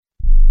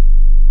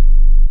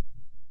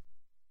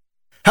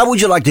How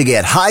would you like to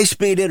get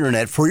high-speed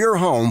internet for your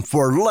home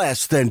for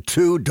less than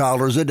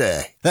 $2 a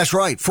day? That's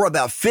right. For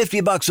about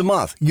 $50 a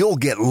month, you'll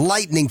get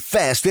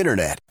lightning-fast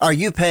internet. Are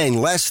you paying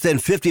less than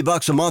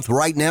 $50 a month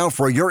right now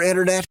for your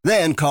internet?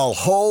 Then call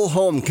Whole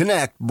Home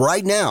Connect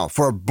right now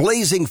for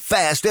blazing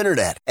fast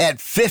internet at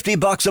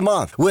 $50 a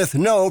month with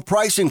no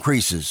price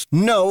increases,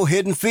 no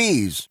hidden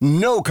fees,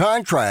 no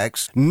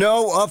contracts,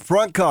 no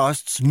upfront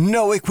costs,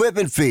 no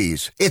equipment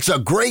fees. It's a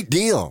great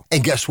deal.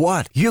 And guess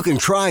what? You can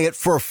try it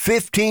for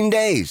 15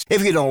 days.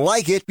 If you don't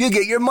like it, you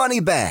get your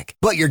money back.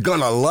 But you're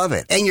gonna love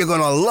it, and you're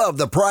gonna love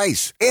the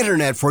price.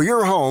 Internet for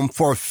your home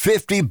for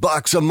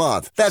 $50 a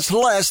month. That's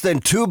less than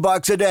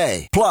 $2 a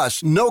day.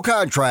 Plus, no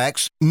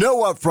contracts,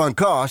 no upfront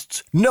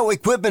costs, no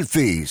equipment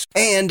fees,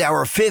 and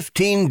our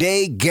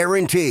 15-day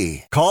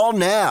guarantee. Call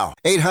now.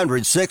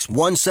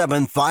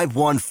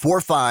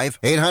 800-617-5145.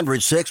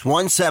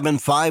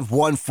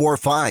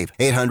 800-617-5145.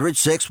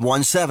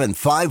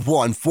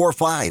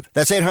 800-617-5145.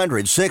 That's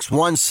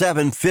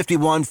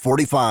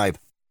 800-617-5145.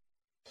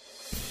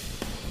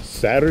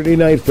 Saturday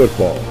Night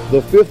Football,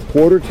 the fifth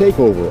quarter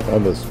takeover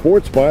on the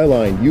Sports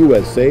Byline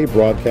USA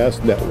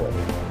Broadcast Network.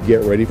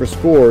 Get ready for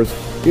scores,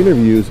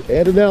 interviews,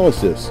 and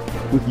analysis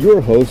with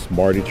your hosts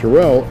Marty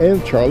Terrell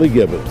and Charlie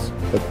Gibbons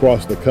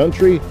across the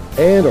country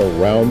and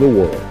around the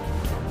world.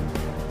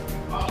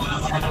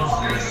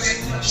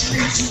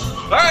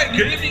 All right,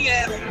 good evening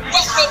and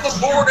welcome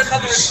aboard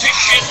another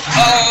edition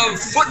of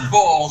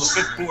football, the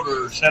fifth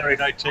quarter Saturday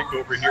night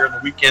takeover here in the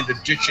weekend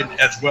edition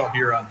as well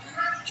here on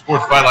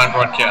Sports Byline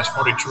broadcast.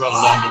 Marty Terrell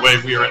along the way.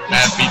 We are at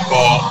Mad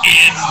Meatball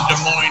in Des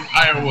Moines,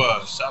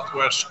 Iowa,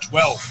 Southwest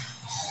 12.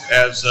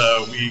 As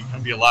we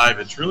come to you live,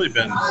 it's really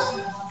been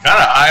kind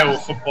of Iowa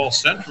football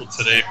central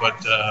today, but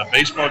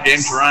baseball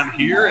games are on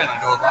here, and I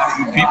know a lot of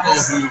you people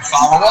who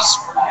follow us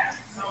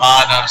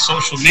on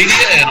social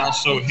media and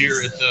also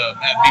here at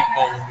Mad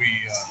Meatball when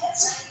we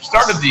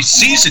started the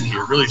season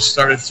here, really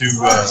started to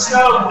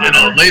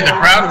lay the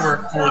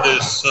groundwork for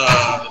this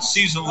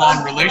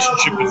season-long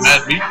relationship with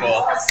Mad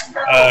Meatball.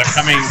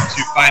 Coming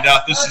to find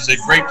out this is a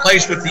great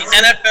place with the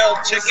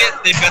NFL ticket.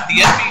 They've got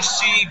the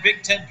NBC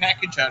Big Ten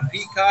package on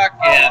Peacock,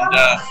 and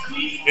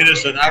it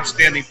is an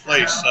outstanding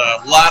place.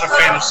 A lot of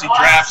fantasy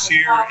drafts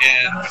here,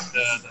 and with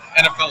the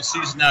NFL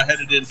season now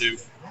headed into,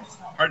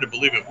 hard to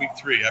believe it, week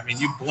 3. I mean,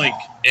 you blink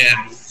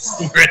and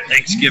we're at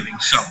Thanksgiving.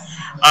 So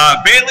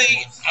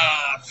Bailey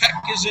Peck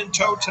is in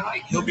tow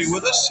tonight. He'll be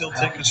with us. He'll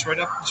take us right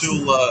up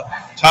till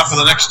top of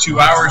the next 2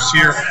 hours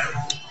here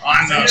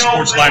on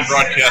Sports Line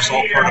broadcast,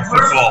 all part of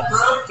football,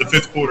 the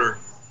fifth quarter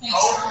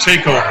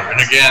takeover. And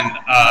again,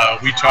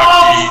 we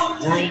talk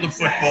the world of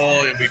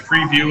football, and we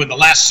preview in the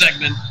last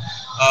segment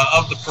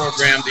of the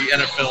program the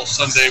NFL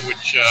Sunday,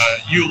 which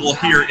you will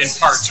hear in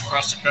parts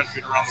across the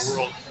country and around the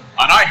world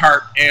on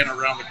iHeart and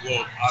around the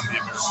globe on the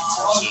American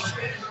Forces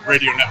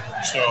Radio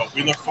Network. So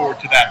we look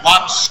forward to that. A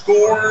lot of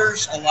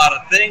scores, a lot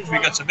of things. We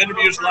got some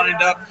interviews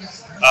lined up.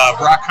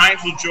 Brock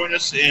Hines will join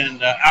us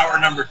in hour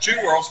number 2.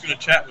 We're also going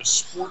to chat with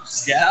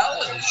Sports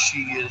Gal as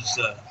she is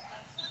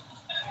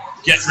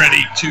getting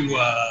ready to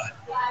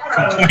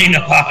complain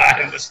about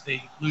Iowa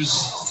State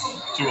losing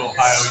to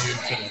Ohio U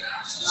today.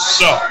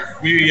 So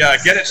we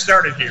get it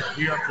started here.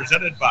 We are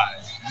presented by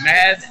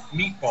Mad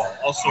Meatball,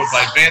 also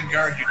by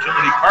Vanguard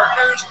Utility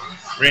Partners.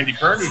 Randy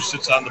Byrne, who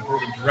sits on the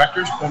board of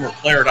directors, former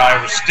player at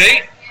Iowa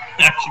State.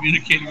 I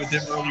communicated with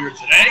him earlier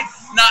today.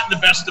 Not in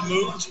the best of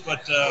moods,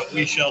 but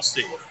we shall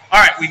see.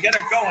 All right, we get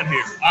it going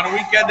here on a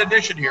weekend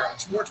edition here on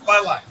Sports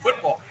Byline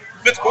Football.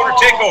 Fifth quarter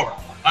takeover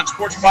on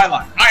Sports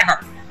Byline,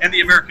 iHeart, and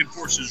the American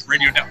Forces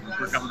Radio Network.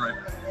 We're coming right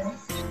back.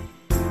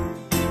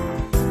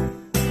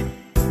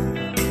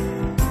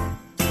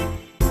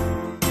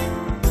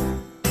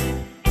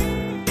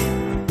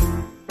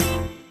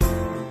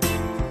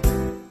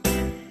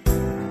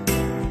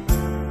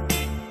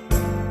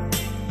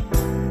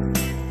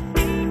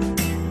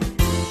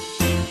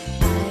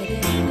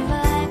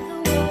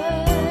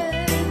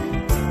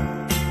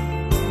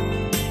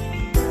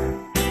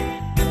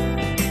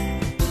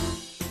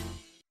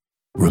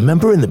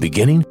 Remember in the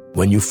beginning,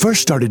 when you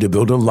first started to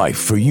build a life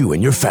for you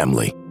and your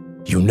family,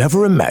 you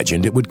never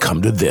imagined it would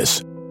come to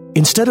this.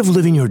 Instead of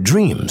living your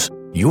dreams,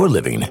 you're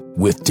living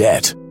with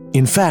debt.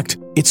 In fact,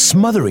 it's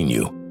smothering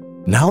you.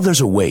 Now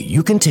there's a way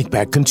you can take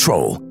back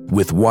control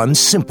with one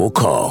simple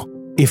call.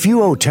 If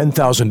you owe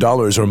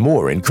 $10,000 or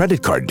more in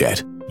credit card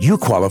debt, you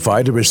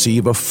qualify to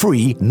receive a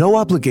free,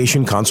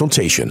 no-obligation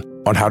consultation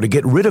on how to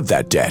get rid of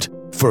that debt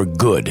for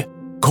good.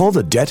 Call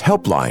the Debt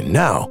Helpline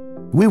now.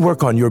 We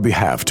work on your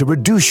behalf to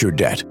reduce your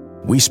debt.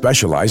 We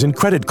specialize in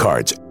credit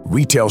cards,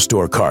 retail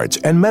store cards,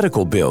 and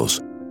medical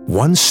bills.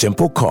 One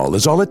simple call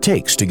is all it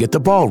takes to get the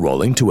ball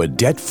rolling to a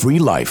debt-free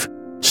life.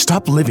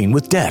 Stop living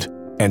with debt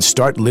and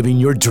start living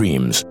your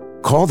dreams.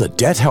 Call the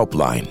Debt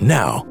Helpline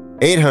now.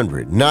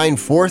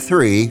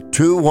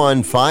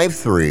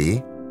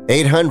 800-943-2153.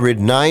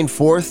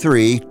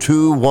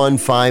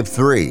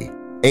 800-943-2153.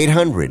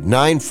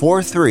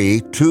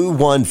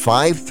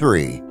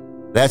 800-943-2153.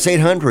 That's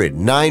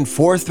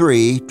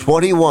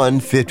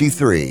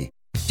 800-943-2153.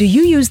 Do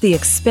you use the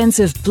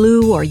expensive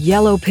blue or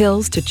yellow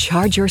pills to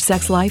charge your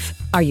sex life?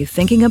 Are you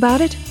thinking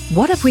about it?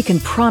 What if we can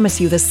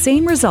promise you the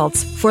same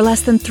results for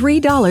less than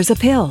 $3 a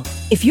pill?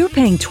 If you're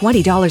paying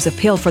 $20 a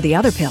pill for the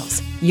other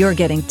pills, you're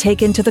getting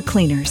taken to the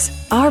cleaners.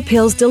 Our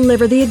pills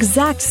deliver the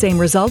exact same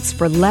results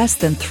for less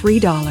than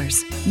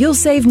 $3. You'll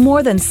save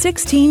more than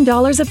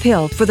 $16 a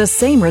pill for the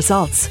same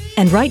results.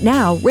 And right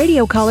now,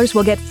 radio callers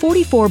will get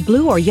 44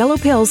 blue or yellow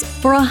pills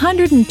for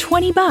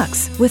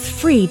 $120 with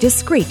free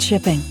discreet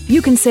shipping.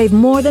 You can save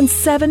more than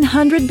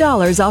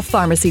 $700 off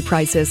pharmacy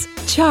prices.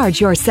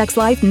 Charge your sex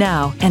life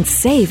now and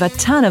save a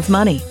ton of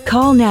money.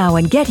 Call now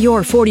and get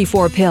your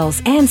 44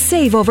 pills and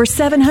save over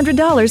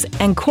 $700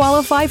 and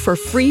qualify for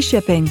free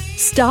shipping.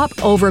 Stop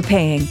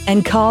overpaying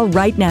and call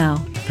right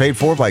now. Paid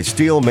for by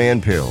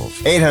Steelman Pills.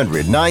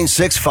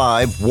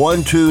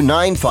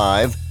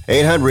 800-965-1295.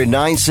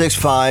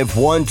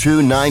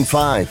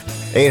 800-965-1295.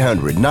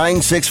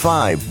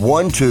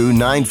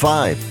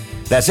 800-965-1295.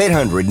 That's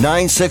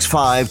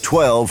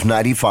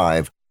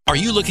 800-965-1295. Are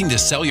you looking to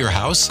sell your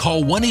house?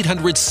 Call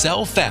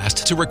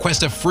 1-800-SELL-FAST to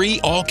request a free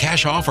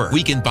all-cash offer.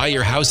 We can buy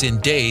your house in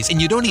days, and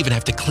you don't even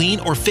have to clean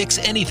or fix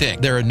anything.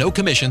 There are no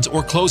commissions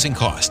or closing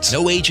costs,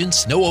 no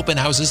agents, no open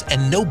houses,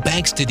 and no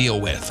banks to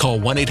deal with. Call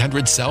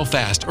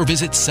 1-800-SELL-FAST or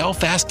visit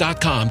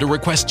sellfast.com to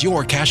request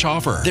your cash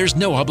offer. There's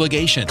no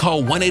obligation.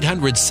 Call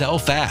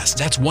 1-800-SELL-FAST.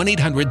 That's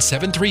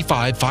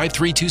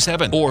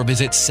 1-800-735-5327 or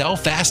visit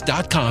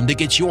sellfast.com to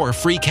get your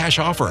free cash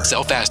offer.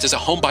 SellFast is a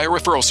home buyer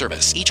referral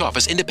service. Each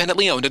office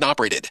independently owned and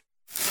operated.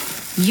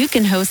 You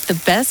can host the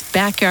best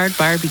backyard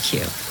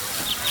barbecue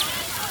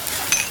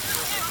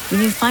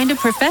when you find a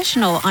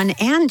professional on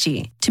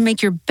Angie to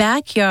make your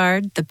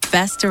backyard the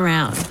best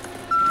around.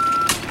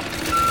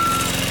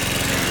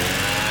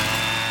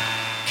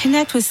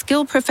 Connect with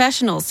skilled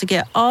professionals to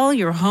get all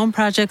your home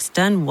projects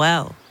done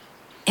well.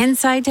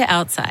 Inside to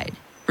outside,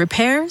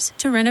 repairs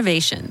to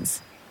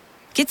renovations.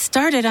 Get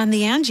started on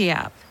the Angie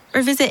app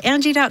or visit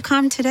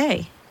Angie.com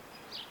today.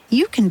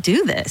 You can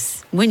do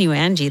this when you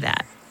Angie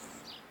that.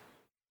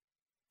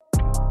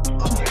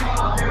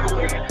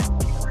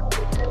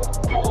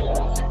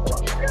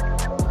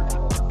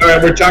 All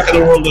right, we're talking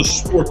the world of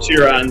sports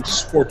here on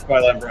Sports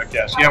Byline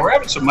Broadcast. Yeah, we're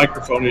having some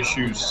microphone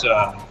issues,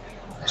 so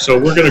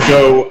we're going to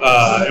go,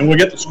 and we'll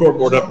get the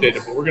scoreboard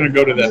updated, but we're going to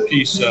go to that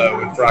piece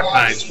with Brock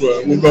Hines.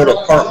 We'll go to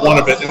part one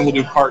of it, and we'll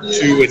do part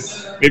two, and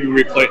maybe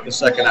replay it in the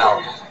second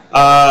hour.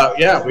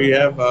 Yeah, we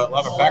have a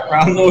lot of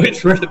background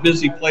noise. We're in a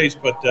busy place,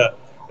 but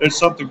there's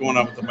something going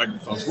on with the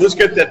microphones. Let's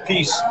get that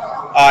piece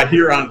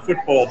here on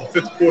football, the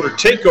fifth quarter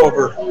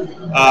takeover.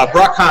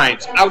 Brock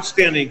Hines,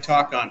 outstanding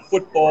talk on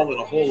football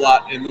and a whole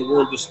lot in the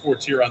world of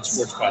sports here on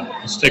Sports Byline.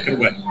 Let's take it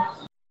away.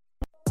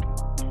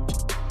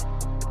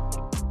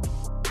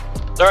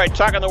 All right,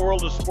 talking the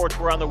world of sports.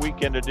 We're on the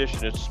weekend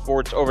edition of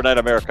Sports Overnight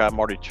America. I'm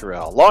Marty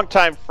Terrell,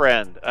 longtime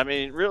friend. I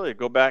mean, really,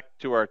 go back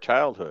to our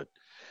childhood.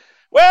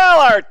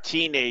 Well, our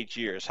teenage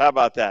years. How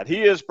about that?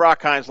 He is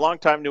Brock Hines,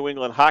 longtime New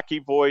England hockey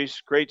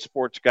voice, great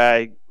sports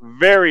guy,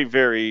 very,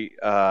 very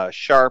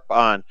sharp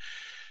on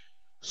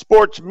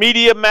sports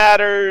media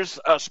matters,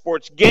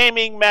 sports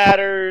gaming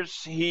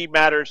matters. He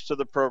matters to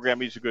the program.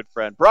 He's a good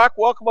friend. Brock,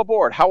 welcome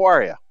aboard. How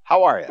are you?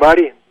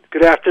 Marty,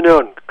 good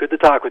afternoon. Good to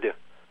talk with you.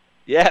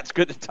 Yeah, it's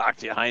good to talk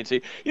to you, Hines.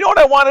 You know what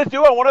I want to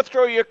do? I want to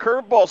throw you a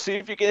curveball, see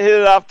if you can hit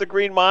it off the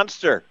Green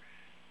Monster.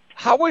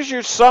 How was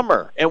your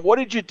summer, and what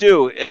did you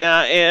do?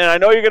 And I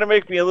know you're going to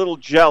make me a little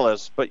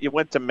jealous, but you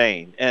went to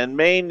Maine, and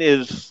Maine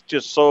is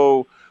just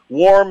so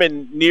warm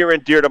and near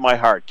and dear to my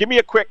heart. Give me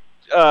a quick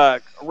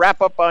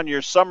wrap-up on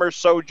your summer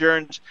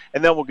sojourns,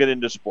 and then we'll get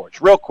into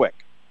sports. Real quick.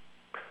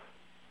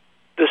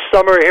 This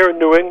summer here in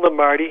New England,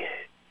 Marty,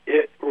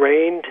 it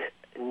rained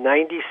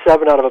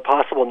 97 out of a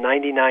possible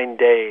 99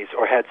 days,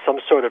 or had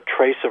some sort of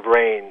trace of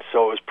rain,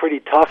 so it was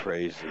pretty tough.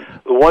 Crazy.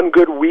 The one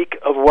good week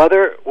of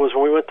weather was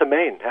when we went to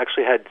Maine.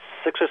 Actually had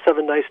 6 or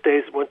 7 nice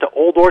days. Went to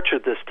Old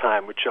Orchard this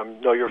time, which I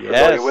know you're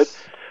familiar with.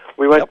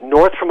 We went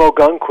north from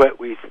Ogunquit.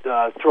 We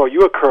throw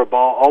you a curveball.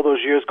 All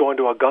those years going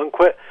to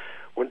Ogunquit,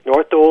 went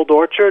north to Old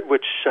Orchard,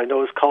 which I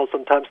know is called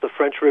sometimes the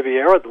French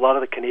Riviera. A lot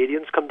of the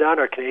Canadians come down,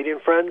 our Canadian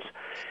friends,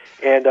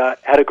 and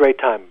had a great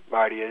time,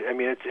 Marty. I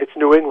mean, it's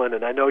New England,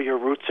 and I know your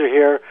roots are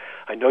here.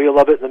 I know you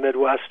love it in the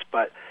Midwest,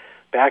 but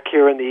back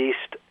here in the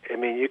East, I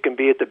mean, you can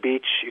be at the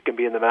beach, you can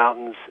be in the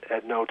mountains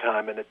at no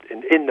time, and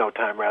in no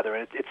time, rather,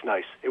 and it's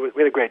nice. We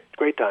had a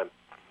great time.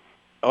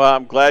 Well,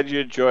 I'm glad you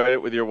enjoyed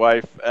it with your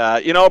wife.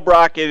 You know,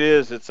 Brock,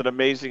 it's an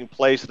amazing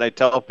place, and I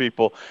tell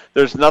people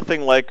there's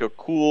nothing like a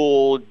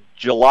cool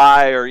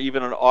July or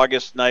even an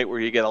August night where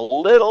you get a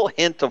little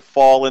hint of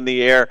fall in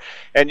the air,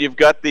 and you've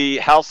got the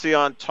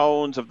halcyon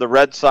tones of the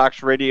Red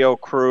Sox radio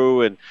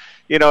crew, and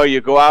you know,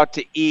 you go out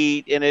to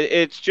eat, and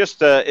it's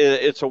just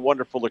it's a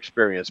wonderful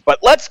experience. But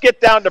let's get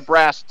down to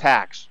brass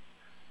tacks.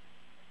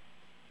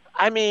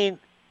 I mean,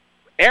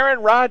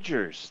 Aaron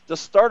Rodgers, the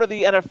start of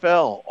the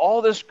NFL,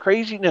 all this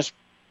craziness.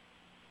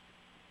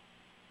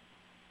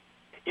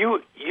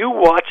 You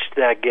watched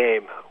that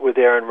game with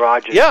Aaron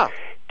Rodgers. Yeah.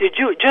 Did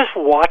you, just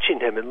watching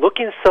him and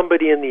looking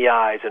somebody in the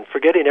eyes and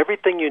forgetting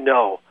everything you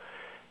know,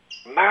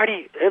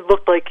 Marty, it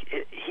looked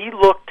like he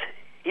looked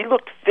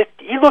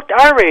 50. He looked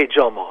our age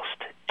almost.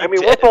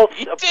 We're both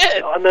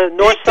on the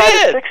north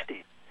side of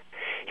 60.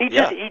 He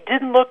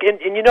didn't look, and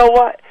you know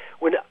what?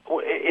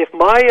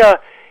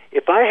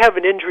 If I have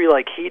an injury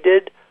like he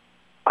did,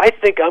 I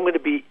think I'm going to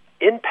be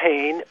in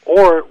pain.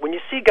 Or when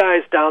you see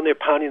guys down there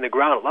pounding the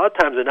ground, a lot of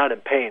times they're not in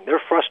pain.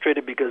 They're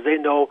frustrated because they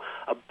know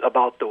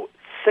about the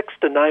 6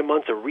 to 9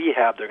 months of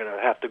rehab they're going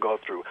to have to go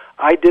through.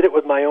 I did it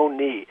with my own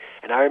knee,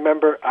 and I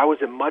remember I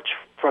was in much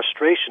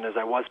frustration as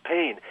I was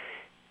pain.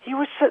 He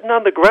was sitting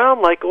on the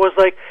ground like it was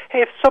like,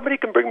 hey, if somebody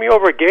can bring me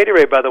over a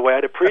Gatorade, by the way,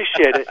 I'd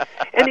appreciate it.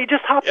 And he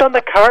just hopped on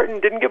the cart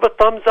and didn't give a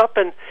thumbs up,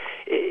 and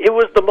it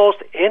was the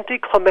most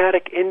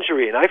anticlimactic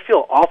injury. And I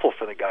feel awful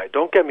for the guy,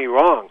 don't get me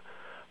wrong.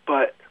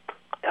 But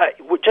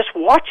just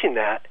watching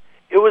that,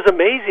 it was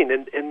amazing.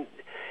 And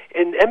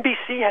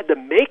NBC had to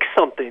make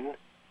something.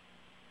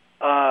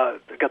 I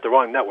got the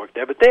wrong network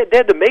there, but they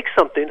had to make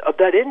something of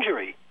that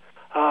injury.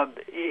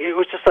 It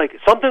was just like,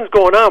 something's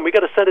going on. We got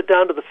to send it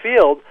down to the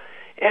field.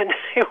 And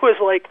it was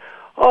like,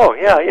 oh,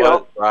 yeah, you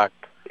know.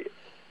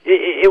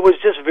 It was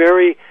just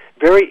very,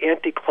 very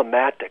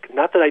anticlimactic.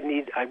 Not that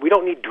we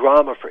don't need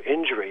drama for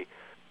injury,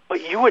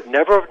 but you would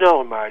never have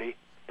known, Marty,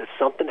 that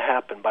something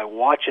happened by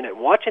watching it.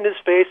 Watching his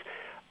face,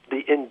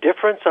 the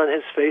indifference on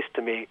his face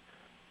to me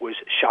was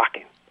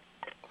shocking.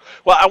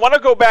 Well, I want to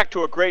go back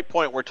to a great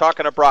point. We're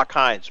talking to Brock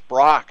Hines.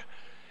 Brock,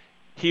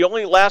 he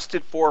only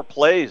lasted 4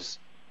 plays,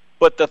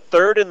 but the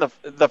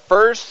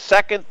first,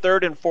 second,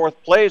 third, and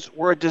fourth plays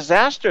were a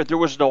disaster. There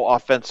was no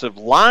offensive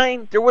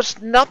line. There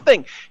was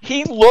nothing.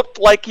 He looked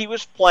like he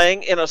was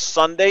playing in a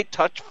Sunday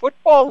touch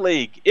football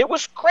league. It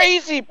was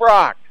crazy,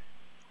 Brock.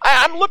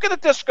 I'm looking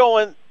at this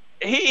going,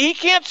 he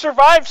can't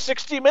survive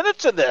 60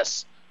 minutes of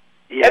this.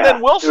 Yeah, and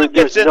then Wilson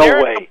gets in no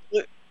there. Way.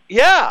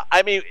 Yeah,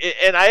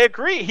 and I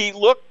agree. He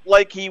looked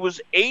like he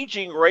was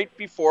aging right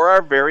before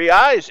our very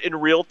eyes in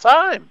real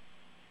time.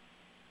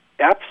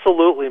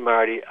 Absolutely,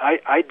 Marty.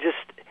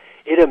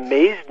 It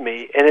amazed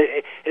me, and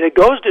it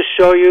goes to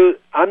show you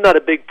I'm not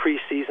a big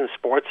preseason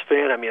sports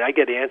fan. I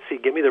get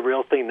antsy. Give me the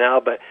real thing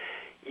now, but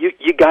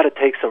you got to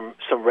take some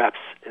reps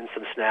and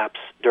some snaps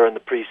during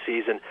the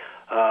preseason.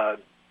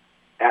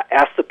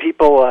 Ask the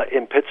people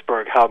in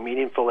Pittsburgh how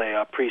meaningful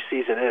a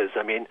preseason is.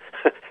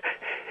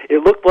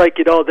 It looked like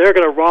they're going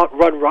to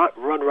run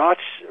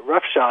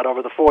roughshod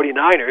over the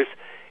 49ers,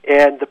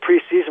 and the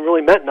preseason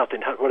really meant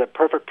nothing. What a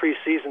perfect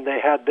preseason they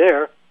had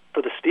there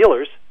for the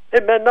Steelers.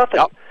 It meant nothing.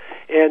 Yep.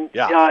 And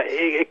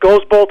it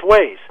goes both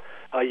ways.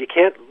 You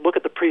can't look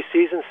at the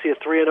preseason, see a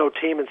 3-0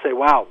 team, and say,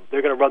 wow,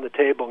 they're going to run the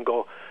table and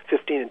go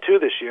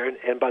 15-2 this year.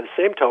 And by the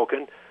same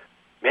token,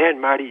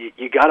 man, Marty,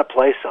 you got to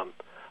play some.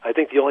 I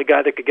think the only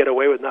guy that could get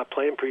away with not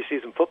playing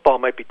preseason football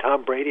might be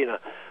Tom Brady and a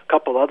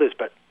couple others.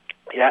 But,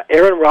 yeah,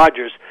 Aaron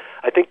Rodgers,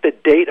 I think the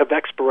date of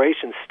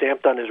expiration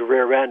stamped on his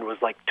rear end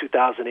was like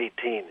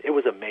 2018. It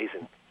was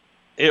amazing.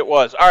 It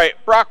was. All right,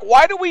 Brock,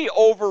 why do we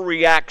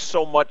overreact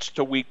so much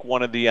to week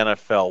 1 of the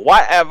NFL?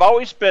 I've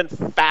always been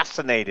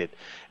fascinated,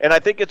 and I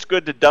think it's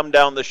good to dumb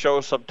down the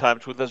show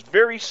sometimes with this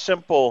very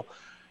simple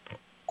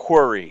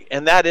query,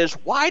 and that is,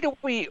 why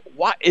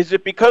is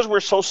it because we're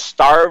so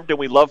starved and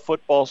we love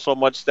football so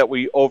much that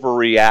we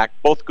overreact,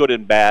 both good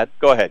and bad?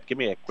 Go ahead, give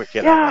me a quick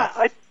hit on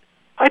that.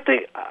 I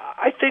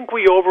think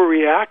we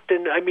overreact,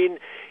 and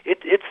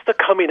it's the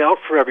coming out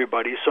for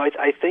everybody. So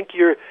I think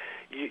you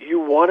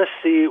want to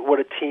see what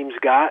a team's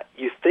got.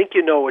 You think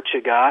you know what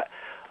you got.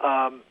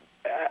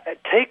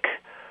 Take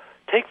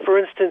for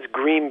instance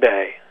Green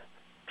Bay.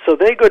 So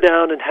they go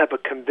down and have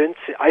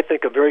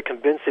a very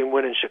convincing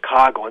win in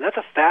Chicago, and that's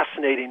a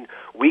fascinating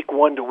week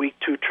 1 to week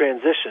 2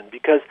 transition,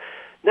 because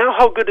now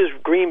how good is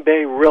Green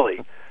Bay really?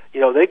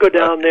 They go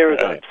down there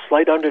as a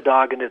slight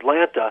underdog in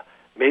Atlanta.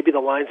 Maybe the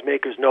lines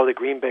makers know that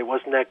Green Bay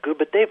wasn't that good,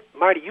 but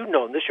Marty,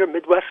 this, you're a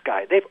Midwest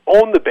guy. They've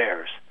owned the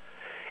Bears.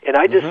 And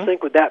I just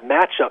think with that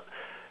matchup,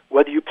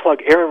 whether you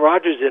plug Aaron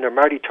Rodgers in or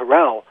Marty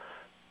Terrell,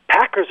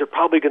 Packers are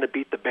probably going to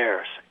beat the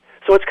Bears.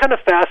 So it's kind of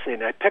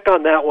fascinating. I pick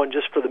on that one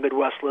just for the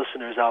Midwest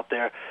listeners out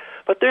there.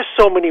 But there's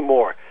so many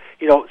more.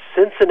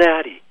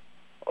 Cincinnati,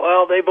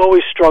 well, they've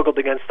always struggled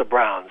against the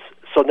Browns.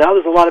 So now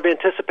there's a lot of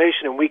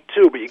anticipation in week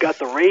 2, but you got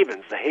the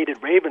Ravens, the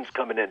hated Ravens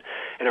coming in,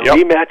 and a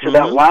rematch of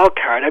that wild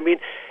card.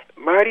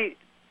 Marty,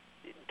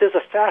 there's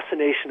a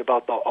fascination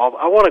about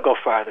I want to go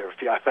farther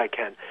if I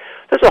can.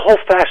 There's a whole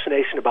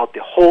fascination about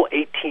the whole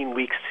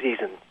 18-week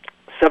season,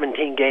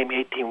 17-game,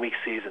 18-week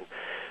season.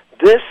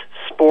 This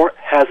sport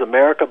has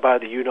America by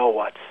the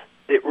you-know-whats.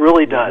 It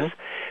really does,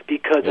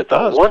 because it's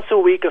a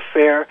once-a-week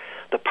affair.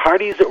 The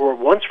parties that were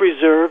once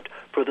reserved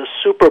for the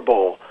Super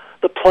Bowl,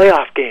 the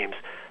playoff games,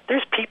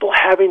 there's people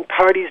having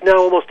parties now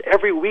almost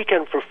every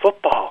weekend for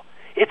football.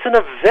 It's an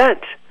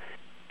event,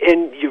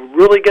 and you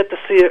really get to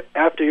see it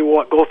after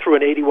you go through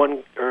an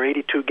 81 or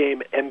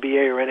 82-game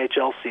NBA or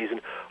NHL season,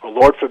 or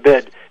Lord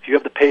forbid, if you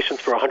have the patience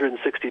for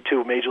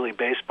 162 Major League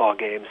Baseball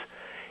games.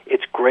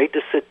 It's great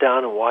to sit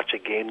down and watch a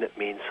game that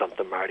means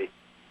something, Marty.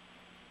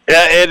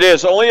 Yeah, it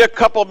is. Only a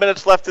couple of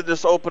minutes left in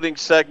this opening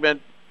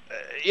segment.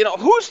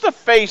 who's the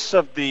face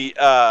of the,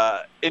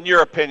 in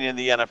your opinion,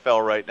 the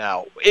NFL right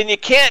now? And you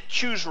can't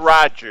choose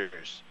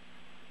Rodgers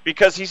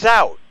because he's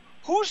out.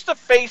 Who's the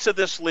face of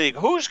this league?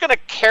 Who's going to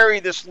carry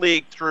this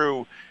league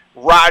through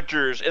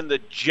Rodgers and the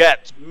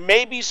Jets?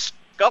 Maybe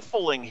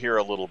scuffling here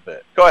a little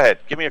bit. Go ahead.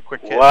 Give me a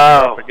quick hit.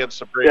 Wow. Up against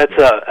the break.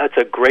 That's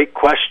a great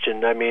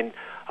question. I mean,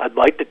 I'd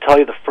like to tell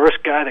you the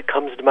first guy that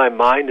comes to my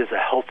mind is a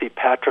healthy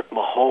Patrick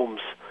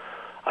Mahomes.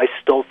 I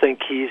still think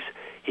he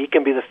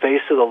can be the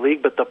face of the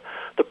league, but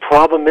the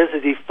problem is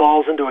that he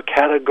falls into a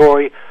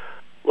category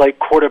like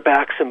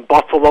quarterbacks in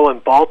Buffalo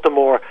and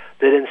Baltimore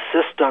that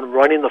insist on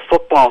running the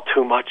football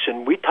too much.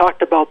 And we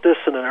talked about this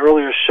in an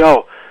earlier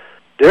show.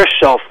 Their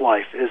shelf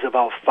life is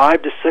about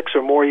 5 to 6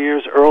 or more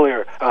years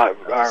shorter,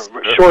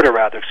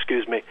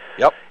 excuse me.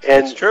 Yep,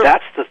 and that's true.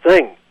 That's the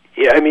thing.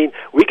 Yeah, I mean,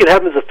 we can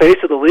have him as the face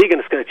of the league, and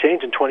it's going to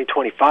change in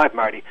 2025,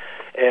 Marty.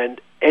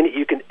 And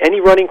any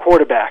running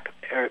quarterback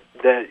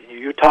that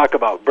you talk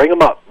about, bring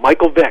him up.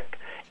 Michael Vick,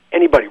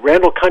 anybody,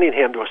 Randall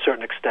Cunningham to a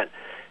certain extent.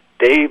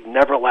 They've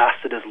never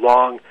lasted as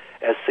long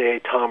as, say,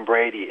 Tom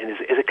Brady. And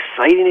as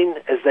exciting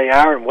as they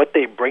are and what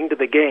they bring to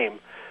the game,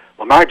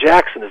 Lamar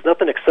Jackson, there's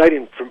nothing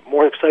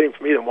more exciting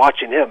for me than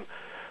watching him.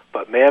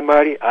 But, man,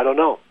 Marty, I don't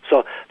know.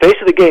 So, face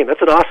of the game,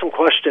 that's an awesome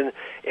question.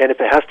 And if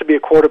it has to be a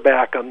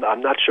quarterback, I'm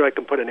not sure I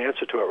can put an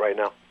answer to it right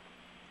now.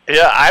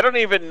 Yeah, I don't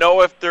even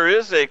know if there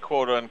is a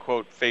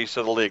quote-unquote face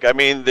of the league. I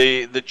mean,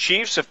 the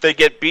Chiefs, if they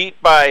get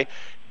beat by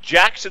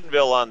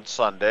Jacksonville on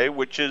Sunday,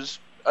 which is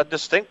a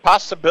distinct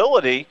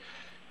possibility,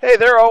 hey,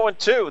 they're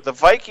 0-2. The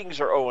Vikings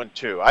are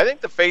 0-2. I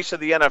think the face of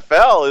the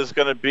NFL is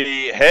going to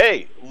be,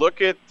 hey,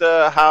 look at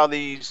how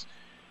these,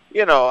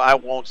 I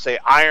won't say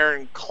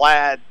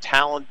ironclad,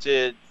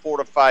 talented,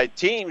 fortified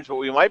teams, but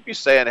we might be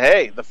saying,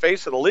 hey, the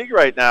face of the league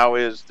right now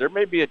is there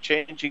may be a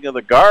changing of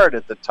the guard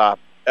at the top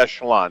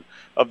echelon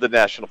of the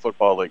National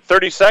Football League.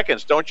 30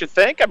 seconds, don't you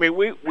think? I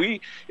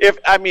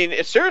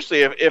mean,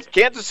 seriously, if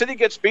Kansas City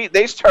gets beat,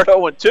 they start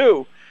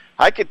 0-2.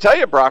 I can tell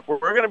you, Brock, we're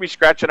going to be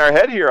scratching our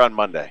head here on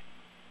Monday.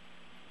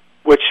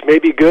 Which may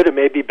be good, it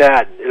may be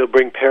bad. It'll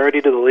bring parity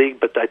to the league,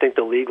 but I think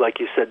the league, like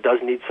you said, does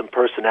need some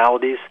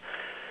personalities.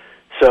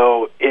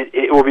 So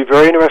it will be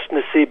very interesting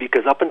to see,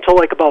 because up until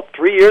like about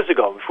 3 years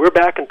ago, if we're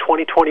back in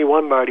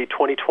 2021, Marty,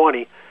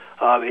 2020,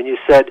 and you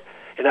said,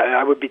 and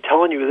I would be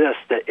telling you this,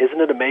 that isn't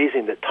it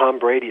amazing that Tom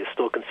Brady is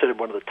still considered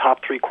one of the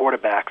top 3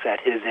 quarterbacks at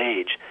his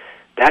age?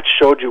 That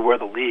showed you where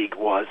the league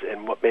was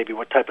and what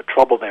type of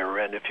trouble they were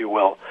in, if you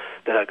will,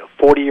 that a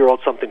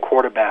 40-year-old something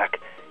quarterback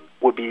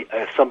would be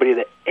somebody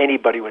that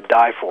anybody would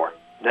die for.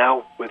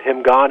 Now, with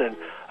him gone and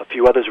a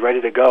few others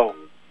ready to go,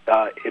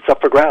 it's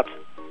up for grabs.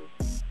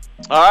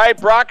 All right,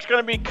 Brock's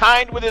going to be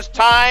kind with his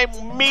time.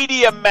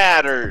 Media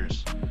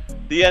matters.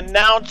 The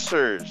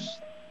announcers,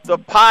 the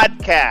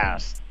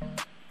podcast,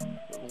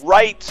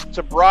 rights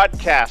to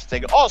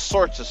broadcasting, all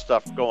sorts of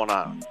stuff going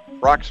on.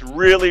 Brock's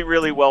really,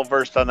 really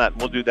well-versed on that,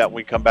 and we'll do that when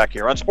we come back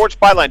here on Sports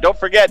Byline. Don't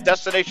forget,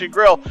 Destination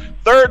Grill,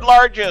 third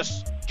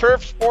largest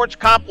turf sports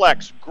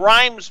complex,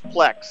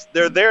 Grimesplex.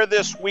 They're there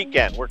this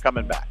weekend. We're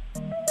coming back.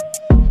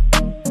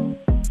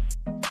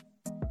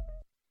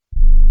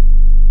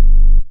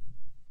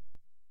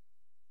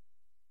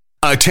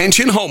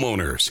 Attention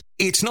homeowners.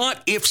 It's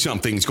not if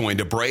something's going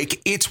to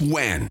break, it's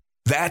when.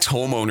 That's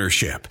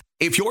homeownership.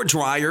 If your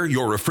dryer,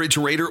 your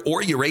refrigerator,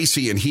 or your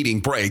AC and heating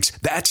breaks,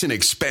 that's an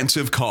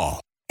expensive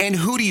call. And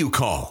who do you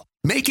call?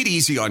 Make it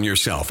easy on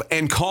yourself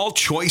and call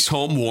Choice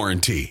Home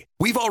Warranty.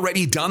 We've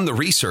already done the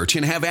research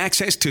and have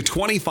access to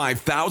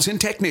 25,000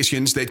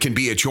 technicians that can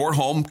be at your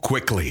home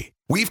quickly.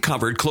 We've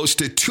covered close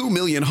to 2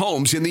 million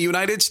homes in the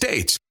United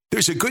States.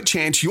 There's a good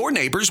chance your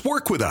neighbors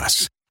work with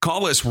us.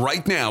 Call us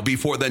right now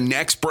before the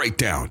next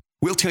breakdown.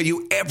 We'll tell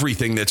you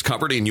everything that's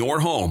covered in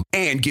your home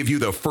and give you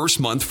the first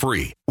month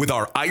free with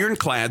our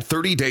ironclad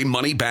 30-day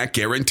money-back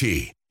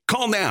guarantee.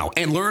 Call now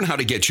and learn how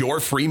to get your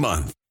free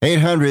month.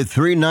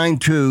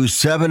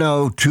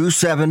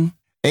 800-392-7027.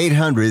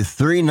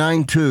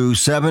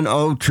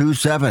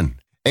 800-392-7027.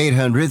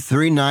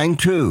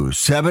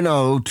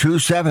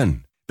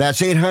 800-392-7027.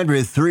 That's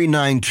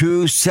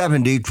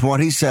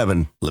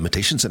 800-392-7027.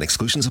 Limitations and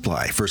exclusions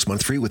apply. First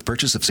month free with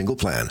purchase of single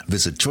plan.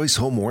 Visit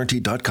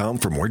choicehomewarranty.com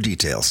for more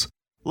details.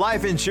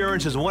 Life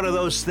insurance is one of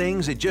those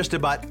things that just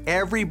about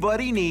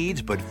everybody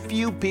needs, but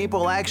few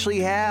people actually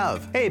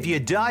have. Hey, if you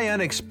die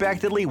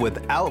unexpectedly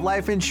without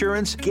life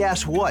insurance,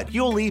 guess what?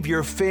 You'll leave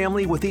your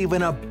family with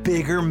even a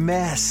bigger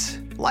mess.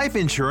 Life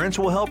insurance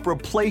will help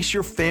replace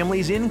your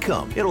family's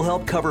income. It'll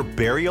help cover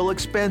burial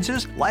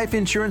expenses. Life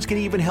insurance can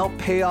even help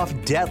pay off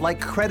debt like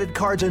credit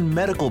cards and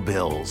medical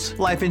bills.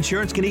 Life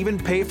insurance can even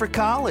pay for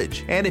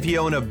college. And if you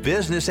own a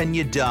business and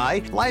you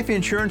die, life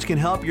insurance can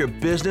help your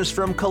business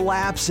from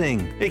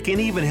collapsing. It can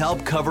even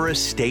help cover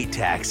estate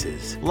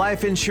taxes.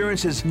 Life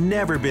insurance has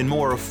never been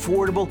more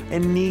affordable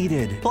and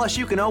needed. Plus,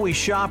 you can always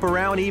shop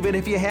around even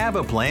if you have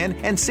a plan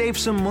and save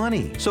some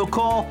money. So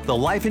call the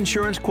Life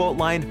Insurance Quote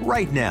Line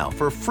right now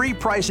for free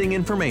pricing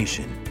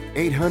information.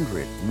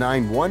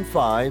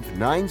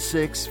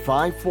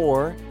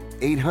 800-915-9654.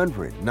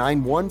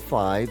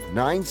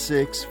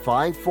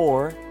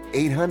 800-915-9654.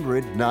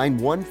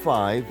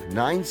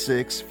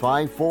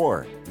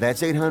 800-915-9654.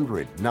 That's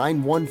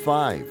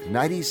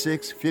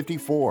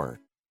 800-915-9654.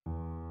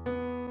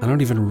 I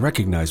don't even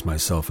recognize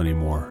myself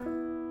anymore.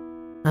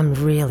 I'm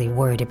really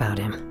worried about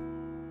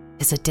him.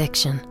 His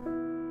addiction.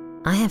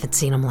 I haven't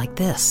seen him like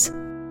this.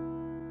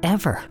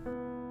 Ever.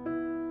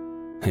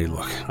 Hey,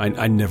 look,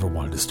 I never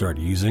wanted to start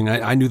using.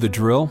 I knew the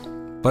drill,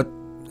 but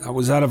I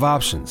was out of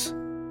options.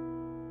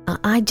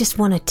 I just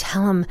want to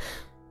tell him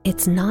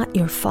it's not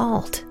your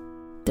fault.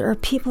 There are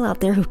people out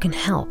there who can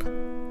help.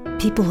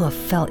 People who have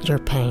felt your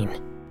pain.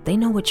 They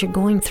know what you're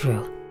going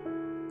through.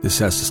 This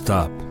has to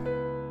stop.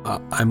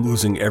 I'm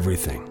losing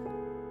everything.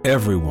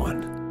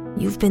 Everyone.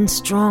 You've been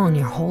strong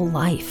your whole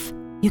life.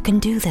 You can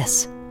do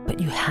this,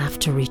 but you have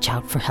to reach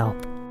out for help.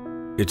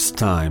 It's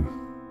time.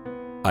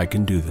 I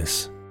can do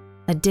this.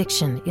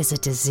 Addiction is a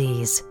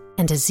disease,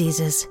 and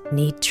diseases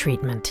need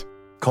treatment.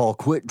 Call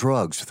Quit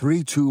Drugs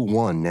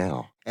 321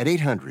 now at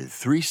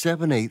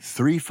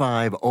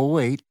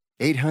 800-378-3508.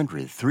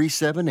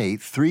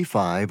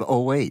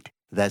 800-378-3508.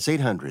 That's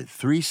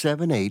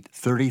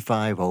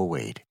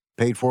 800-378-3508.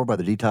 Paid for by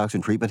the Detox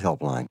and Treatment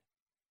Helpline.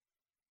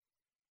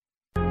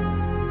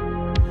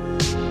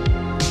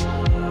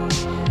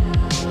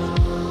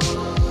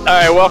 All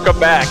right, welcome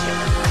back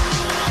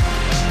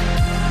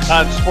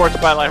on Sports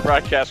Byline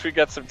broadcast. We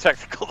got some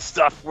technical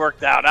stuff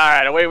worked out. All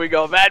right, away we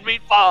go. Mad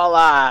Meatball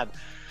on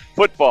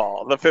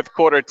football, the fifth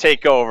quarter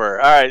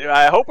takeover. All right,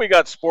 I hope we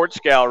got Sports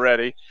Gal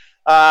ready.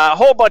 A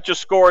whole bunch of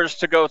scores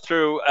to go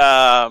through,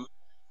 and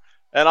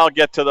I'll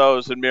get to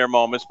those in mere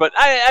moments. But,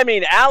 I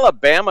mean,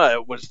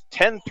 Alabama was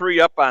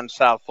 10-3 up on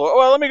South Florida.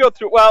 Well, let me go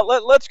through. Well,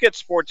 let's get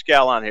Sports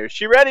Gal on here.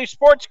 She ready?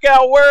 Sports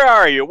Gal, where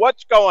are you?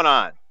 What's going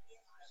on?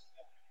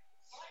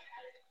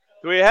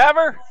 Do we have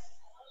her?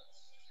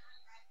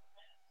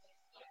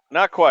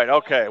 Not quite.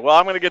 Okay. Well,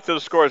 I'm going to get to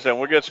the scores then.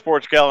 We'll get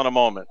Sports Gal in a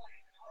moment.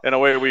 And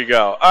away we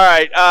go. All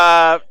right.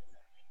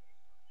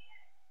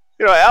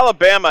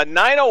 Alabama,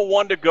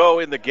 9:01 to go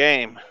in the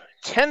game.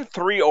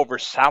 10-3 over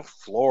South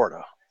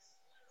Florida.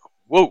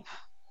 Whoa.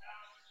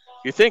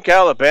 You think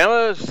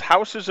Alabama's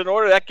house is in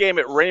order? That game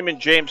at Raymond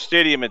James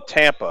Stadium in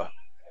Tampa.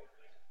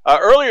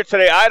 Earlier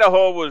today,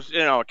 Idaho was,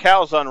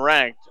 Cal's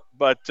unranked,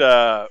 but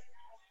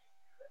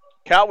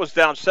Cal was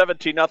down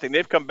 17-0.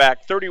 They've come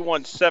back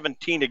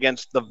 31-17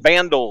 against the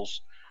Vandals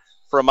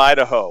from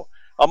Idaho.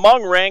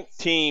 Among ranked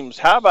teams,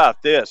 how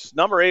about this?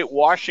 Number 8,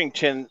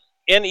 Washington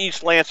in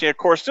East Lansing. Of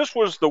course, this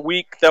was the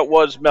week that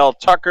was Mel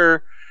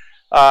Tucker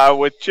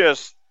with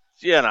just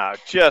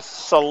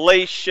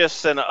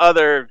salacious and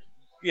other,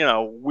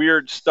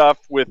 weird stuff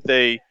with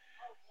a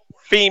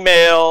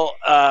female.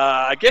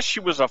 I guess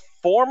she was a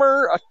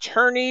former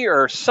attorney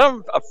or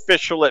some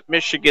official at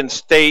Michigan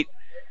State,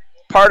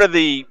 part of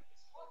the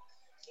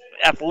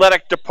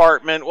athletic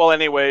department. Well,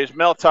 anyways,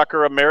 Mel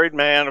Tucker, a married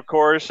man, of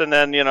course, and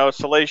then,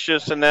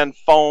 salacious, and then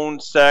phone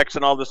sex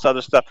and all this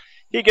other stuff.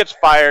 He gets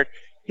fired.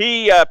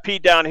 He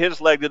peed down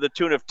his leg to the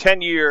tune of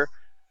 10-year,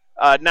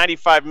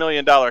 $95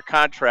 million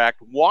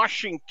contract.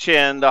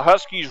 Washington, the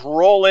Huskies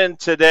roll in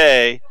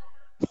today,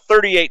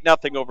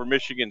 38-0 over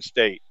Michigan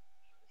State.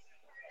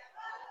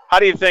 How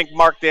do you think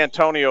Mark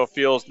D'Antonio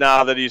feels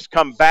now that he's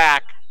come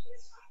back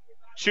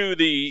to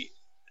the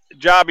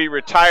job he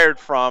retired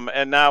from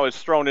and now is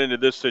thrown into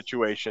this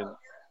situation?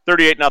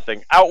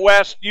 38-0. Out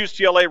west,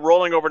 UCLA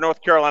rolling over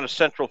North Carolina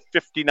Central,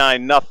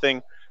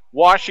 59-0.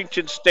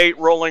 Washington State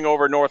rolling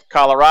over North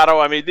Colorado.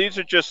 I mean, these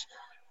are just,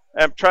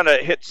 I'm trying to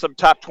hit some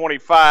top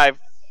 25.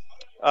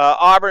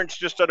 Auburn's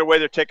just underway.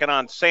 They're taking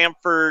on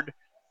Samford.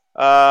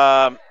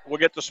 We'll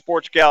get the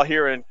Sports Gal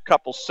here in a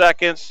couple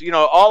seconds.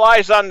 All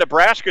eyes on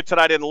Nebraska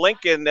tonight in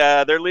Lincoln.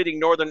 They're leading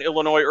Northern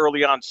Illinois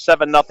early on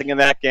 7-0 in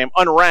that game,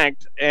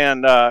 unranked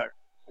and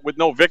with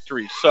no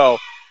victory. So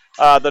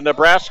the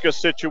Nebraska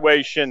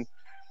situation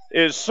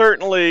is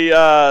certainly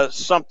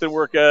something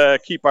we're going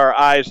to keep our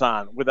eyes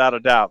on, without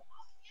a doubt.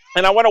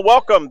 And I want to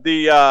welcome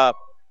the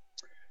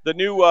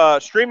new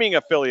streaming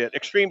affiliate,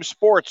 Extreme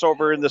Sports,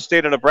 over in the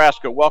state of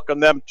Nebraska. Welcome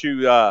them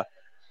to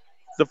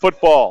the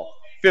football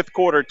fifth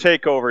quarter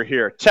takeover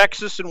here.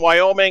 Texas and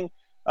Wyoming,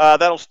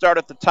 that'll start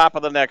at the top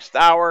of the next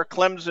hour.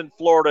 Clemson,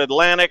 Florida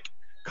Atlantic.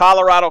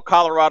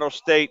 Colorado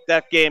State.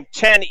 That game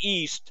 10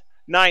 East,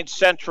 9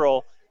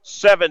 Central,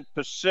 7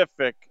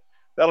 Pacific.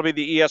 That'll be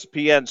the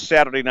ESPN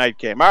Saturday night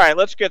game. All right,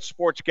 let's get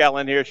Sports Gal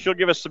in here. She'll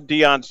give us some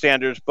Deion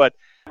Sanders, but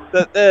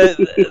the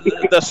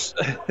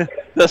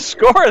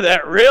score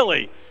that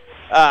really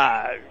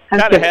kind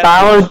of had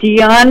follow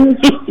Deion.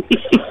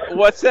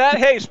 What's that?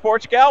 Hey,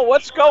 Sports Gal,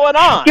 what's going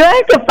on? Do I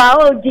have to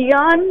follow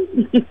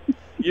Deion?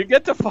 You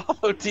get to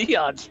follow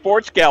Deion.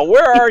 Sports Gal,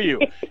 where are you?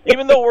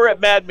 Even though we're at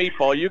Mad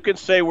Meatball, you can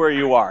say where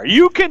you are.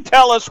 You can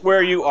tell us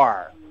where you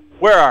are.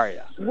 Where are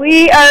you?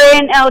 We are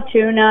in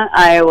Altoona,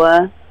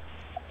 Iowa,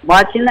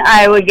 watching the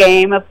Iowa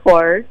game, of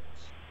course.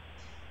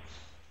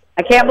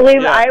 I can't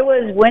believe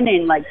Iowa's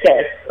winning like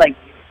this. Like,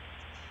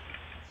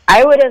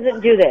 Iowa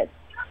doesn't do this.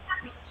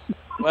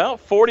 Well,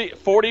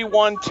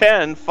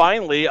 41-10.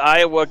 Finally,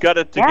 Iowa got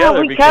it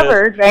together. Yeah, we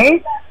covered,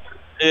 right?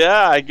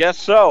 Yeah, I guess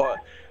so.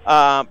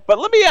 But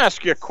let me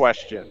ask you a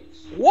question.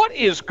 What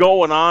is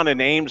going on in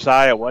Ames,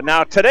 Iowa?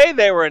 Now, today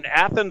they were in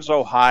Athens,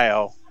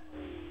 Ohio.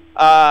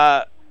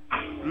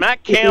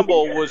 Matt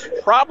Campbell was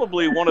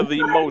probably one of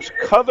the most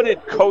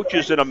coveted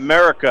coaches in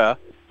America,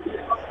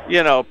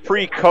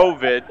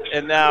 pre-COVID,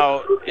 and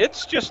now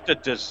it's just a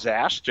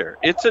disaster.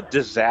 It's a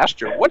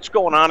disaster. What's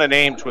going on in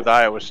Ames with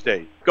Iowa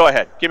State? Go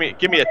ahead. Give me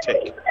a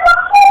take.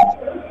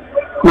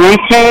 My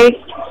take?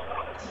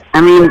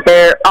 I mean,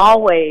 they're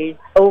always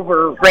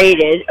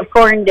overrated,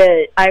 according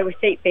to Iowa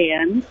State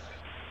fans.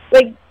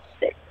 Like,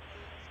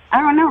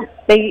 I don't know.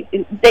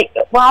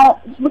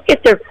 Well, look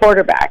at their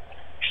quarterback.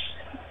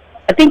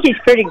 I think he's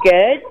pretty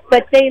good,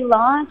 but they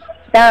lost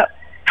that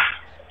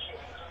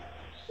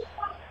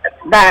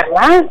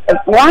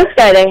last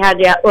guy they had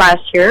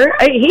last year.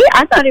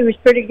 I thought he was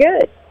pretty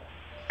good.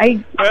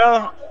 Hunter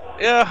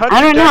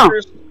I don't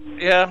Deckers, know.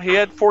 Yeah, he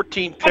had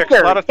 14 picks,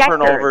 a lot of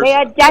turnovers. They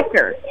had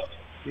Decker.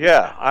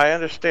 Yeah, I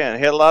understand.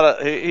 He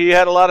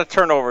had a lot of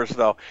turnovers,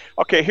 though.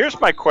 Okay, here's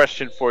my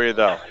question for you,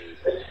 though.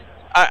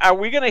 Are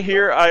we going to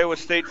hear Iowa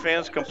State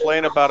fans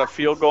complain about a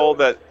field goal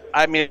that,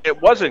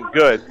 it wasn't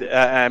good.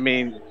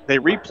 They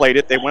replayed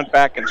it. They went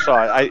back and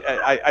saw it.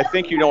 I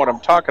think you know what I'm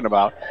talking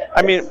about.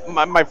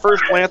 My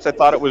first glance, I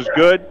thought it was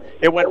good.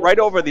 It went right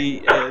over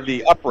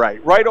the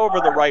upright, right over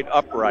the right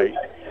upright.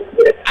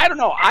 I don't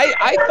know.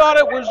 I thought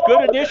it was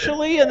good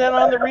initially, and then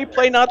on the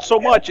replay, not so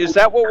much. Is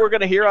that what we're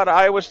going to hear out of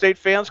Iowa State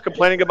fans,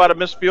 complaining about a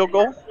missed field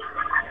goal?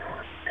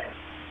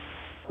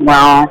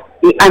 Well,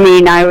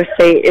 Iowa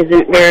State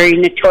isn't very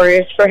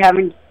notorious for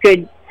having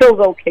good field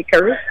goal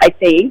kickers, I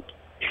think.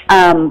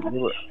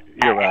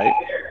 You're right.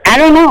 I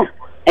don't know.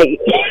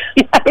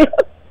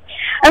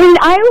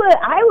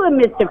 Iowa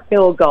missed a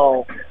field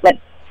goal.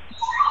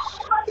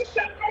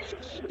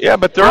 Yeah,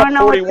 but they're up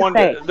 41.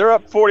 They're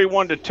up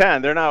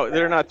 41-10.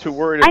 They're not too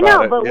worried about it. I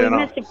know, but we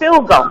missed a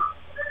field goal.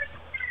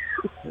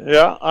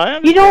 Yeah, I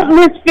understand. You don't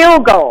miss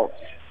field goals.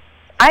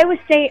 Iowa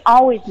State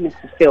always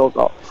misses field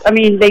goals.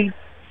 They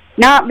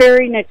not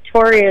very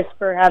notorious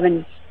for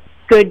having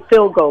good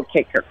field goal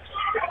kickers.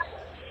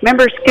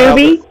 Remember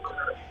Scooby?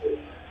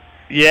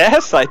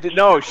 Yes, I did.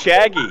 No,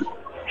 Shaggy.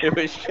 It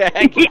was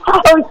Shaggy.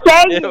 Oh,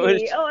 Shaggy.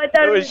 I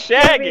thought it was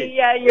Shaggy.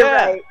 Yeah, you're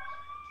right.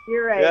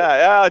 You're right.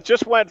 Yeah, it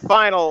just went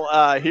final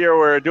here.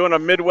 We're doing a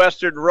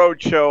Midwestern Road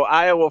Show.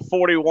 Iowa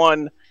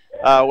 41,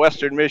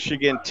 Western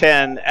Michigan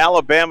 10.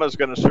 Alabama's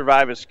going to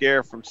survive a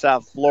scare from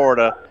South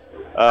Florida.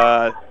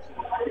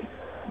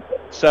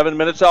 7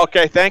 minutes.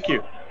 Okay, thank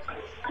you.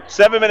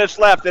 7 minutes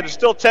left. And it's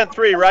still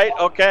 10-3, right?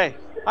 Okay.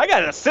 I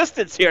got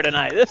assistance here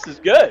tonight. This is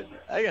good.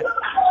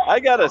 I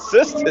got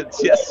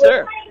assistance. Yes,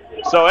 sir.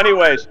 So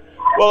anyways,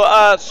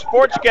 well,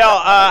 Sports Gal,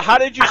 how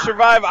did you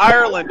survive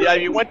Ireland?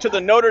 You went to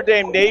the Notre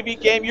Dame Navy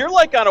game. You're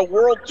like on a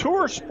world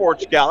tour,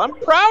 Sports Gal. I'm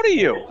proud of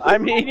you. Oh,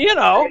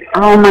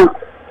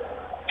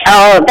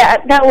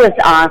 that was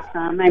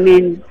awesome.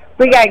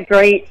 We got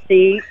great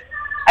seats.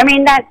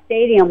 That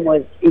stadium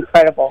was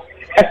incredible.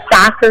 A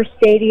soccer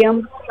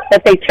stadium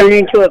that they turned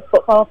into a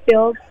football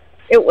field.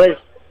 It was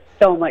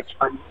so much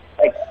fun.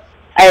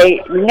 I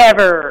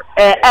never,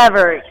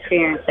 ever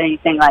experienced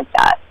anything like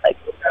that.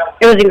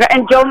 It was incredible.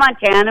 And Joe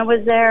Montana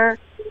was there.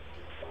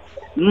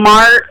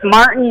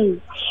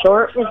 Martin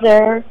Short was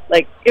there.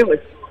 It was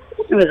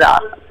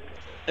awesome.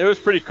 It was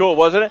pretty cool,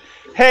 wasn't it?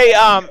 Hey,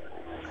 I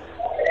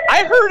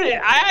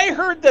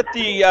heard that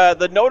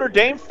the Notre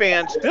Dame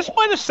fans, this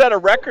might have set a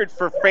record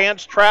for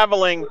fans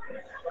traveling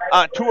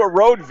to a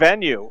road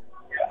venue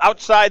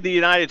outside the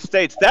United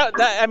States.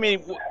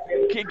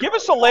 Give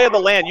us a lay of the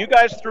land. You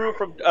guys threw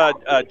from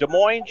Des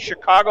Moines,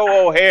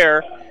 Chicago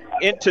O'Hare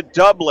into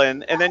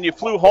Dublin, and then you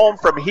flew home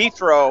from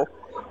Heathrow,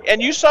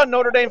 and you saw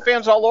Notre Dame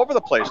fans all over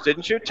the place,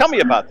 didn't you? Tell me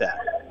about that.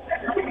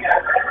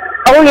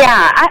 Oh,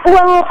 yeah.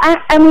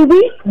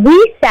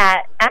 We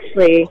sat,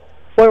 actually,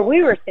 where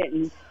we were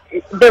sitting,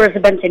 there was a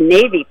bunch of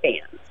Navy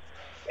fans.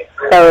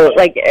 So,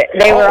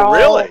 they were all...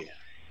 Really?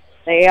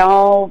 They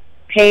all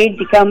paid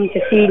to come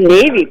to see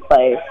Navy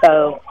play,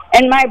 so...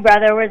 And my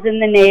brother was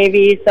in the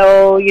Navy,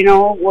 so,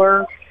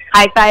 we're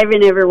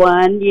high-fiving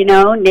everyone.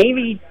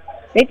 Navy,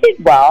 they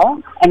did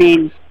well.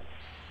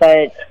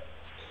 But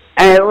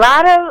a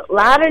lot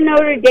of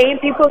Notre Dame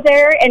people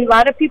there and a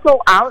lot of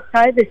people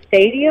outside the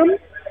stadium.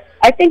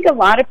 I think a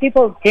lot of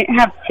people didn't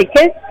have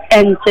tickets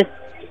and just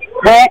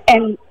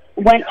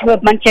went to a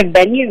bunch of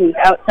venues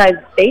outside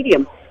the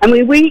stadium.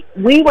 We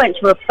went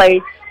to a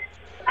place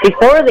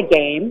before the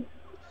game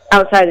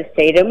outside the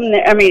stadium. And,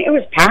 it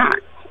was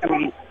packed.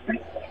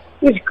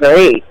 It was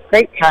great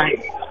time.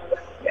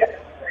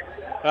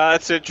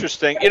 That's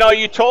interesting.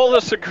 You told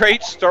us a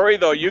great story,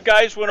 though. You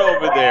guys went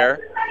over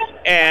there,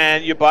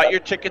 and you bought your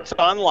tickets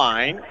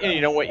online, and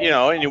you went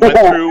through. You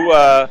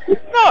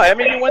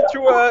went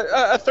through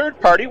a third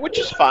party, which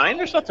is fine.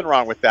 There's nothing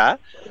wrong with that.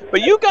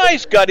 But you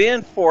guys got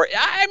in for.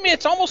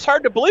 It's almost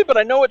hard to believe, but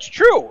I know it's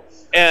true.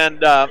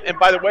 And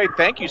by the way,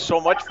 thank you so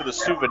much for the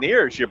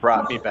souvenirs you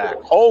brought me back.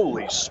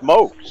 Holy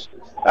smokes!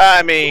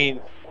 I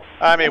mean,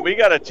 we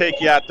got to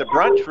take you out to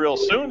brunch real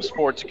soon,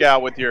 sports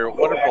gal, with your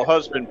wonderful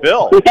husband,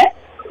 Bill.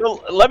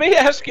 Well, let me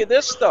ask you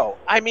this, though.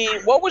 I mean,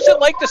 what was it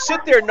like to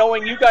sit there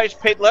knowing you guys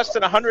paid less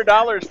than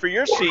 $100 for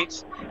your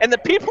seats, and the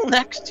people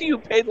next to you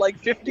paid like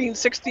 $1,500,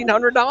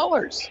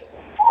 $1,600?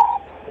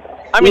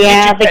 I mean,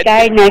 yeah, the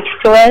guy next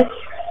to us.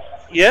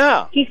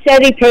 Yeah. He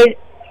said he paid,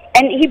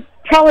 and he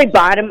probably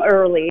bought them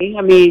early.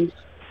 I mean,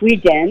 we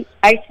didn't.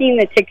 I seen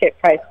the ticket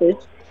prices.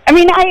 I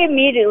mean, I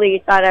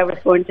immediately thought I was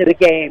going to the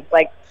game.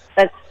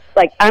 That's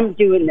I'm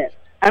doing this.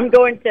 I'm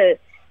going to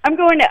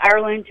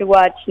Ireland to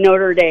watch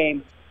Notre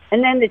Dame.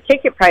 And then the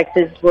ticket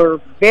prices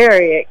were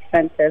very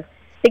expensive.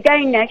 The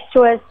guy next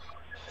to us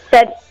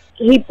said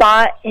he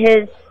bought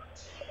his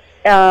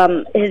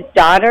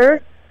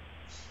daughter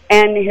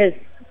and his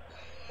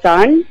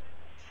son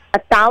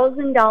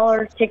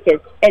 $1,000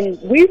 tickets, and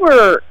we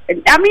were. I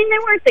mean, they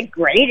weren't the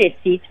greatest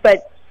seats,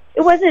 but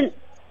it wasn't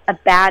a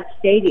bad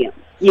stadium.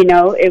 You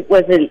know, it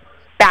wasn't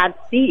bad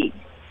seats.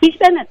 He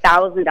spent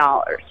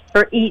 $1,000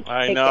 for each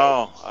ticket.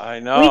 I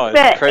know. We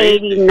spent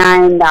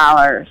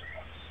 $89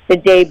 the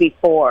day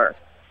before.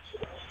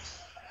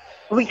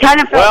 We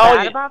kind of felt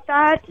bad about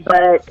that,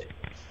 but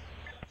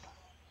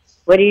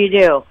what do you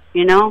do?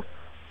 You know,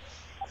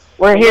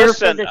 we're here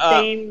for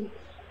the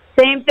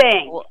same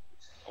thing.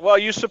 Well,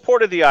 you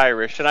supported the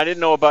Irish, and I didn't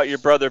know about your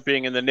brother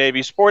being in the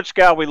Navy. Sports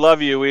Gal, we love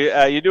you.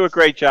 You do a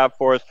great job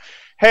for us.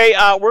 Hey,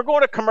 we're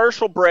going to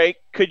commercial break.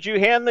 Could you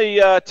hand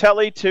the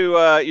telly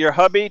to your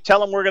hubby?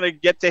 Tell him we're going to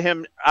get to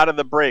him out of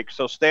the break,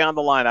 so stay on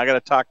the line. I got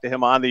to talk to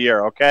him on the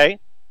air, okay?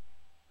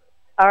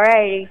 All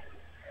righty.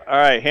 All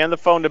right, hand the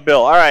phone to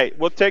Bill. All right,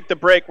 we'll take the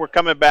break. We're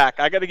coming back.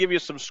 I got to give you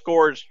some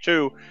scores,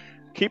 too.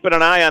 Keeping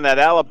an eye on that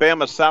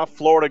Alabama-South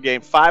Florida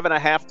game.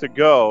 5.5 to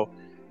go.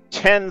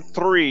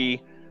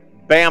 10-3,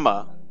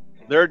 Bama.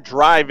 They're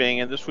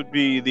driving, and this would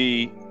be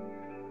the,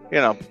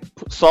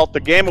 salt the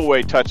game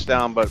away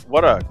touchdown, but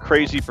what a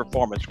crazy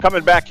performance.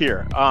 Coming back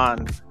here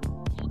on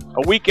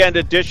a weekend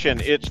edition.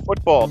 It's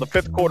football, the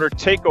fifth quarter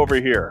takeover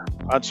here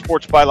on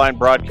Sports Byline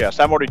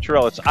Broadcast. I'm Marty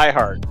Terrell. It's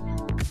iHeart,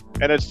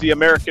 and it's the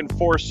American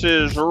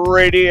Forces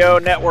Radio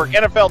Network.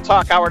 NFL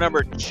Talk Hour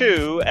number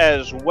 2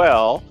 as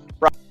well.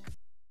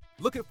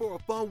 Looking for a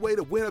fun way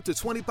to win up to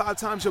 25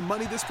 times your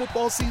money this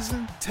football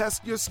season?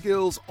 Test your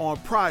skills on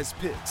Prize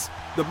Picks,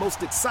 the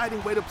most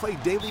exciting way to play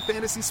daily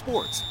fantasy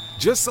sports.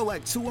 Just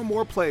select 2 or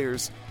more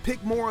players,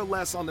 pick more or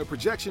less on their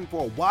projection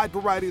for a wide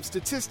variety of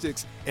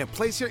statistics, and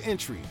place your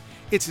entry.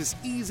 It's as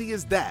easy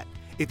as that.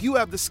 If you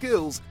have the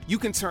skills, you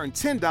can turn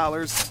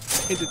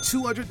 $10 into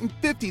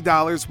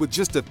 $250 with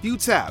just a few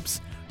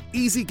taps.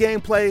 Easy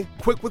gameplay,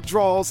 quick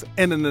withdrawals,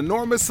 and an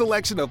enormous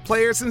selection of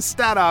players and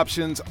stat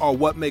options are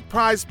what make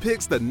Prize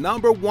Picks the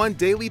 #1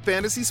 daily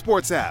fantasy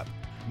sports app.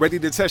 Ready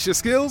to test your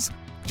skills?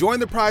 Join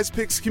the Prize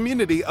Picks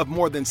community of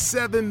more than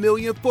 7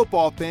 million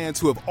football fans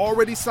who have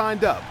already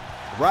signed up.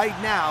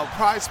 Right now,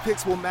 Prize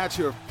Picks will match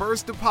your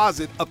first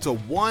deposit up to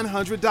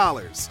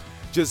 $100.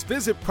 Just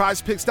visit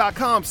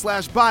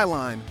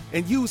prizepicks.com/byline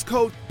and use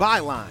code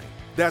BYLINE.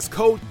 That's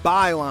code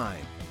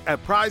BYLINE at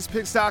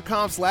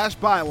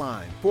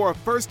prizepicks.com/byline for a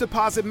first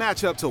deposit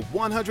match up to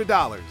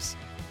 $100.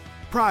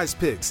 Prize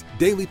Picks,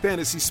 daily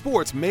fantasy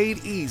sports made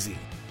easy.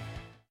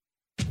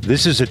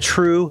 This is a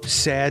true,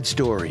 sad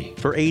story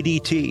for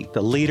ADT,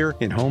 the leader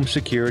in home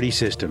security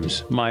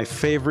systems. My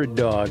favorite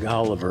dog,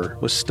 Oliver,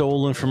 was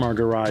stolen from our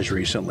garage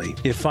recently.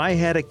 If I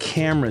had a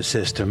camera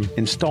system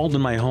installed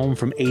in my home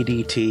from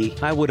ADT,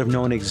 I would have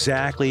known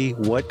exactly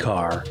what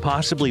car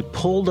possibly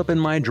pulled up in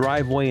my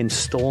driveway and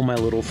stole my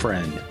little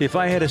friend. If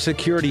I had a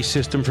security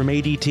system from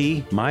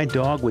ADT, my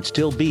dog would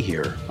still be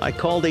here. I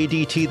called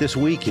ADT this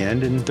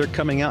weekend, and they're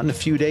coming out in a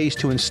few days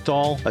to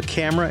install a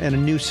camera and a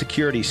new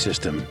security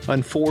system.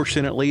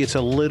 Unfortunately, it's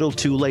a little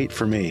too late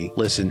for me.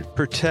 Listen,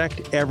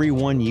 protect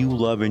everyone you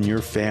love in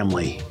your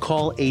family.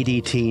 Call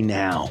ADT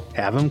now.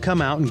 Have them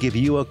come out and give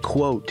you a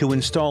quote to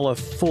install a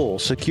full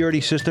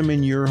security system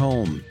in your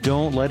home.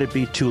 Don't let it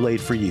be too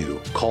late for you.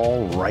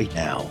 Call right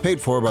now.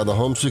 Paid for by the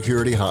Home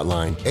Security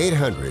Hotline.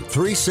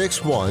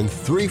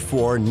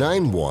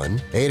 800-361-3491.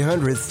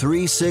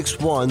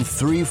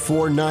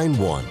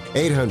 800-361-3491.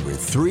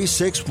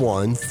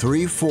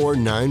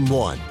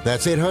 800-361-3491.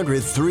 That's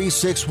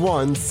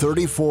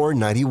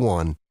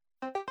 800-361-3491.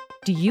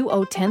 Do you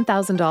owe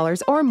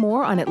 $10,000 or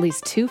more on at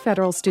least 2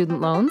 federal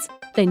student loans?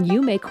 Then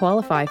you may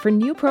qualify for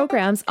new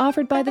programs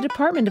offered by the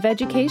Department of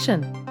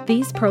Education.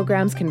 These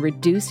programs can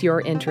reduce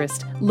your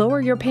interest,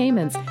 lower your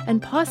payments,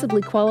 and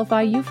possibly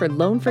qualify you for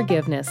loan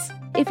forgiveness.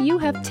 If you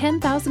have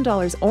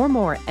 $10,000 or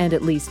more and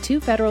at least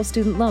 2 federal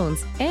student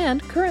loans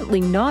and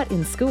currently not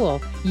in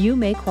school, you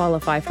may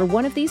qualify for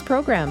one of these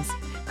programs.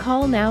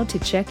 Call now to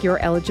check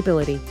your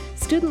eligibility.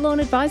 Student loan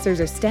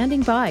advisors are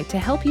standing by to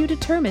help you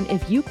determine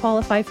if you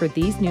qualify for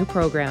these new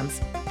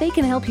programs. They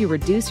can help you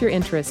reduce your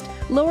interest,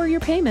 lower your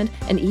payment,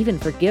 and even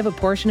forgive a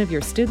portion of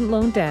your student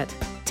loan debt.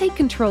 Take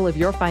control of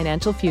your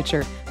financial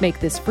future. Make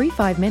this free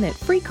 5-minute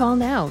free call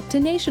now to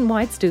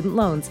Nationwide Student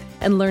Loans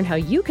and learn how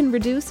you can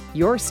reduce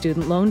your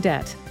student loan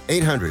debt.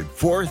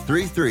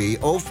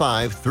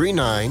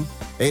 800-433-0539.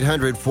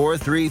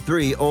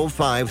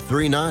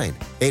 800-433-0539.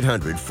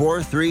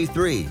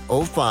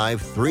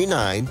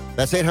 800-433-0539.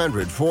 That's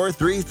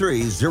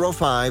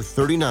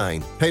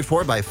 800-433-0539. Paid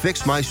for by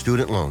Fix My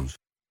Student Loans.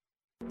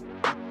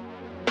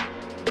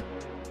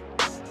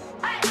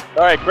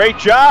 All right, great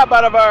job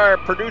out of our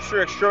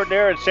producer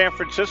extraordinaire in San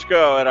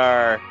Francisco at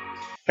our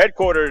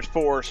headquarters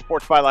for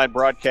Sports Byline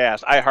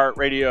Broadcast,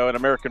 iHeartRadio, and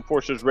American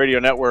Forces Radio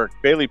Network.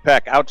 Bailey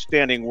Peck,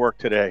 outstanding work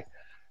today.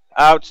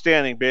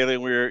 Outstanding,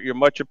 Bailey. You're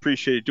much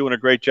appreciated. Doing a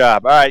great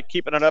job. All right,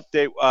 keeping an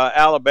update.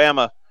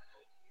 Alabama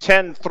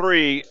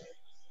 10-3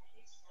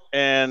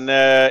 and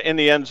in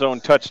the end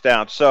zone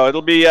touchdown. So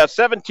it'll be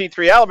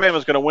 17-3.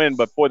 Alabama's going to win,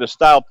 but boy, the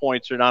style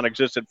points are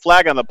non-existent.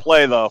 Flag on the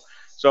play, though.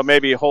 So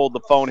maybe hold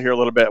the phone here a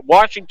little bit.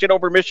 Washington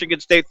over Michigan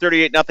State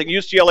 38-0.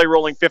 UCLA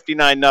rolling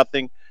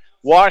 59-0.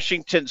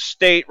 Washington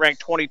State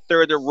ranked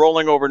 23rd. They're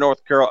rolling over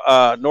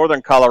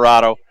Northern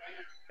Colorado.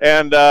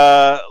 And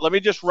let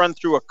me just run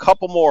through a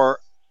couple more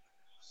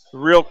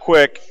real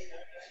quick.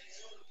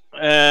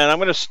 And I'm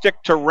going to stick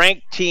to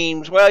ranked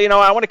teams. Well,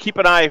 I want to keep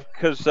an eye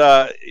because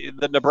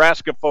the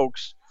Nebraska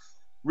folks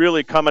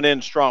really coming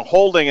in strong,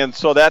 holding. And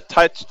so that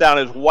touchdown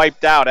is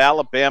wiped out.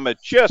 Alabama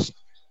just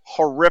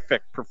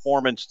horrific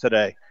performance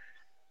today.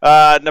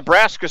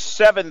 Nebraska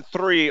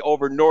 7-3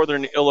 over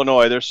Northern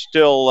Illinois. There's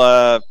still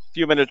a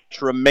few minutes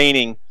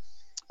remaining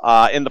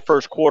in the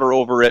first quarter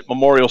over at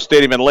Memorial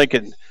Stadium in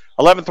Lincoln.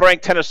 11th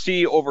ranked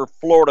Tennessee over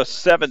Florida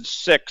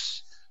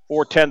 7-6.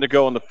 4:10 to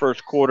go in the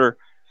first quarter.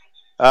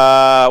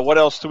 What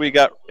else do we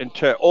got?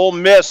 Ole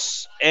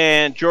Miss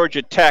and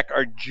Georgia Tech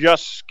are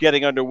just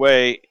getting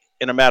underway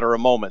in a matter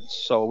of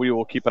moments, so we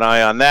will keep an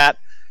eye on that.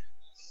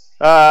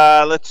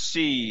 Let's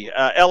see.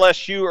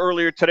 LSU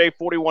earlier today,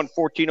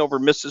 41-14 over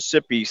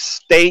Mississippi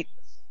State.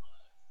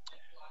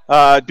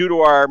 Due to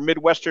our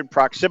Midwestern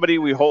proximity,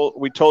 we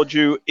told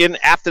you in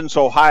Athens,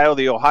 Ohio,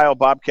 the Ohio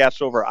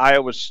Bobcats over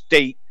Iowa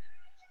State.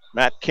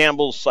 Matt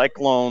Campbell's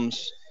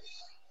Cyclones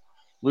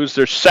lose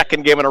their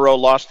second game in a row,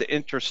 lost to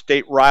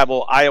interstate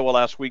rival Iowa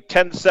last week.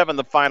 10-7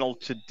 the final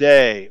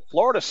today.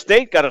 Florida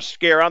State got a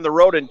scare on the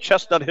road in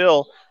Chestnut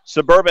Hill,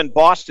 suburban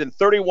Boston,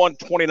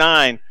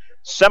 31-29.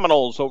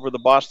 Seminoles over the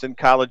Boston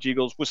College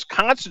Eagles.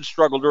 Wisconsin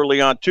struggled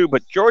early on, too,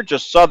 but Georgia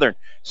Southern,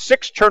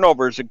 6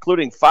 turnovers,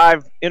 including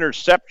 5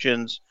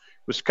 interceptions.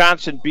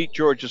 Wisconsin beat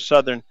Georgia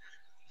Southern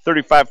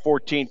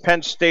 35-14.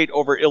 Penn State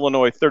over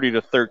Illinois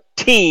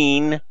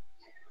 30-13.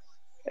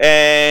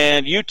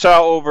 And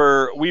Utah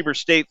over Weber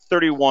State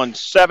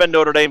 31-7.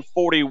 Notre Dame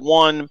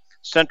 41.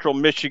 Central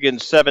Michigan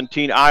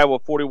 17. Iowa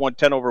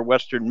 41-10 over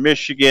Western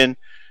Michigan.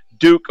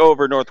 Duke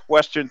over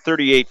Northwestern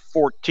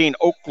 38-14.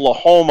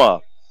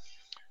 Oklahoma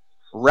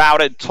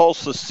routed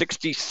Tulsa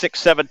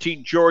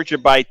 66-17. Georgia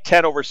by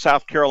 10 over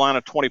South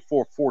Carolina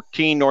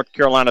 24-14. North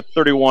Carolina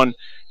 31.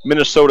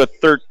 Minnesota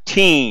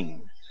 13.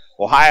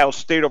 Ohio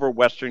State over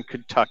Western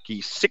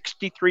Kentucky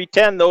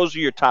 63-10. Those are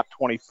your top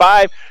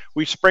 25.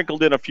 We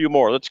sprinkled in a few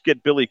more. Let's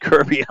get Billy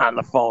Kirby on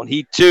the phone.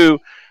 He, too,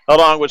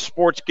 along with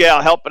Sports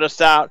Gal, helping us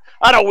out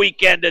on a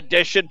weekend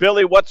edition.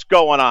 Billy, what's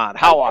going on?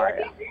 How are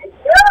you?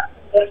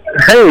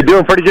 Hey,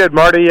 doing pretty good,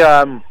 Marty.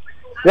 Some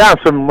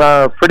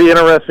pretty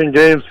interesting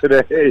games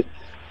today.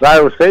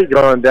 Iowa State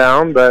going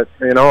down, but,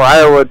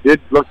 Iowa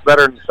did look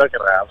better in the second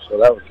half, so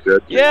that was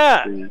good.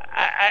 Yeah,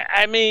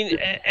 I mean,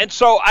 and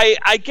so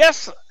I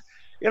guess,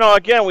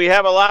 again, we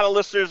have a lot of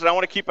listeners, and I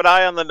want to keep an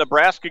eye on the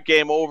Nebraska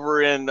game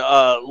over in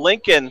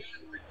Lincoln,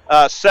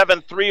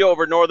 7-3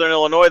 over Northern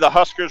Illinois. The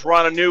Huskers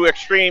run a new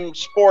Extreme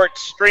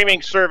Sports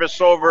streaming service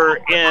over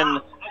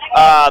in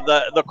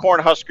the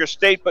Cornhusker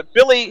State. But,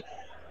 Billy,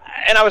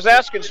 and I was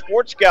asking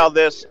Sports Gal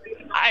this,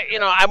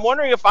 I'm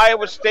wondering if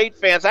Iowa State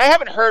fans, I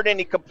haven't heard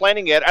any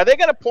complaining yet. Are they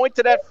going to point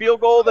to that field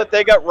goal that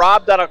they got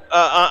robbed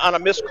on a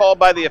missed call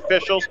by the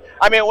officials?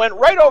 I mean, it went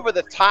right over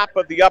the top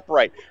of the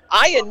upright.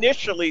 I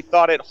initially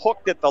thought it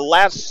hooked at the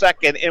last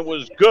second and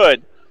was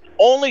good,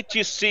 only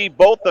to see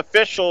both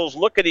officials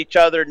look at each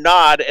other,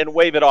 nod, and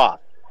wave it off.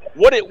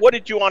 What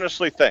did you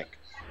honestly think?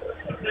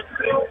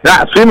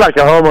 That seemed like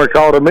a homer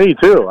call to me,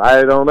 too.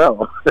 I don't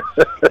know.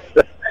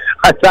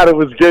 I thought it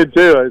was good,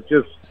 too. It's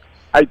just,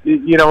 and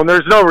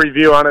there's no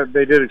review on it.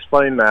 They did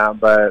explain that,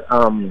 but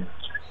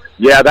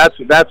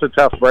that's a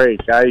tough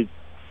break. It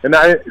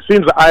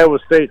seems that Iowa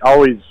State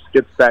always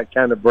gets that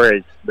kind of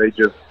break. They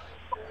just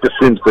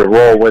seems to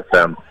roll with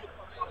them.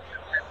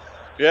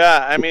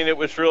 Yeah, I mean, it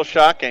was real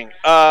shocking.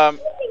 I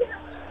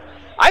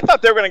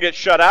thought they were going to get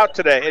shut out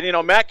today,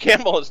 and Matt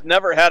Campbell has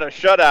never had a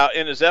shutout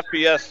in his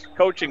FBS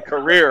coaching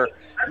career.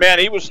 Man,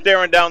 he was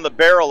staring down the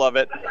barrel of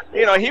it.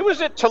 He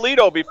was at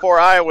Toledo before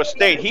Iowa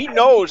State. He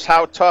knows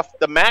how tough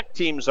the MAC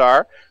teams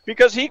are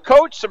because he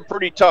coached some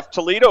pretty tough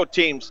Toledo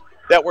teams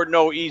that were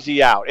no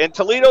easy out. And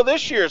Toledo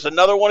this year is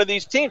another one of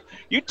these teams.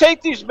 You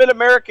take these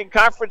Mid-American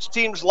Conference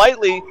teams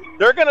lightly,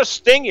 they're going to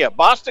sting you.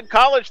 Boston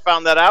College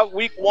found that out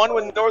week 1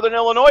 when Northern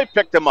Illinois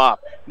picked them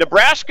up.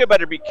 Nebraska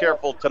better be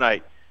careful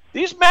tonight.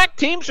 These MAC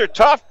teams are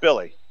tough,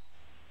 Billy.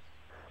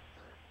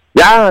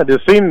 Yeah,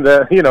 it seemed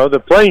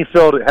the playing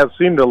field has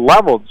seemed to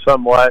leveled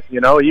somewhat.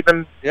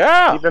 Even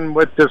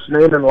with this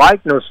name and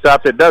likeness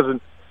stuff, it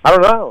doesn't. I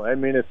don't know. I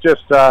mean, it's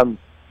just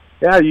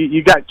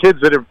you got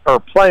kids that are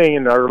playing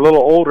and are a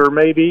little older,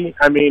 maybe.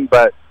 I mean,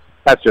 but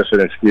that's just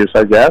an excuse,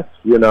 I guess.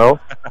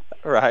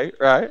 Right.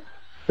 I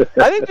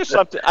think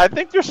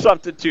there's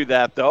something to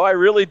that, though. I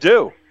really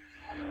do.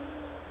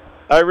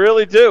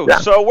 Yeah.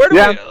 So where do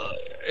we?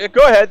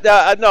 Go ahead.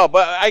 No,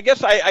 but I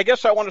guess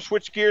I want to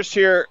switch gears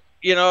here.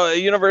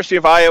 University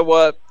of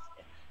Iowa.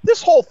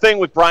 This whole thing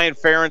with Brian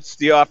Ferentz,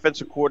 the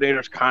offensive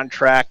coordinator's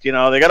contract. They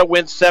got to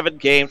win 7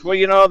 games.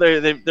 Well,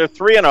 they're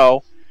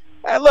 3-0.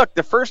 And look,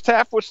 the first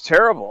half was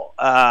terrible.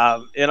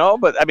 But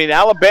I mean,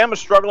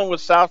 Alabama's struggling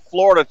with South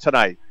Florida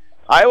tonight.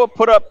 Iowa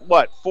put up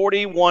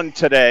 41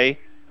 today.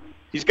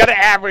 He's got to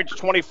average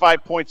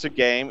 25 points a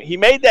game. He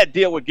made that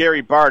deal with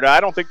Gary Barta. I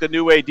don't think the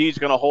new AD is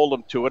going to hold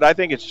him to it. I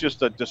think it's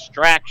just a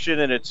distraction,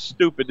 and it's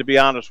stupid, to be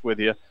honest with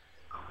you.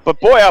 But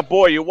boy, oh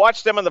boy, you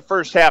watched them in the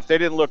first half. They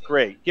didn't look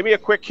great. Give me a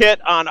quick hit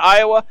on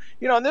Iowa.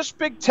 In this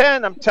Big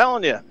Ten, I'm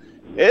telling you,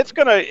 it's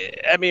going to,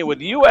 with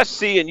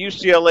USC and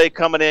UCLA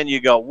coming in, you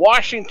go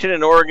Washington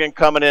and Oregon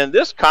coming in.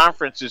 This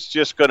conference is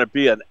just going to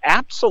be an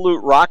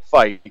absolute rock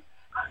fight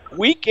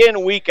week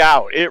in, week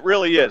out. It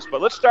really is.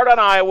 But let's start on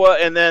Iowa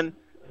and then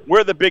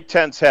where the Big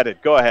Ten's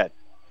headed. Go ahead.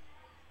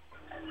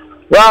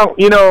 Well,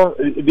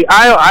 the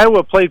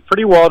Iowa played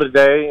pretty well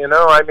today.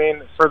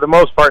 For the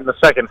most part in the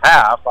second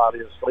half,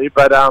 obviously.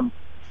 But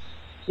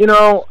you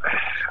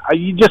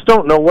just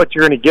don't know what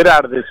you're going to get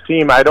out of this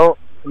team.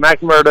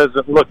 McNamara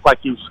doesn't look like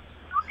he's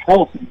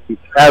healthy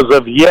as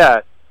of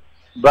yet.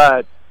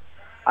 But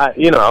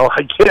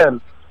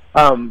again,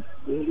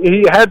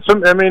 he had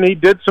some. He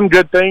did some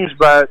good things,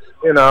 but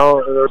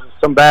there's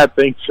some bad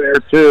things there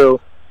too.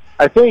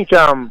 I think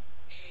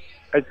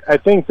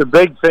the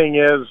big thing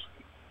is,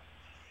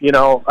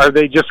 are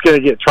they just going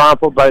to get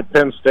trampled by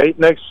Penn State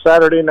next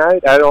Saturday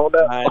night? I don't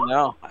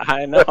know.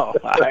 I know.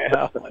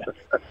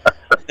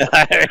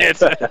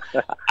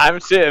 I'm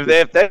sure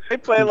if they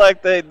play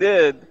like they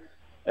did,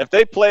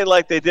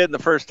 in the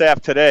first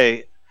half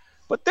today,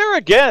 but there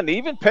again,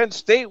 even Penn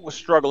State was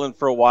struggling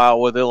for a while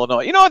with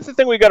Illinois. It's the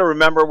thing we got to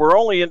remember. We're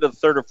only into the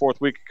 3rd or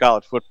 4th week of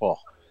college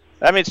football.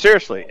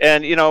 Seriously.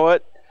 And you know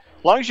what?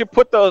 As long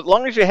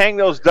as you hang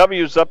those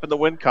W's up in the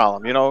win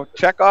column,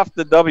 check off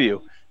the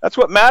W. That's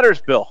what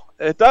matters, Bill.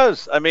 It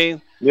does.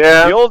 The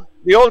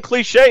old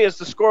cliche is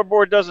the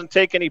scoreboard doesn't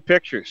take any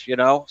pictures,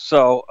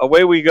 So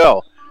away we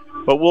go.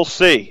 But we'll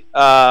see.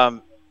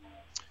 So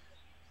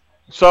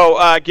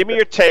give me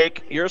your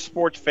take. You're a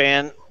sports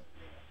fan.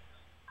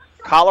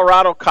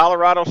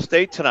 Colorado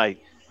State tonight.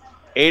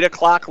 8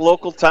 o'clock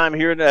local time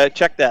here.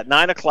 Check that.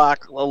 9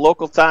 o'clock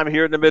local time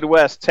here in the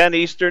Midwest. 10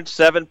 Eastern,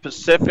 7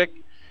 Pacific.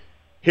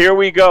 Here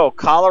we go.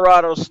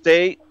 Colorado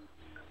State,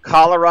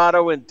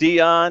 Colorado and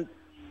Deion.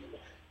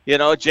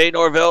 Jay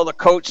Norvell, the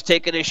coach,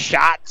 taking his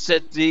shots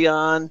at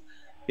Deion.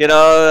 You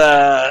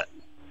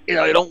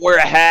don't wear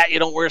a hat. You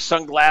don't wear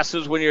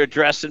sunglasses when you're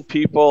addressing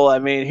people.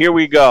 Here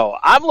we go.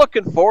 I'm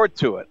looking forward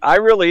to it. I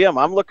really am.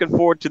 I'm looking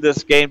forward to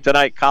this game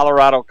tonight,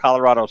 Colorado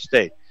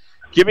State.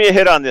 Give me a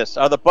hit on this.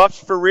 Are the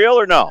Buffs for real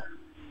or no?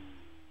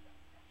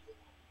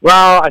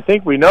 Well, I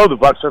think we know the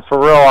Buffs are for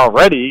real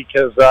already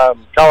because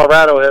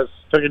Colorado has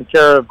taken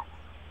care of.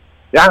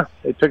 Yeah,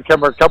 they took care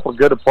of a couple of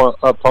good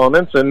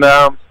opponents, and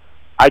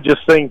I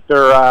just think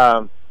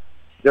they're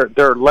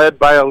led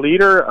by a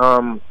leader,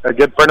 a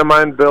good friend of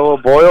mine, Bill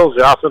Boyles,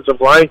 the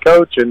offensive line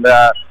coach, and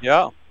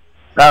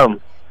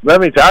let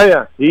me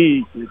tell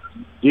you,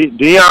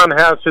 Deion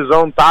has his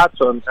own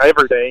thoughts on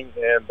everything,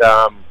 and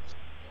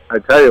I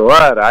tell you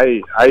what,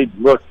 I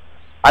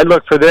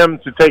look for them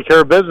to take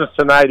care of business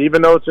tonight,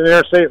 even though it's an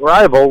interstate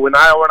rival. When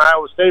Iowa and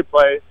Iowa State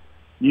play,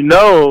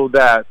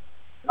 that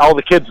all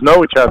the kids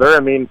know each other.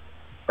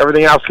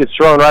 Everything else gets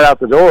thrown right out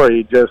the door.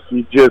 You just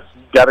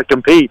got to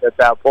compete at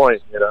that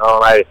point.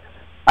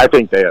 I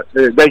think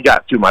they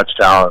got too much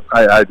talent.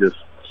 I just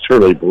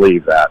truly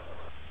believe that.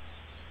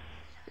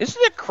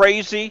 Isn't it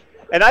crazy?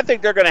 And I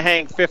think they're going to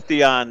hang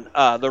 50 on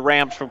the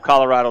Rams from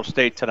Colorado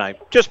State tonight.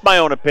 Just my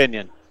own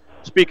opinion.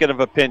 Speaking of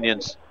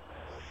opinions,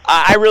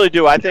 I really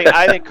do. I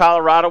think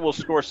Colorado will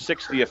score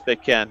 60 if they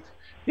can.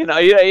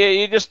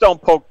 You just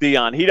don't poke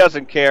Deion. He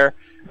doesn't care.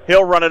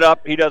 He'll run it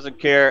up. He doesn't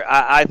care.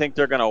 I think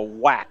they're going to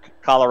whack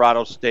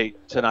Colorado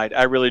State tonight.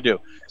 I really do.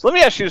 So let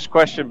me ask you this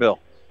question, Bill.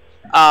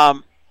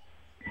 Man,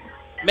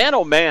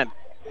 oh man,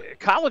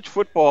 college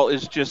football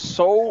is just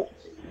so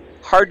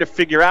hard to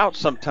figure out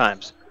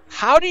sometimes.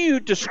 How do you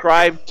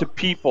describe to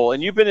people,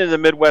 and you've been in the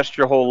Midwest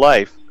your whole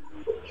life,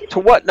 to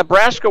what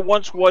Nebraska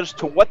once was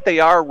to what they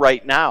are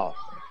right now?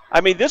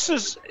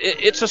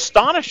 It's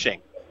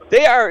astonishing.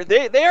 They are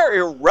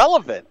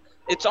irrelevant.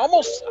 It's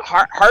almost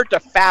hard to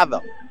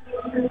fathom.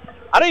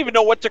 I don't even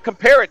know what to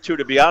compare it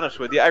to be honest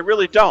with you. I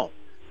really don't.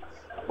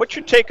 What's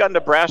your take on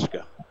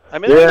Nebraska?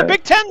 They're in the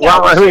Big Ten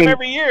now. We see them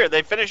every year.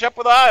 They finish up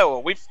with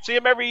Iowa. We see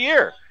them every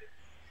year.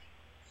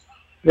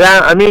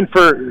 Yeah,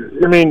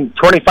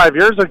 25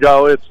 years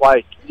ago, it's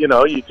like, you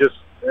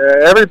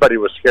everybody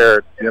was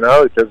scared,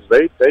 because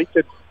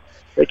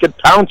they could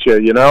pounce you,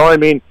 I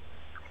mean,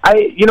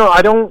 I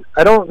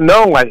don't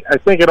know. I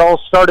think it all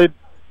started.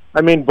 I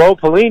mean, Bo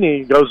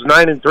Pelini goes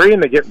 9-3,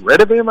 and they get rid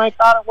of him. I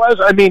thought it was.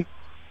 I mean,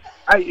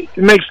 it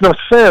makes no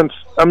sense.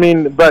 I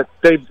mean, but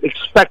they've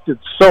expected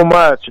so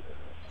much,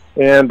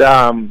 and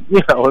and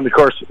of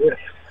course,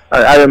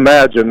 I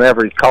imagine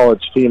every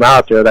college team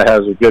out there that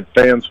has a good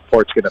fan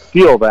support is going to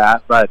feel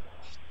that. But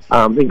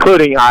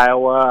including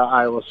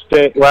Iowa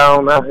State.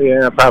 Well,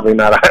 probably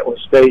not Iowa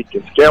State,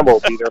 because Campbell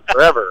will be there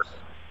forever.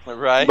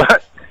 Right.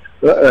 But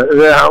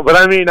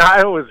I mean,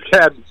 Iowa's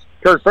had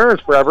Kirk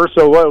Ferentz forever,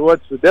 so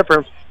what's the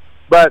difference?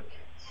 But,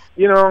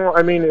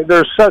 I mean,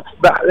 the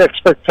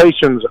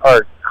expectations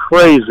are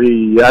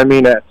crazy, I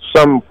mean, at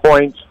some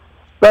points.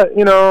 But,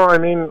 I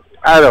mean,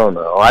 I don't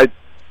know.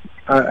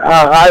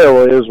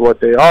 Iowa is what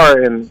they are,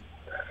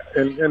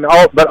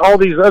 but all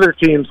these other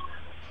teams,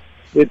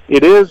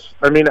 it is,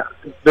 I mean,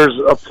 there's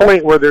a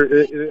point where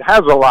it has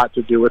a lot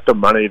to do with the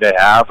money they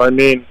have. I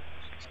mean,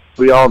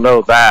 we all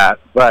know that,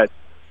 but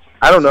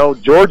I don't know.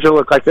 Georgia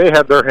looked like they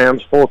had their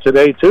hands full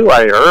today, too,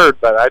 I heard,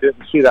 but I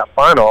didn't see that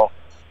final.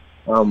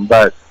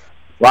 But,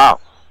 wow,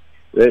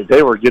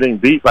 they were getting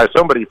beat by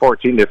somebody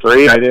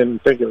 14-3. I didn't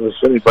think it was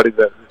anybody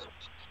that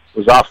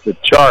was off the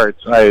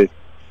charts.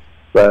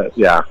 But,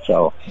 yeah,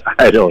 so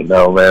I don't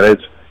know, man.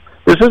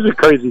 This is a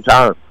crazy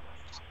time.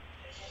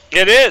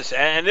 It is,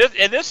 and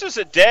this is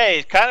a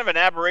day, kind of an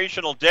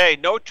aberrational day.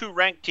 No two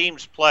ranked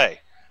teams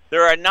play.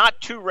 There are not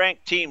two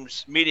ranked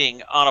teams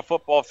meeting on a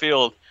football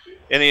field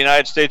in the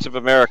United States of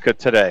America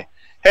today.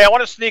 Hey, I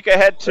want to sneak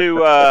ahead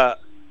to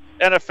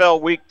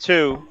NFL Week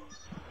 2,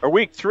 or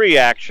Week 3,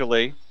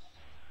 actually.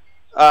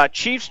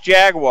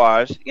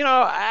 Chiefs-Jaguars.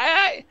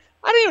 I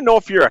don't even know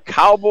if you're a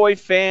Cowboy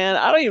fan.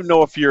 I don't even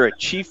know if you're a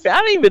Chief fan. I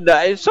don't even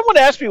know. Someone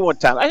asked me one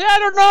time. I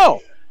don't know.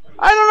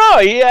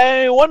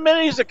 One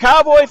minute he's a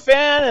Cowboy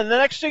fan, and the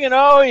next thing you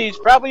know, he's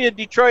probably a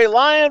Detroit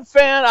Lion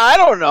fan. I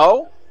don't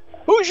know.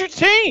 Who's your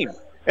team?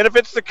 And if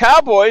it's the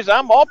Cowboys,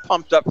 I'm all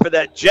pumped up for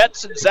that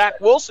Jets and Zach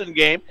Wilson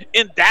game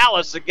in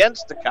Dallas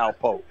against the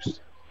Cowpokes.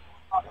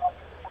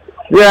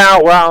 Yeah,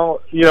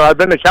 well, I've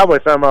been a Cowboy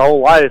fan my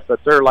whole life, but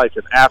they're like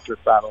an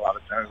afterthought a lot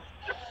of times.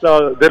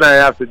 So then I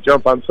have to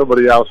jump on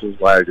somebody else's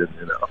wagon,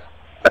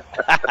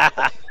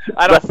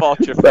 I don't fault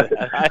you for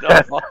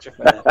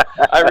that.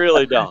 I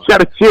really don't. Got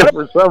to cheer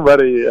for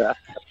somebody.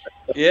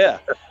 Yeah.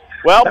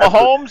 Well,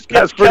 Mahomes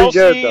gets Kelsey.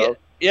 Good, though.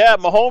 Yeah,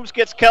 Mahomes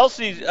gets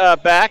Kelsey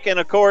back, and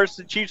of course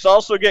the Chiefs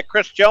also get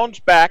Chris Jones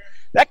back.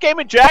 That game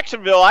in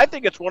Jacksonville, I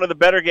think it's one of the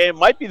better games.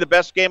 Might be the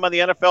best game on the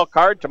NFL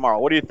card tomorrow.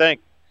 What do you think?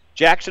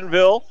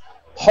 Jacksonville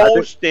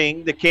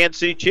hosting the Kansas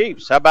City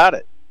Chiefs. How about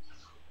it?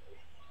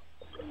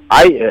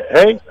 I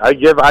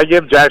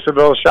give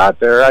Jacksonville a shot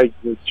there.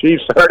 The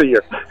Chiefs they're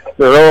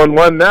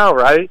 0-1 now,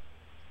 right?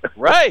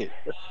 Right.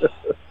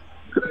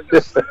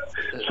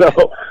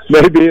 So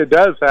maybe it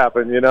does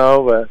happen,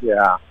 But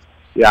yeah.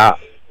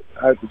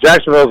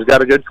 Jacksonville's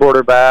got a good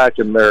quarterback,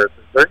 and they're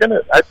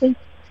gonna. I think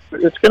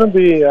it's gonna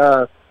be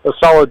a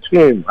solid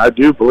team. I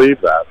do believe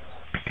that.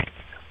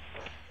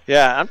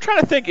 Yeah, I'm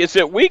trying to think. Is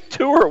it Week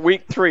 2 or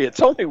Week 3?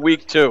 It's only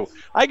Week 2.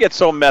 I get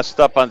so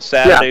messed up on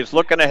Saturdays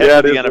looking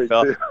ahead to the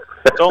NFL.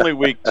 It's only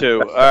Week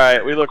 2. All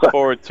right, we look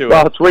forward to it.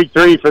 Well, it's Week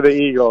 3 for the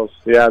Eagles.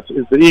 Yeah,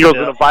 it's the Eagles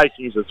and the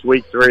Vikings. It's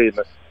Week 3.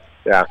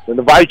 And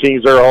the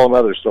Vikings are a whole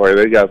other story.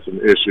 They got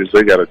some issues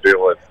they got to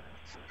deal with.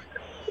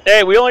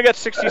 Hey, we only got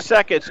 60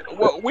 seconds.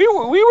 We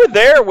were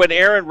there when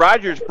Aaron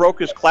Rodgers broke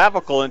his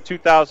clavicle in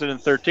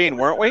 2013,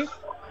 weren't we?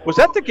 Was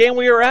that the game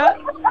we were at?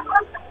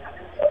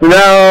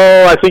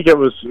 No, I think it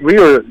was.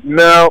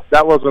 No,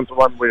 that wasn't the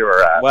one we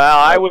were at. Well,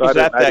 I was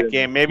at that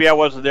game. Maybe I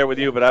wasn't there with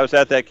you, but I was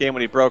at that game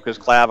when he broke his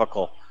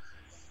clavicle.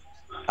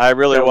 I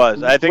really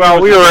was. I think.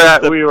 Well, we were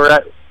at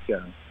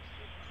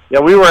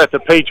the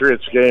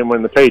Patriots game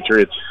when the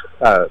Patriots.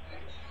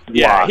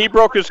 Yeah, he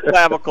broke his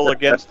clavicle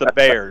against the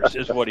Bears,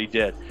 is what he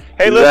did.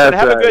 Hey, listen,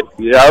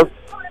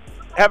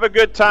 have a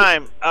good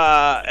time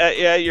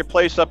at your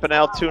place up in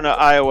Altoona,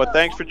 Iowa.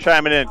 Thanks for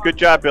chiming in. Good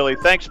job, Billy.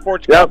 Thanks,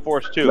 Sports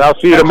Force, too. And I'll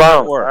see you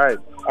tomorrow. All right.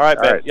 All right,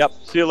 Ben. Yep.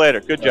 See you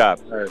later. Good job.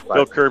 All right,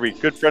 Bill Kirby,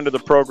 good friend of the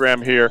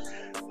program here.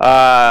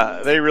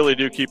 They really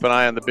do keep an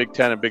eye on the Big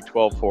 10 and Big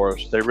 12 for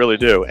us. They really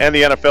do. And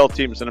the NFL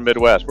teams in the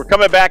Midwest. We're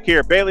coming back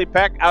here. Bailey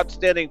Peck,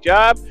 outstanding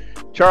job.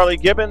 Charlie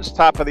Gibbons,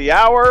 top of the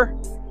hour.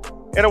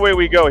 And away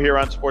we go here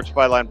on Sports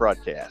Byline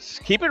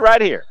Broadcast. Keep it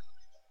right here.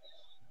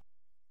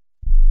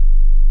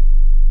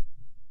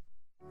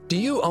 Do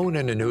you own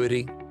an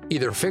annuity,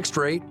 either fixed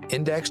rate,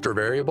 indexed, or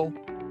variable?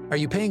 Are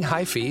you paying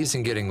high fees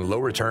and getting low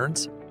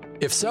returns?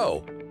 If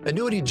so,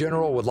 Annuity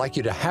General would like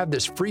you to have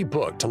this free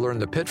book to learn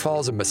the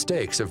pitfalls and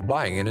mistakes of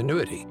buying an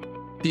annuity.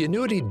 The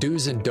Annuity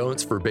Do's and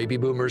Don'ts for Baby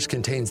Boomers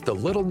contains the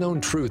little-known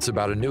truths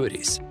about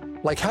annuities,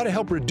 like how to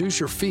help reduce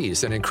your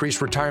fees and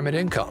increase retirement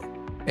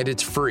income. And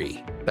it's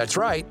free. That's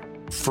right,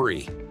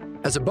 free.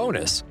 As a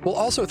bonus, we'll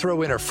also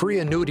throw in a free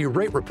annuity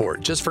rate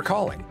report just for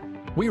calling.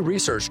 We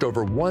researched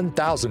over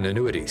 1,000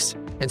 annuities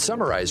and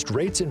summarized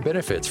rates and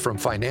benefits from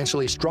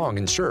financially strong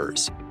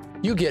insurers.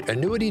 You get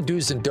annuity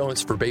do's and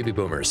don'ts for baby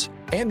boomers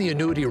and the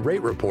annuity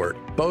rate report,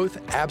 both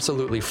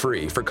absolutely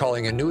free for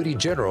calling Annuity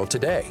General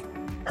today.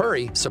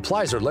 Hurry,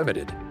 supplies are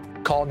limited.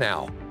 Call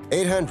now.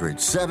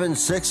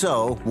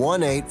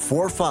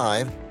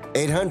 800-760-1845.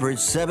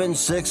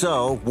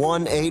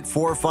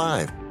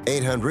 800-760-1845.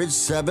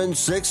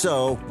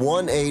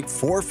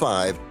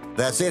 800-760-1845.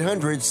 That's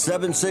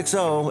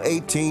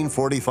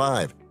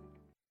 800-760-1845.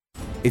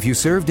 If you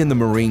served in the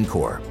Marine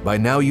Corps, by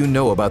now you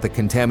know about the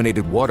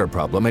contaminated water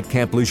problem at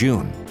Camp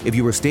Lejeune. If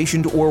you were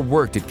stationed or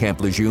worked at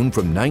Camp Lejeune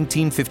from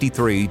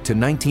 1953 to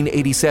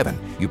 1987,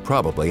 you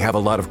probably have a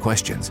lot of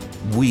questions.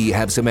 We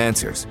have some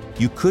answers.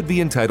 You could be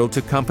entitled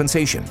to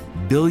compensation.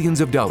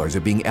 Billions of dollars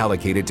are being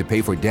allocated to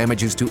pay for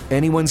damages to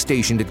anyone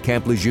stationed at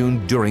Camp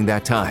Lejeune during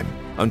that time.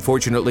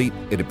 Unfortunately,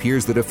 it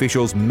appears that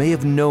officials may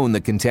have known the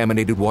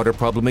contaminated water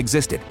problem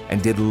existed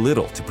and did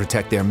little to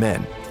protect their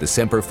men. The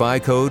Semper Fi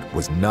Code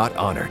was not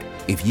honored.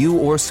 If you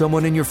or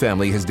someone in your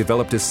family has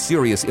developed a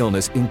serious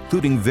illness,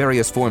 including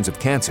various forms of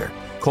cancer,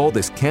 call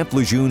this Camp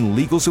Lejeune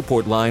legal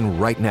support line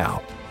right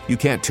now. You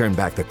can't turn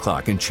back the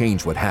clock and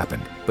change what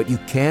happened, but you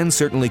can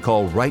certainly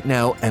call right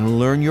now and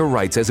learn your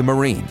rights as a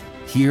Marine.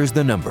 Here's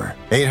the number.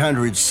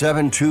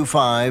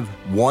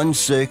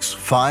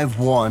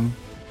 800-725-1651.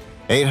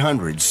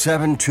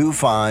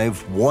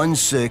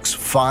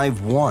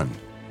 800-725-1651.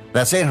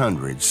 That's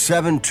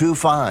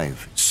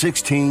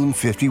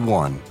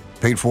 800-725-1651.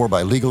 Paid for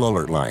by Legal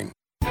Alert Line.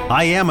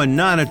 I am a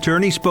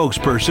non-attorney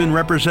spokesperson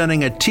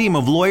representing a team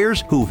of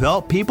lawyers who've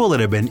helped people that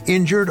have been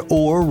injured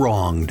or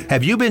wronged.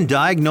 Have you been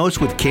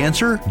diagnosed with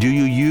cancer? Do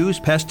you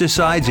use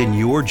pesticides in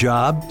your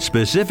job?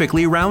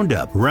 Specifically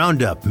Roundup.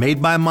 Roundup,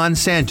 made by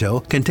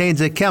Monsanto,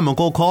 contains a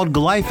chemical called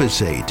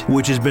glyphosate,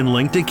 which has been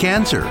linked to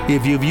cancer.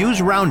 If you've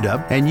used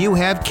Roundup and you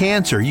have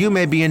cancer, you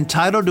may be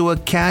entitled to a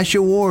cash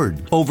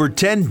award. Over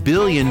 $10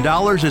 billion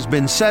has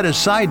been set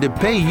aside to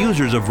pay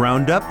users of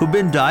Roundup who've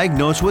been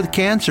diagnosed with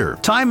cancer.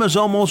 Time is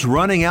almost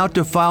running out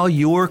to file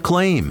your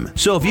claim.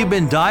 So if you've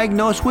been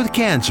diagnosed with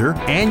cancer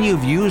and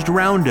you've used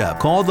Roundup,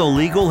 call the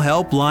legal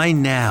helpline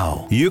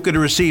now. You could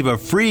receive a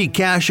free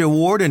cash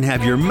award and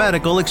have your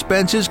medical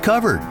expenses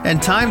covered.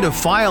 And time to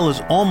file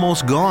is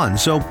almost gone,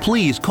 so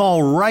please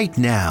call right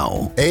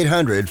now.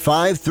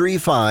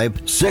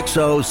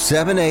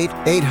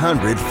 800-535-6078.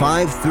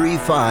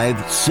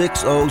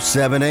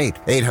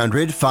 800-535-6078.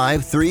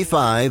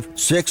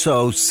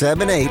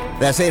 800-535-6078.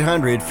 That's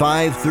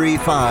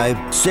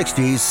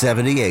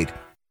 800-535-6078.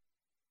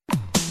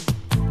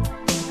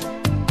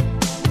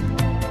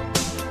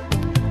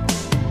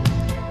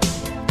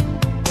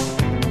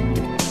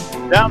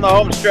 Down the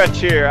home stretch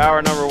here,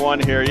 hour number one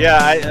here.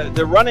 Yeah,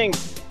 the running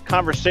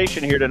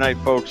conversation here tonight,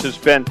 folks, has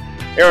been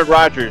Aaron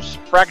Rodgers.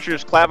 Fractured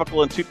his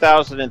clavicle in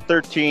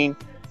 2013.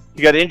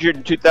 He got injured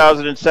in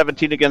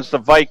 2017 against the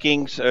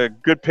Vikings. A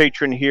good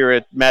patron here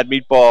at Mad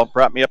Meatball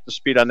brought me up to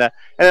speed on that.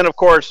 And then, of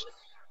course,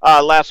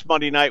 last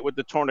Monday night with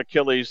the torn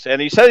Achilles. And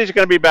he said he's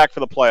going to be back for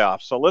the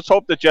playoffs. So let's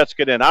hope the Jets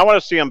get in. I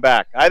want to see him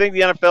back. I think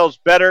the NFL is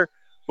better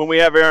when we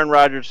have Aaron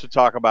Rodgers to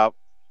talk about.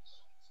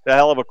 The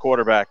hell of a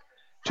quarterback.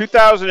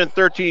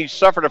 2013, he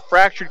suffered a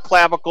fractured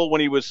clavicle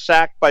when he was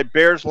sacked by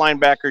Bears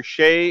linebacker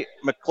Shea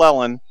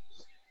McClellan.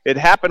 It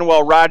happened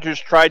while Rodgers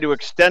tried to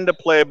extend a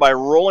play by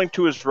rolling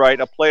to his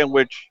right, a play in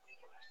which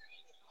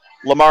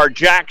Lamar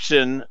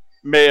Jackson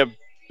may have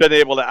been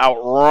able to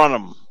outrun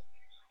him.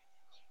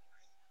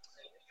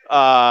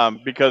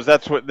 Because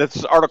that's what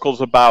this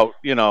article's about,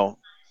 you know,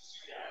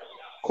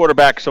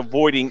 quarterbacks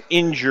avoiding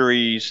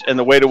injuries, and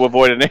the way to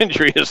avoid an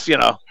injury is, you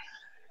know,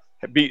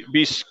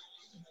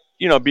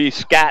 be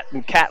scat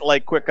and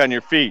cat-like quick on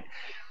your feet.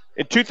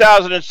 In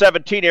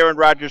 2017, Aaron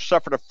Rodgers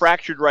suffered a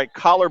fractured right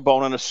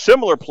collarbone on a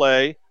similar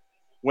play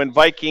when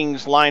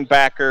Vikings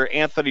linebacker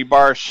Anthony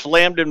Barr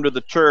slammed him to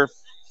the turf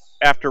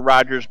after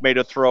Rodgers made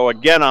a throw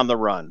again on the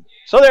run.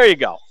 So there you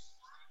go.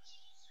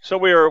 So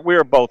we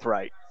were both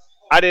right.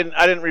 I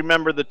didn't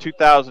remember the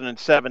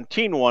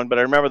 2017 one, but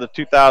I remember the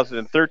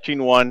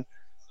 2013 one.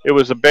 It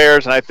was the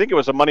Bears, and I think it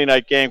was a Monday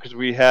night game because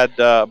we had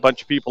a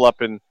bunch of people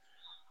up in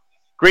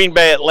Green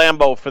Bay at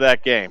Lambeau for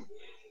that game.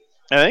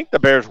 And I think the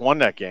Bears won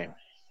that game.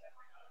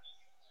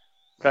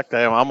 In fact,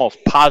 I'm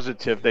almost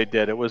positive they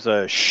did. It was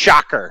a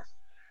shocker.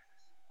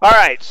 All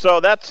right,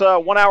 so that's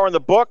 1 hour in the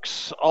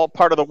books, all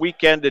part of the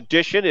weekend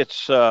edition.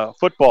 It's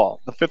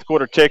football, the fifth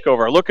quarter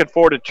takeover. Looking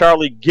forward to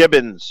Charlie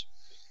Gibbons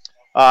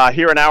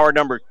here in hour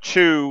number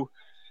 2.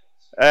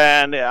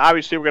 And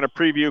obviously we're going to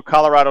preview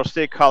Colorado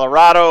State,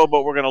 Colorado,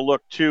 but we're going to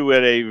look, too,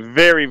 at a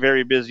very,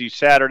 very busy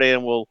Saturday,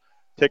 and we'll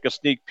take a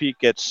sneak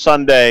peek at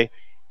Sunday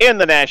in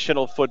the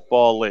National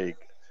Football League.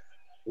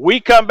 We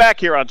come back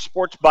here on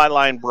Sports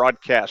Byline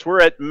Broadcast.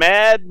 We're at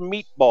Mad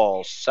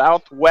Meatball,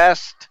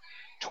 Southwest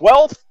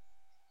 12th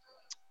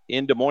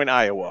in Des Moines,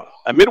 Iowa.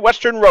 A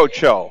Midwestern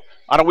Roadshow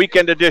on a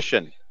weekend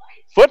edition.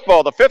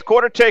 Football, the fifth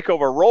quarter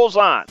takeover, rolls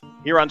on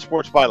here on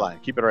Sports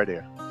Byline. Keep it right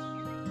here.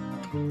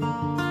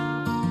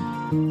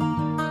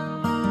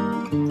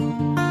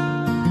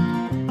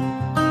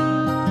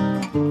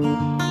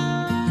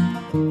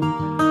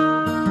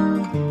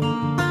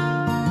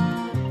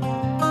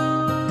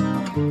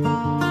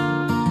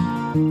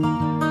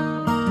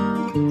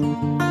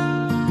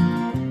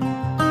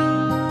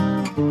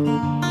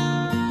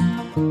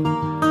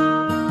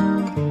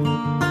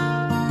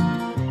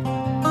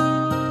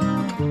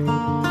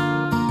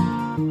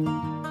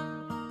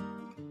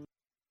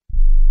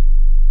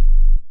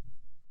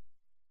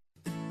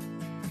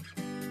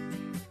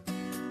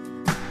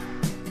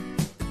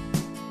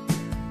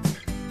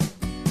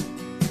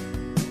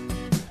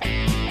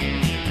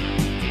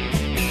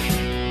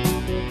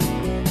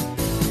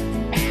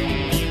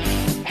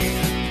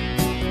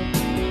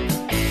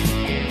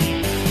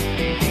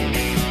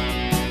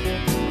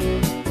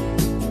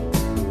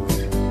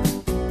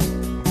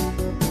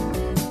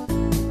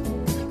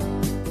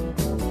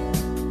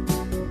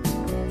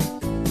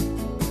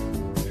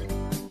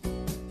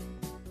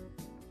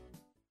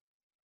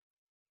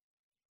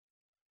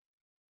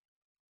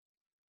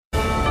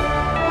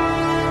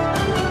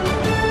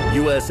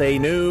 USA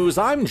News,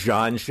 I'm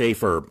John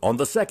Schaefer. On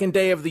the second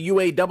day of the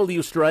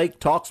UAW strike,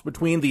 talks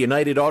between the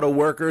United Auto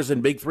Workers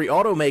and Big Three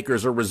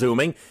automakers are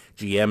resuming.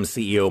 GM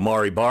CEO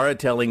Mari Barra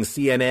telling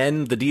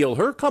CNN the deal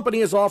her company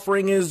is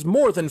offering is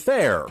more than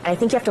fair. I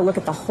think you have to look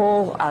at the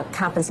whole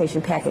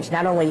compensation package,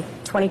 not only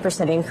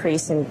 20%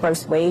 increase in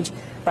gross wage,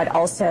 but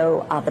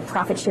also the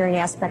profit sharing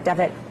aspect of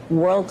it,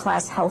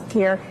 world-class health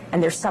care,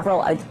 and there's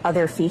several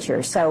other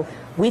features. So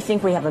we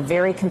think we have a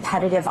very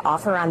competitive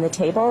offer on the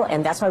table,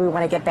 and that's why we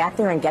want to get back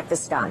there and get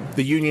this done.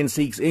 The union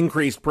seeks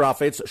increased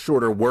profits,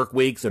 shorter work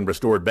weeks, and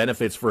restored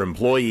benefits for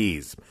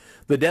employees.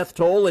 The death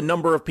toll and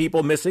number of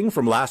people missing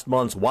from last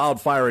month's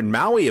wildfire in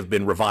Maui have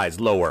been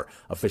revised lower.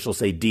 Officials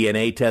say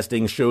DNA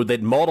testing showed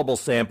that multiple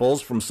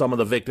samples from some of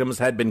the victims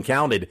had been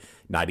counted.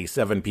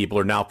 97 people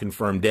are now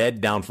confirmed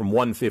dead, down from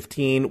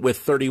 115, with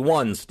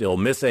 31 still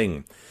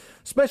missing.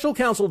 Special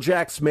counsel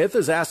Jack Smith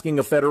is asking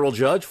a federal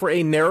judge for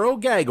a narrow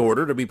gag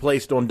order to be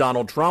placed on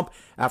Donald Trump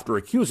after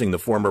accusing the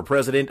former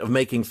president of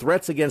making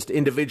threats against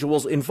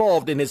individuals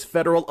involved in his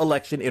federal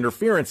election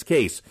interference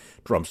case.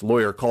 Trump's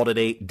lawyer called it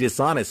a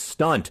dishonest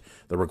stunt.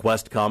 The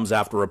request comes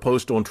after a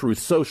post on Truth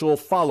Social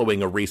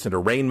following a recent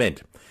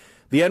arraignment.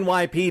 The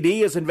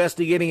NYPD is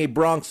investigating a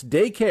Bronx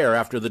daycare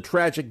after the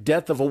tragic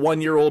death of a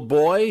 1-year-old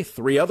boy.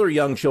 3 other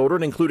young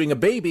children, including a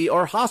baby,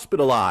 are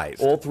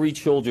hospitalized. All 3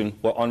 children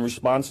were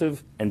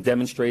unresponsive and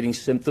demonstrating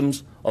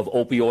symptoms of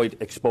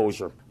opioid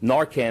exposure.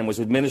 Narcan was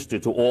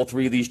administered to all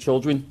 3 of these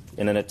children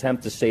in an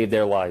attempt to save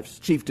their lives.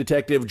 Chief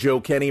Detective Joe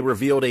Kenny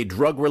revealed a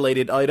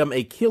drug-related item,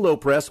 a kilo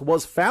press,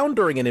 was found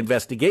during an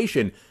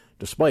investigation,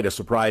 despite a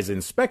surprise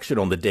inspection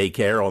on the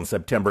daycare on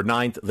September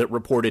 9th that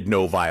reported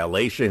no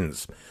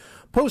violations.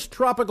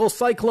 Post-tropical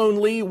cyclone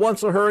Lee,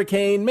 once a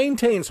hurricane,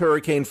 maintains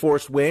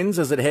hurricane-force winds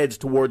as it heads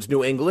towards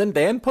New England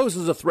and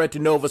poses a threat to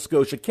Nova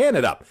Scotia,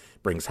 Canada.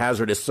 Brings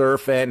hazardous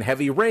surf and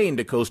heavy rain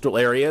to coastal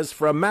areas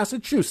from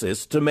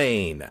Massachusetts to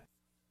Maine.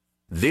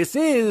 This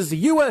is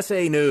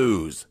USA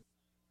News.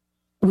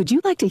 Would you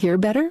like to hear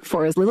better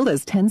for as little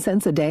as 10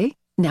 cents a day?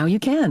 Now you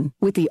can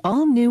with the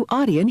all-new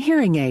Audion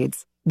hearing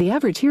aids. The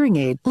average hearing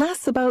aid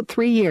lasts about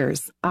 3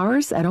 years.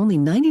 Ours, at only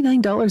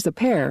 $99 a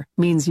pair,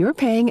 means you're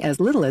paying as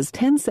little as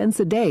 10 cents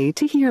a day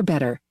to hear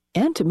better.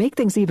 And to make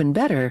things even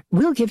better,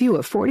 we'll give you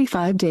a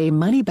 45-day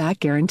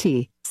money-back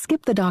guarantee.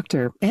 Skip the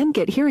doctor and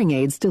get hearing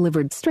aids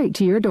delivered straight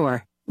to your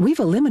door. We've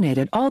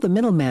eliminated all the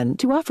middlemen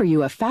to offer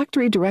you a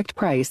factory direct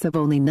price of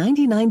only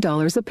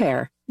 $99 a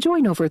pair.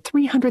 Join over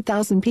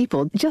 300,000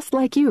 people just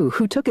like you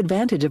who took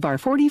advantage of our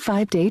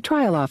 45-day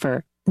trial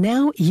offer.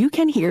 Now you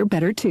can hear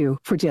better too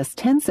for just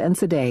 10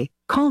 cents a day.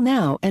 Call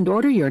now and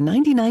order your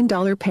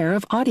 $99 pair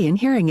of Audion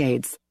hearing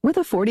aids with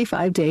a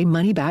 45-day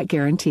money-back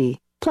guarantee.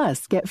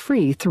 Plus, get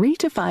free 3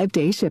 to 5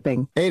 day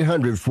shipping.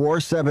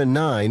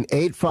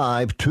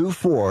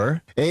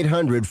 800-479-8524.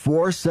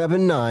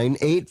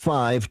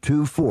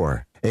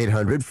 800-479-8524.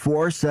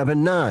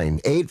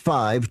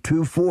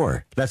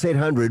 800-479-8524. That's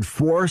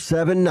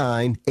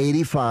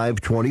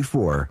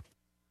 800-479-8524.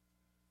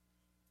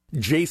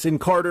 Jason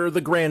Carter,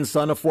 the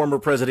grandson of former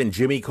President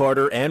Jimmy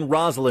Carter and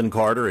Rosalind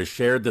Carter, has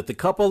shared that the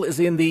couple is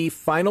in the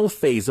final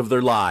phase of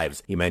their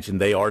lives. He mentioned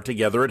they are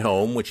together at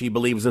home, which he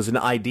believes is an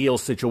ideal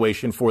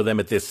situation for them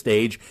at this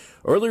stage.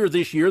 Earlier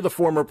this year, the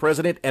former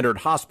president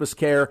entered hospice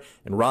care,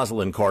 and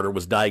Rosalind Carter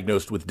was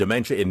diagnosed with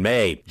dementia in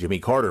May. Jimmy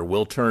Carter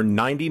will turn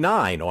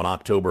 99 on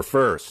October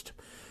 1st.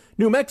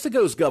 New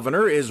Mexico's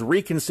governor is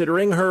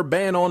reconsidering her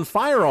ban on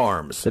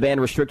firearms. The ban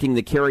restricting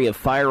the carry of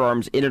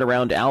firearms in and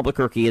around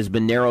Albuquerque has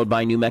been narrowed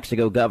by New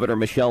Mexico Governor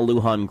Michelle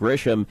Lujan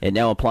Grisham. It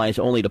now applies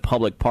only to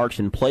public parks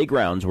and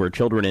playgrounds where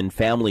children and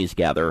families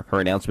gather. Her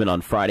announcement on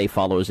Friday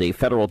follows a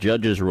federal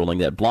judge's ruling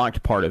that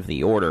blocked part of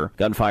the order.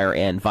 Gunfire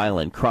and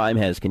violent crime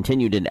has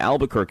continued in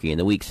Albuquerque in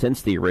the week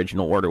since the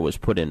original order was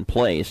put in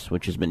place,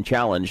 which has been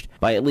challenged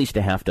by at least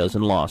a half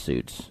dozen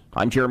lawsuits.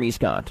 I'm Jeremy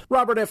Scott.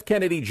 Robert F.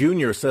 Kennedy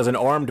Jr. says an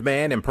armed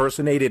man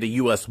impersonated a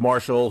U.S.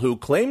 Marshal who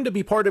claimed to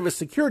be part of a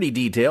security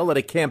detail at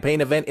a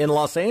campaign event in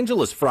Los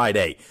Angeles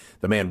Friday.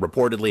 The man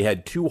reportedly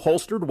had 2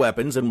 holstered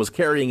weapons and was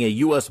carrying a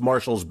U.S.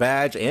 Marshal's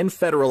badge and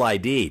federal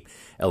ID.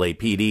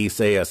 LAPD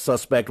say a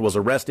suspect was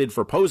arrested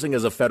for posing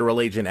as a federal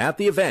agent at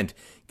the event.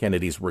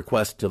 Kennedy's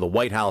request to the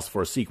White House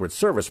for Secret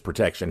Service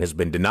protection has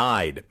been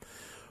denied.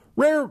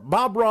 Rare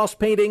Bob Ross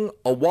painting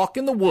A Walk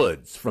in the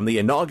Woods from the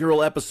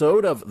inaugural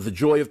episode of The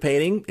Joy of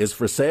Painting is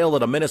for sale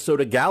at a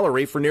Minnesota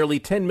gallery for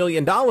nearly $10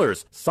 million.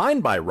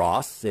 Signed by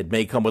Ross, it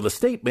may come with a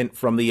statement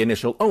from the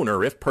initial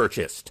owner if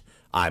purchased.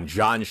 I'm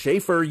John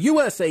Schaefer,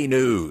 USA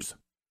News.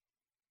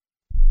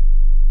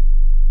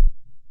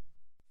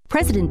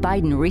 President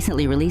Biden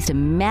recently released a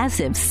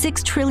massive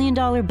 $6 trillion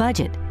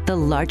budget, the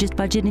largest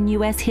budget in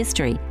U.S.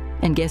 history.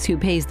 And guess who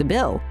pays the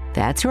bill?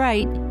 That's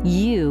right,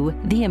 you,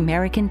 the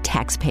American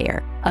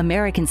taxpayer.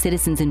 American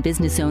citizens and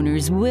business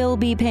owners will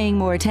be paying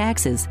more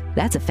taxes.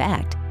 That's a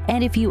fact.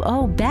 And if you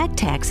owe back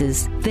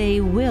taxes,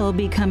 they will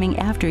be coming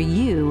after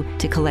you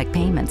to collect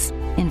payments.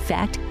 In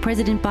fact,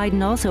 President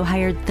Biden also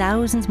hired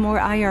thousands more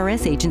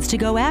IRS agents to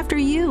go after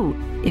you.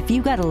 If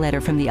you got a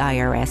letter from the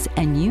IRS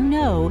and you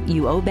know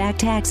you owe back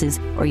taxes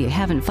or you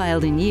haven't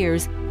filed in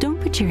years, don't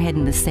put your head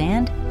in the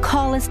sand.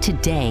 Call us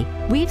today.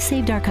 We've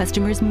saved our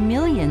customers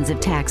millions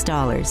of tax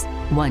dollars.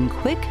 One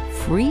quick,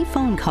 free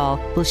phone call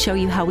will show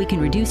you how we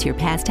can reduce your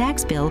past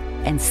tax bill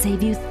and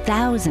save you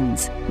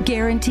thousands.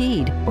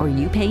 Guaranteed, or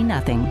you pay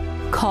nothing.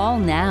 Call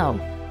now.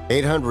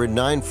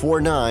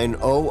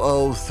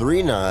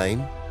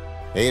 800-949-0039.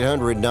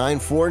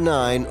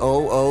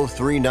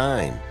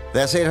 800-949-0039.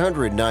 That's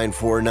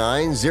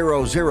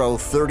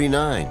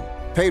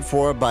 800-949-0039. Paid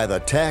for by the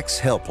Tax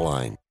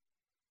Helpline.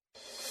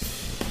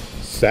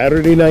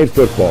 Saturday Night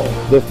Football,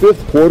 the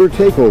fifth quarter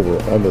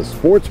takeover on the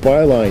Sports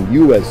Byline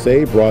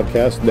USA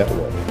Broadcast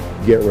Network.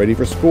 Get ready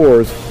for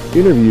scores,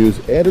 interviews,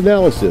 and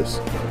analysis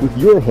with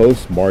your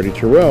hosts Marty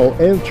Terrell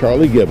and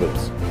Charlie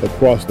Gibbons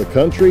across the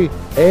country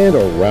and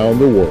around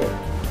the world.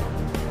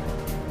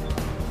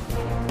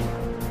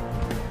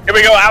 Here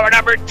we go, hour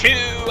number 2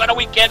 on a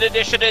weekend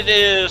edition. It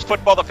is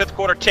football, the fifth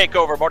quarter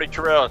takeover. Marty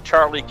Terrell,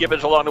 Charlie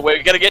Gibbons along the way.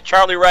 We're going to get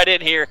Charlie right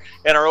in here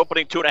in our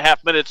opening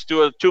 2.5 minutes,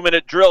 do a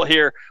 2-minute drill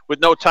here with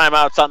no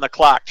timeouts on the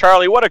clock.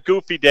 Charlie, what a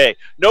goofy day.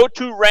 No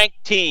two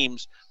ranked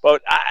teams,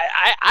 but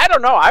I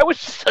don't know. I was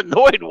just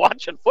annoyed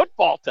watching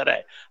football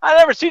today. I've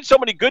never seen so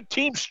many good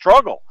teams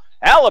struggle.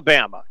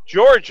 Alabama,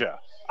 Georgia,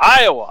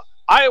 Iowa.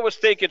 Iowa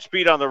State gets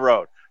beat on the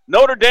road.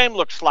 Notre Dame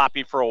looked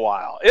sloppy for a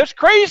while. It was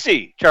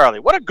crazy, Charlie.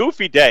 What a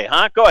goofy day,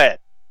 huh? Go ahead.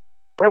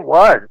 It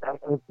was.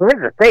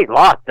 Kansas State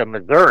lost to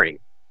Missouri.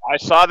 I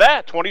saw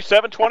that,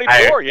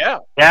 27-24, yeah.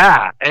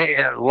 Yeah,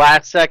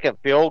 last-second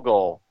field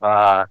goal.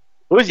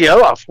 Who's the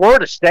other one?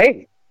 Florida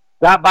State.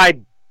 Got by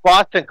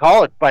Boston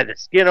College by the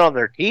skin on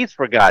their teeth,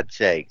 for God's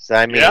sakes.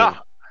 I mean, yeah.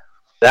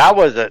 that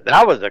was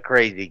a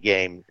crazy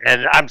game.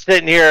 And I'm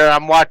sitting here,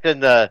 I'm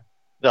watching the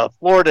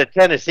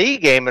Florida-Tennessee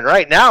game, and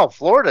right now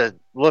Florida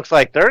looks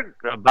like they're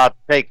about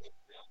to take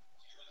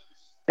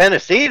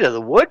Tennessee to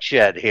the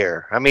woodshed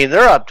here. I mean,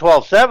 they're up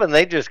 12-7.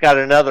 They just got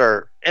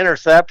another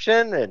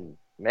interception, and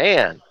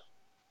man.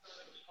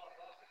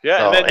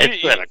 Yeah, so and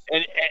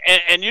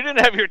you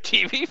didn't have your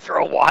TV for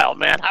a while,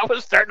 man. I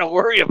was starting to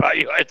worry about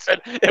you. I said,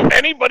 if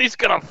anybody's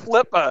going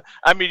to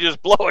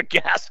just blow a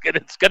gasket,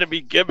 it's going to be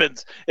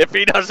Gibbons. If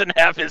he doesn't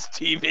have his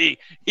TV,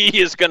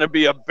 he is going to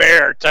be a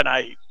bear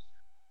tonight.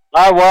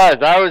 I was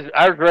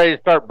ready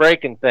to start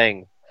breaking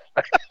things.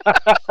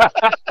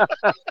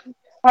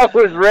 I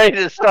was ready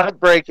to start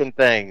breaking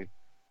things.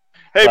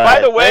 Hey, by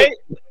the way,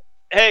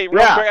 real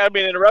quick, I didn't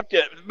mean to interrupt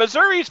you.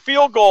 Missouri's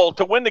field goal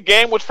to win the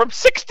game was from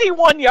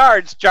 61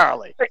 yards,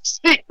 Charlie.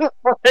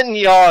 61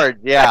 yards,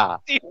 yeah.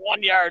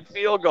 61-yard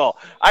field goal.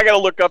 I got to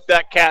look up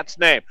that cat's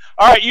name.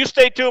 All right, you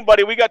stay tuned,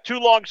 buddy. We got 2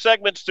 long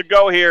segments to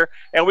go here,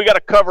 and we got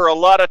to cover a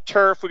lot of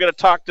turf. We got to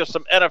talk to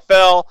some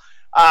NFL.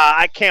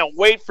 I can't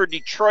wait for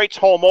Detroit's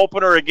home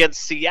opener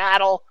against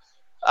Seattle.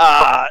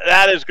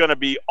 That is going to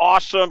be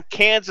awesome.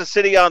 Kansas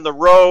City on the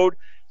road.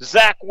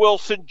 Zach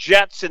Wilson,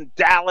 Jets in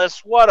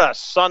Dallas. What a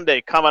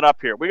Sunday coming up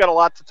here. We got a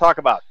lot to talk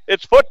about.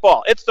 It's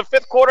football. It's the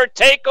fifth quarter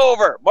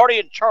takeover. Marty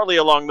and Charlie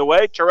along the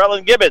way. Terrell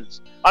and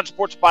Gibbons on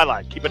Sports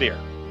Byline. Keep it here.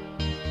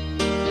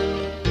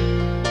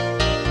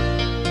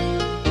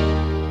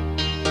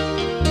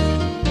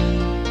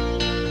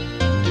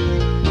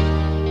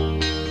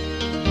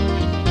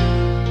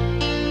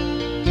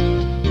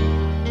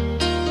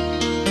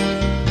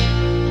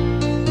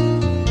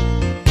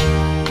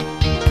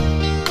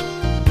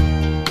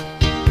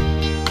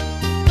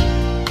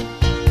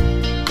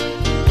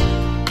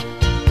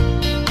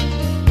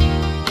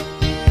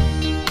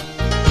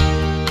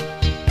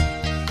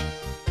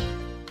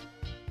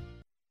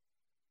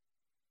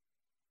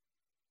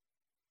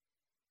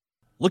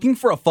 Looking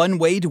for a fun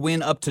way to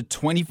win up to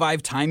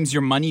 25 times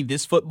your money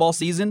this football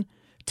season?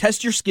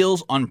 Test your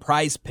skills on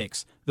Prize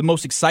Picks, the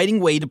most exciting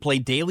way to play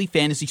daily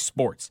fantasy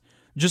sports.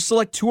 Just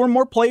select 2 or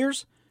more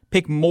players,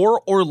 pick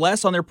more or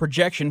less on their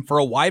projection for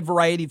a wide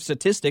variety of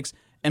statistics,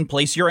 and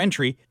place your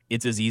entry.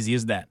 It's as easy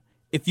as that.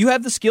 If you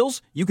have the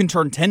skills, you can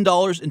turn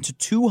 $10 into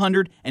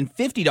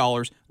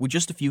 $250 with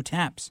just a few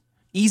taps.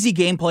 Easy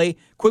gameplay,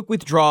 quick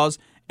withdrawals,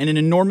 and an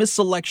enormous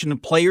selection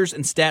of players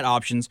and stat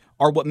options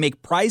are what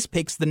make Prize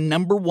Picks the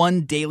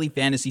 #1 daily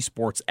fantasy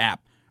sports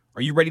app.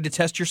 Are you ready to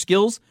test your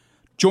skills?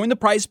 Join the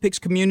Prize Picks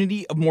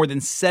community of more than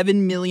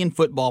 7 million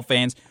football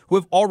fans who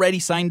have already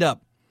signed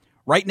up.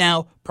 Right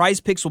now, Prize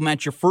Picks will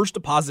match your first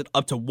deposit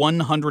up to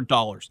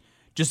 $100.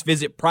 Just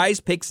visit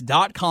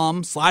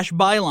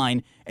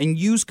prizepicks.com/byline and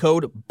use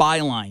code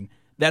BYLINE.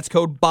 That's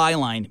code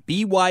BYLINE,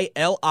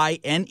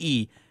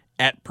 BYLINE,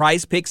 at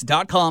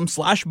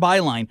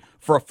prizepicks.com/byline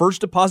for a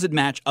first deposit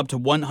match up to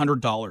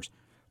 $100.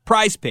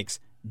 Prize Picks,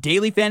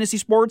 daily fantasy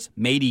sports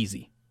made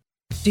easy.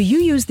 Do you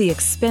use the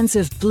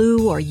expensive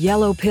blue or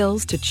yellow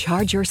pills to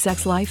charge your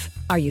sex life?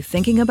 Are you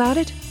thinking about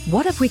it?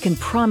 What if we can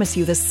promise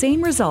you the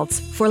same results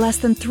for less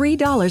than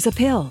 $3 a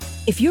pill?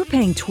 If you're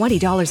paying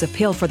 $20 a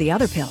pill for the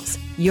other pills,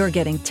 you're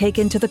getting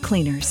taken to the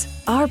cleaners.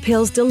 Our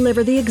pills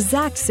deliver the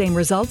exact same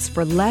results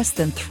for less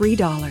than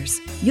 $3.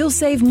 You'll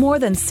save more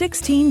than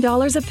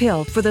 $16 a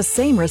pill for the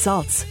same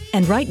results.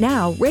 And right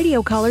now,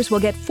 radio callers will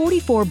get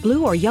 44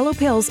 blue or yellow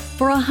pills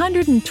for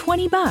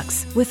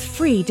 $120 with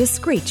free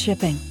discreet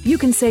shipping. You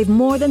can save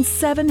more than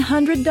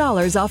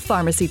 $700 off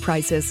pharmacy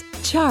prices.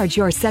 Charge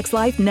your sex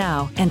life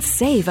now and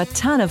save a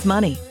ton of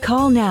money.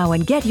 Call now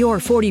and get your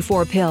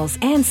 44 pills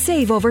and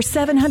save over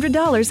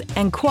 $700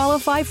 and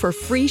qualify for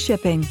free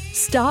shipping.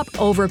 Stop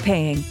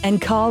overpaying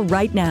and call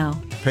right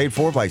now. Paid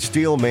for by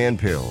Steelman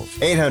Pills.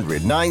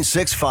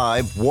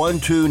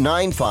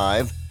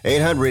 800-965-1295.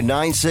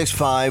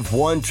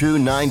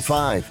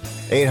 800-965-1295.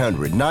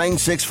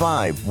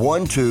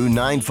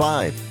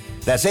 800-965-1295.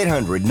 That's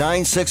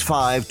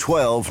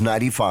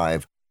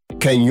 800-965-1295.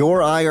 Can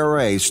your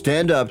IRA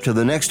stand up to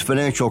the next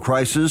financial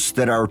crisis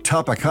that our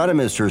top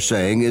economists are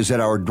saying is at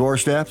our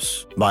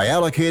doorsteps? By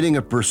allocating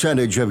a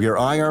percentage of your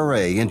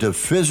IRA into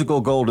physical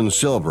gold and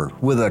silver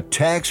with a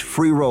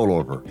tax-free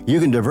rollover,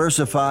 you can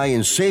diversify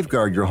and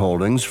safeguard your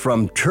holdings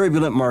from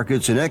turbulent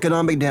markets and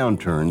economic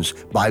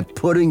downturns by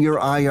putting your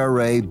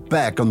IRA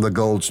back on the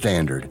gold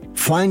standard.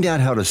 Find out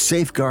how to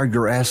safeguard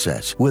your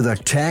assets with a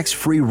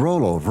tax-free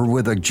rollover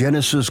with a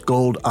Genesis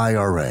Gold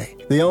IRA,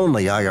 the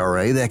only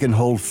IRA that can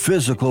hold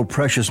physical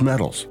precious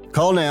metals.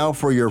 Call now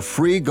for your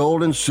free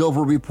gold and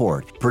silver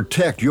report.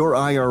 Protect your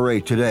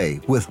IRA today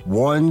with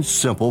one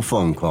simple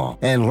phone call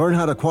and learn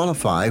how to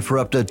qualify for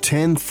up to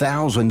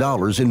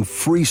 $10,000 in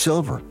free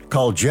silver.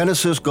 Call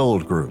Genesis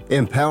Gold Group,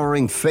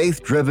 empowering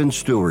faith-driven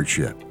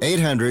stewardship.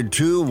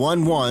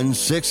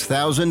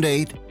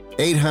 800-211-6008.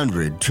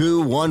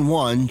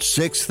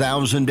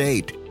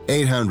 800-211-6008.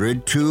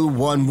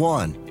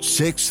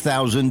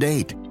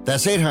 800-211-6008.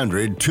 That's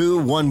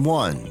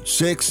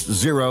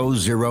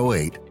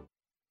 800-211-6008.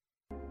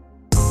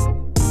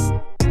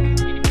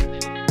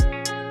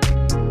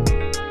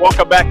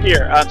 Welcome back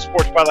here on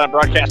Sports Byline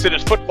Broadcast. It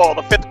is football,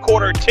 the fifth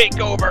quarter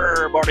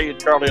takeover. Marty and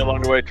Charlie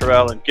along the way,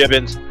 Terrell and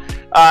Gibbons.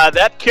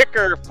 That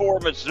kicker for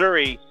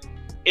Missouri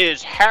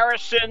is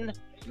Harrison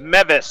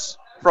Mevis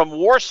from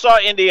Warsaw,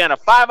 Indiana.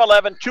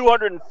 5'11",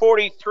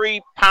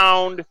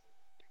 243-pound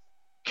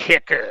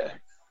kicker,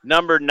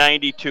 number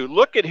 92.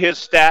 Look at his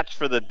stats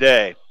for the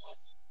day.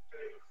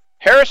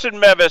 Harrison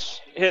Mevis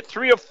hit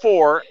 3 of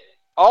 4,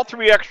 all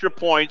 3 extra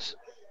points.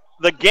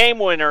 The game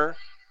winner,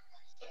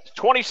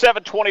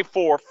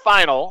 27-24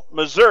 final.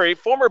 Missouri,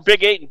 former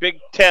Big 8 and Big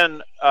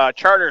 10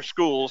 charter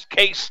schools,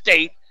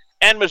 K-State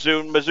and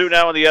Mizzou. Mizzou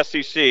now in the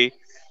SEC.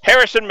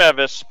 Harrison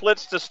Mevis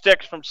splits the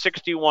sticks from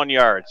 61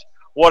 yards.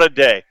 What a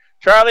day.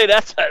 Charlie,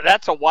 that's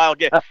a wild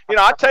game. You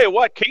know, I'll tell you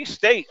what,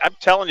 K-State, I'm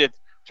telling you,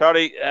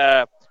 Charlie,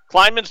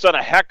 Kleinman's done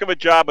a heck of a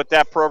job with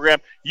that program.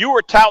 You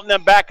were touting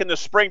them back in the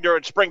spring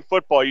during spring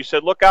football. You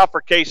said, look out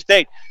for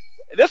K-State.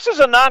 This is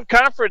a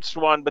non-conference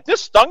one, but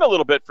this stung a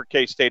little bit for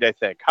K-State, I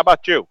think. How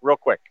about you, real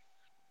quick?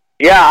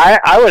 Yeah,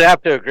 I would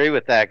have to agree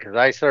with that because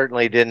I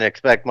certainly didn't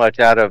expect much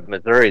out of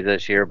Missouri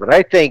this year. But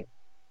I think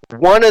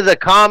one of the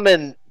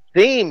common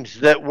themes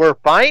that we're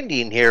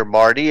finding here,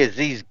 Marty, is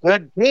these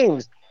good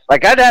teams.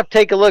 Like, I'd have to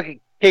take a look at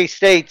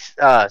K-State's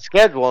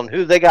schedule and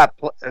who they got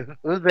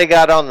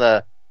on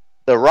the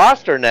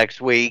roster next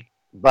week.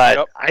 But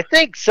yep. I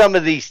think some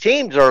of these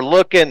teams are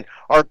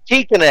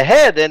peeking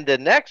ahead into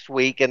next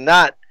week and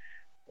not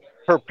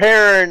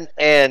preparing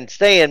and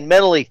staying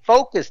mentally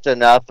focused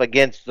enough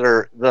against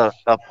the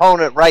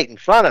opponent right in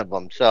front of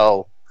them.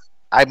 So,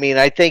 I mean,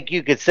 I think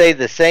you could say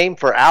the same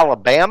for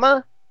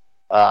Alabama,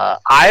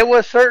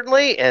 Iowa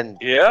certainly, and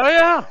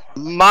yeah.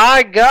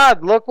 My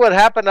God, look what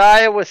happened to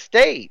Iowa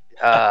State.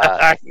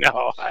 I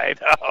know.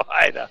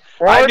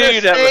 Florida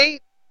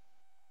State.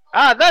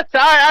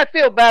 I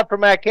feel bad for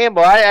Matt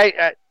Campbell.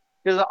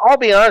 Because I'll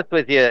be honest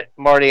with you,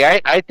 Marty,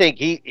 I think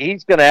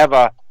he's going to have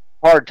a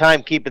hard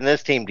time keeping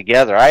this team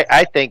together.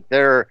 I think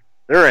they're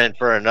in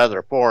for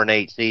another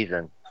 4-8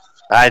 season.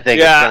 I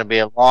think it's going to be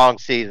a long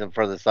season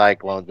for the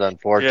Cyclones,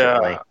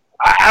 unfortunately. Yeah.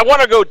 I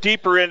want to go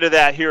deeper into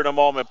that here in a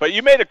moment, but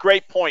you made a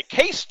great point.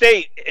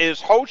 K-State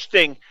is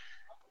hosting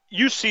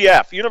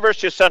UCF,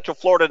 University of Central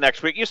Florida,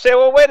 next week. You say,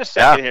 well, wait a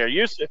second here.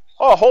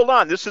 Hold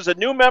on. This is a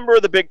new member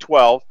of the Big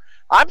 12.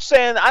 I'm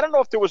saying, I don't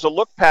know if there was a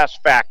look-pass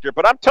factor,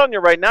 but I'm telling you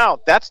right now,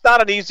 that's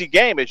not an easy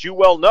game, as you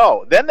well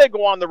know. Then they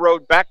go on the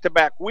road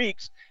back-to-back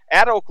weeks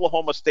at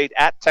Oklahoma State,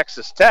 at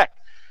Texas Tech.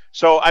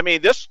 So, I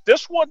mean, this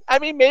one, I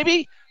mean,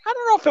 maybe, I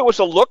don't know if it was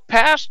a look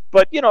pass,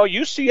 but, you know,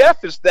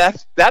 UCF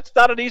that's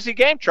not an easy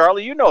game,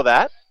 Charlie. You know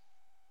that.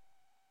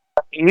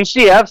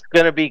 UCF's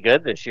going to be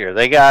good this year.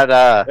 They got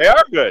they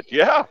are good.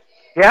 Yeah.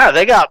 Yeah,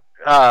 they got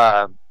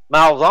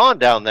Malzahn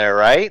down there,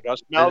 right?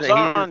 Gus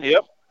Malzahn.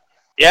 Yep.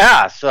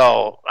 Yeah,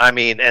 so I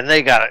mean, and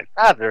they got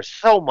there's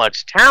so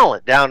much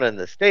talent down in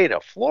the state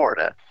of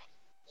Florida.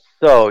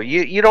 So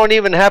you don't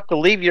even have to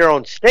leave your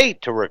own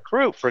state to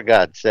recruit, for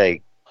God's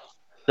sake.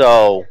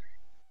 So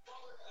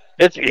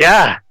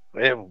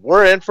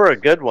we're in for a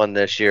good one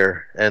this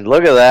year. And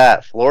look at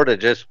that, Florida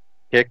just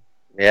kicked.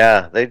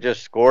 Yeah, they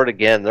just scored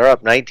again. They're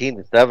up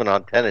 19-7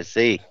 on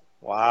Tennessee.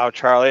 Wow,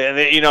 Charlie, and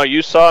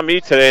you saw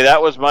me today.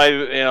 That was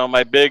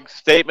my big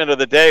statement of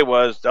the day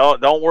was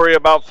don't worry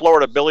about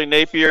Florida. Billy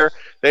Napier,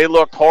 they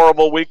looked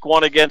horrible week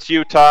 1 against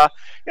Utah.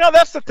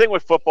 That's the thing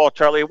with football,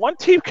 Charlie. One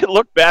team can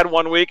look bad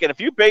one week, and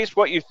if you base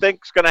what you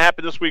think is going to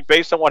happen this week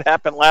based on what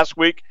happened last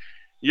week,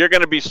 you're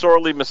going to be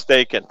sorely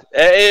mistaken.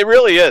 It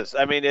really is.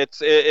 I mean,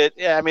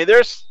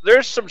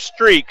 there's some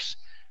streaks,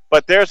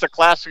 but there's a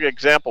classic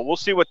example. We'll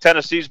see what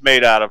Tennessee's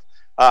made out of.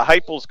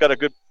 Heupel's got a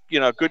good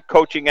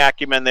coaching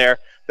acumen there.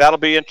 That'll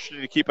be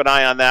interesting to keep an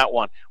eye on that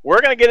one.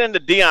 We're going to get into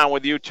Dion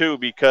with you, too,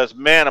 because,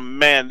 man, oh,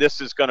 man,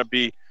 this is going to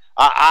be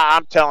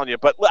I'm telling you.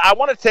 But I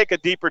want to take a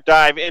deeper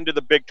dive into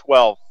the Big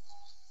 12.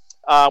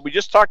 We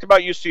just talked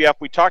about UCF.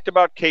 We talked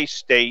about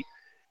K-State.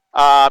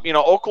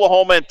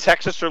 Oklahoma and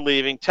Texas are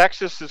leaving.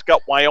 Texas has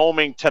got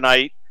Wyoming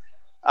tonight.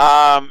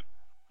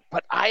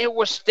 But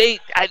Iowa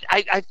State,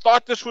 I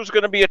thought this was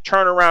going to be a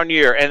turnaround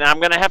year, and I'm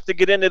going to have to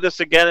get into this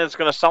again, and it's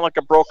going to sound like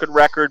a broken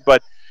record,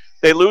 but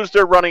they lose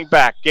their running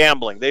back,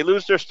 gambling. They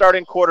lose their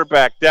starting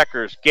quarterback,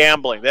 Deckers,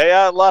 gambling. They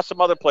lost some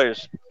other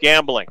players,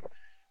 gambling.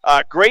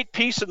 Great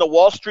piece in the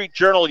Wall Street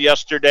Journal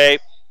yesterday,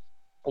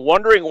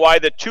 wondering why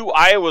the 2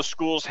 Iowa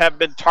schools have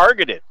been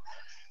targeted.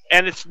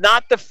 And it's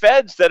not the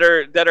feds that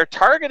are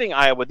targeting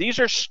Iowa. These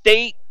are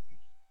state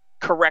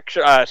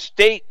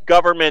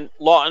government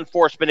law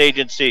enforcement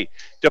agency,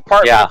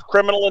 Department of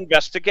Criminal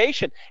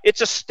Investigation. It's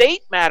a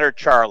state matter,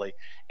 Charlie.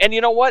 And you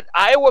know what?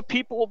 Iowa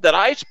people that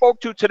I spoke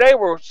to today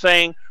were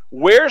saying,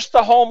 where's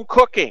the home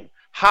cooking?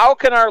 How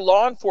can our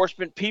law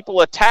enforcement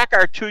people attack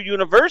our 2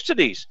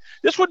 universities?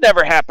 This would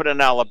never happen in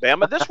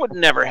Alabama. This would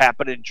never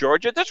happen in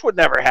Georgia. This would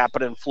never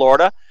happen in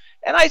Florida.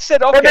 And I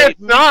said, okay. But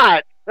it's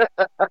not.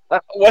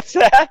 What's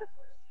that?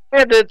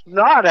 And it's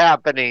not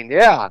happening,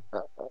 yeah.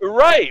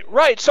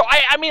 Right. So,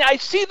 I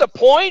see the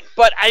point,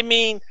 but,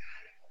 it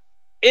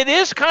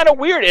is kind of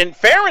weird. And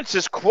Ferentz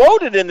is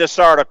quoted in this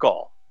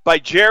article by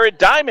Jared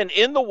Diamond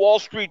in the Wall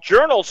Street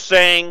Journal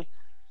saying,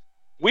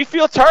 we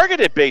feel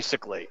targeted,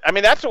 basically. I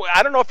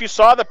don't know if you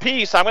saw the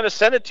piece. I'm going to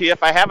send it to you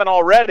if I haven't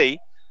already.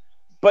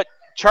 But,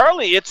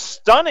 Charlie, it's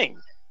stunning.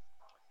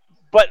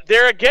 But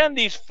there again,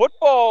 these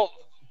football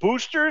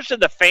boosters and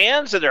the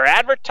fans and their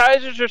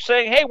advertisers are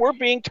saying, hey, we're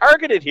being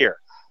targeted here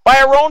by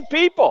our own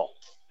people.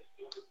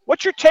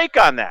 What's your take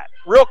on that?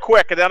 Real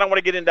quick, and then I want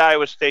to get into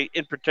Iowa State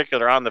in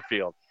particular on the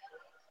field.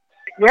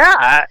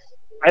 Yeah,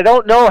 I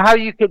don't know how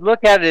you could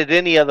look at it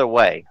any other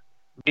way.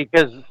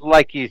 Because,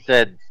 like you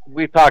said,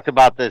 we've talked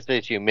about this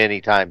issue many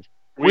times.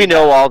 We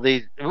know all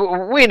these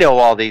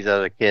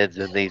other kids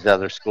in these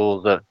other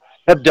schools that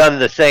have done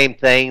the same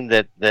thing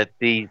that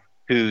these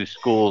 2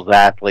 schools'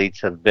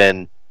 athletes have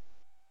been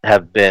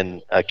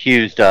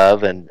accused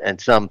of, and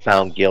some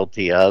found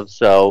guilty of.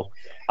 So,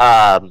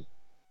 but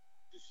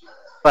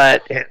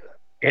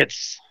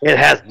it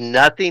has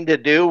nothing to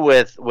do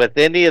with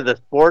any of the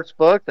sports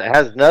books. It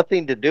has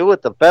nothing to do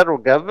with the federal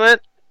government.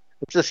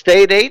 It's a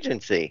state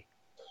agency.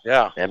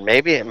 Yeah, and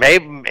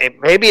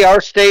maybe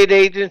our state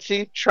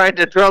agency trying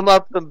to drum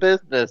up some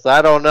business.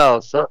 I don't know.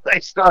 So they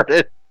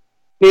started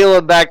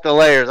peeling back the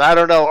layers. I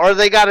don't know, or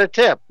they got a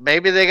tip.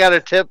 Maybe they got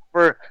a tip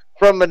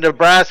from a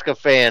Nebraska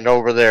fan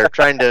over there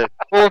trying to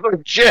pull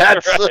the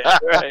Jets.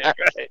 Right.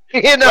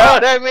 You know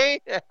what I mean?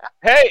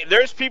 Hey,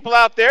 there's people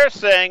out there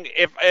saying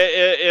if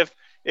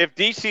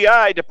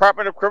DCI,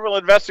 Department of Criminal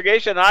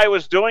Investigation,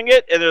 Iowa's doing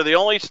it, and they're the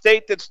only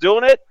state that's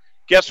doing it,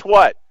 guess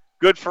what?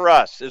 Good for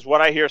us is what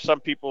I hear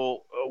some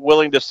people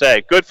willing to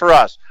say. Good for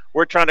us.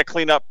 We're trying to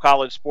clean up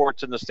college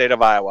sports in the state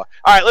of Iowa.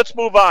 All right, let's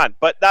move on,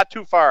 but not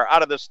too far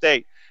out of the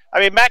state.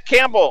 Matt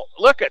Campbell,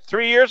 look at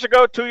 2 years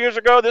ago,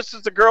 this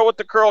is the girl with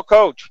the curl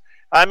coach.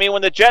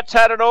 When the Jets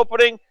had an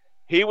opening,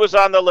 he was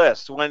on the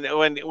list when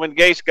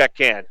Gase got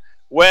canned.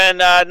 When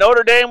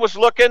Notre Dame was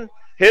looking,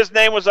 his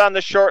name was on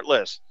the short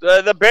list.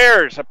 The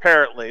Bears,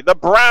 apparently. The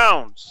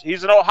Browns.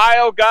 He's an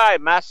Ohio guy,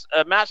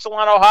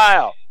 Massillon,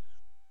 Ohio.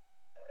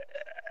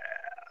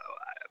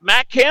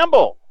 Matt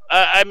Campbell,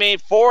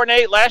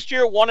 4-8 last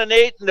year,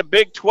 1-8 in the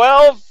Big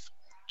 12.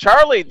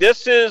 Charlie,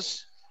 this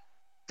is.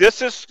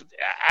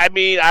 I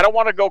don't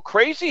want to go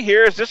crazy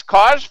here. Is this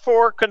cause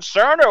for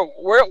concern, or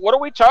what are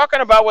we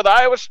talking about with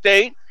Iowa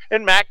State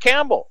and Matt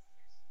Campbell?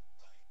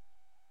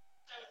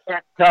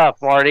 That's tough,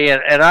 Marty,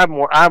 and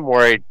I'm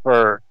worried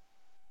for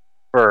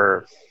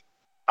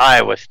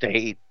Iowa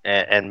State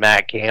and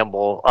Matt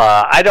Campbell.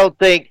 I don't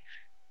think.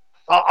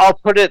 I'll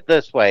put it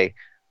this way: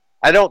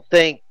 I don't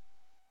think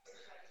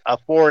a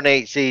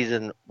 4-8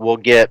 season will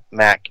get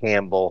Matt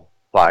Campbell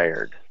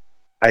fired.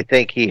 I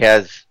think he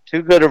has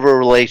too good of a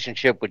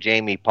relationship with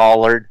Jamie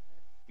Pollard.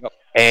 Yep.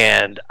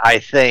 And I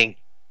think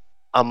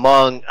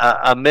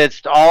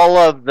amidst all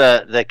of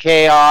the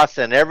chaos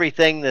and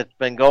everything that's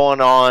been going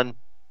on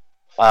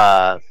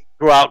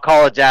throughout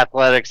college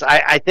athletics,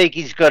 I think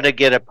he's going to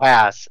get a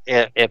pass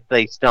if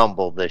they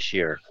stumble this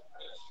year.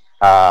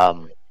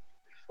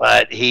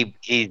 But he's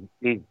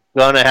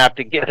going to have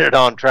to get it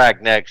on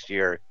track next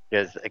year,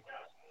 because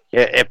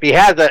if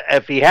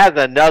he has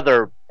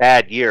another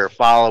bad year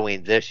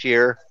following this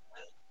year,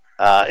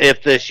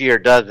 if this year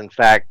does in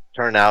fact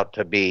turn out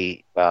to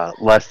be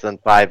less than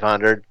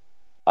 500,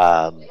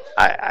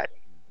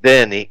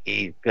 then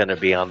he's going to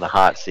be on the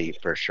hot seat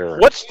for sure.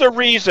 What's the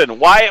reason?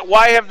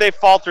 Why have they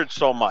faltered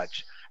so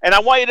much? And I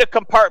want you to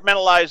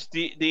compartmentalize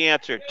the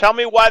answer. Tell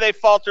me why they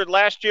faltered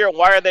last year.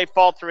 Why are they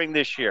faltering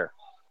this year?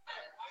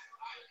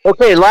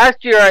 Okay,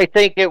 last year I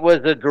think it was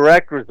a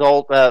direct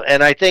result of,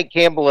 and I think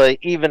Campbell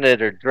even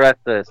had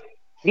addressed this,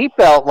 he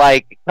felt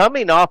like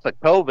coming off of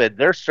COVID,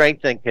 their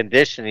strength and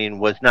conditioning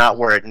was not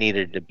where it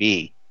needed to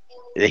be.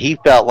 He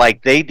felt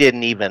like they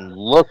didn't even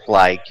look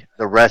like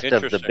the rest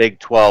of the Big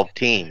 12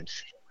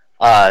 teams.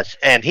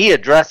 And he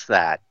addressed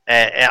that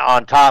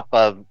on top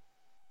of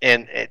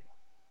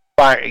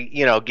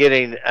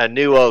getting a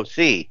new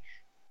OC.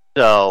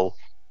 So,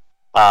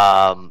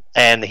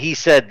 and he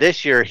said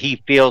this year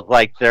he feels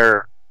like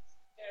they're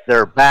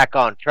back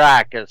on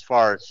track as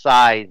far as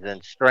size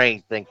and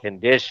strength and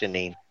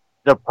conditioning.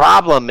 The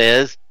problem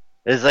is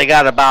they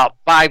got about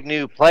 5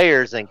 new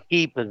players in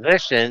key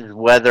positions,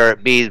 whether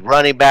it be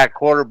running back,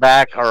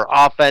 quarterback, or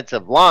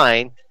offensive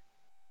line,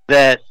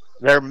 that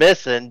they're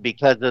missing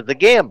because of the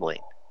gambling.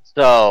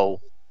 So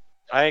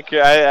I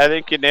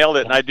think you nailed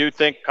it, and I do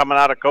think coming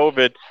out of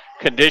COVID,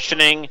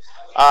 conditioning,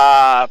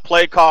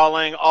 play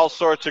calling, all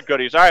sorts of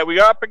goodies. All right, we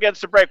are up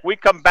against the break. We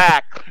come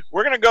back.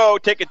 We're going to go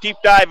take a deep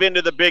dive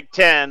into the Big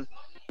Ten.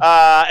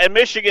 And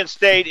Michigan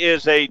State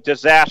is a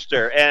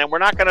disaster, and we're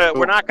not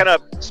gonna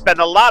spend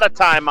a lot of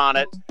time on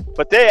it,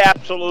 but they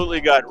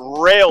absolutely got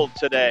railed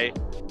today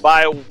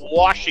by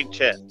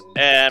Washington.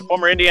 And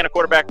former Indiana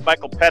quarterback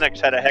Michael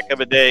Penix had a heck of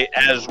a day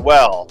as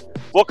well.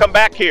 We'll come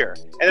back here,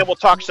 and then we'll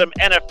talk some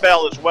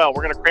NFL as well.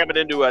 We're going to cram it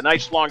into a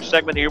nice long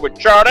segment here with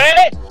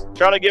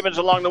Charlie Gibbons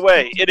along the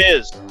way. It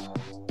is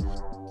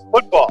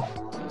football,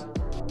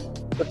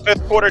 the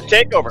fifth quarter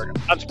takeover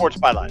on Sports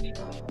Byline.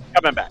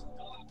 Coming back.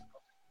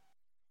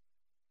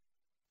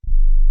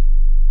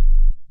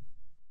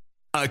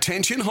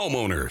 Attention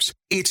homeowners.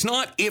 It's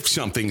not if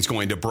something's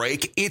going to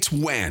break, it's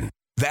when.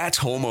 That's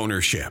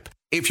homeownership.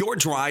 If your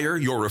dryer,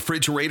 your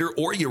refrigerator,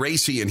 or your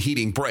AC and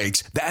heating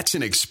breaks, that's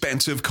an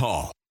expensive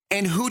call.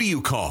 And who do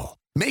you call?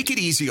 Make it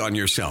easy on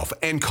yourself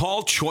and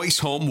call Choice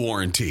Home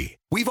Warranty.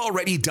 We've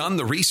already done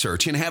the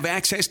research and have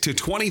access to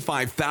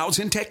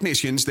 25,000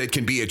 technicians that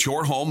can be at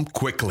your home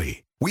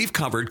quickly. We've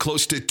covered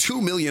close to 2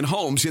 million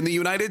homes in the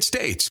United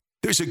States.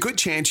 There's a good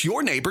chance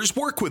your neighbors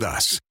work with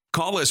us.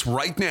 Call us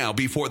right now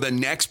before the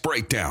next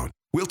breakdown.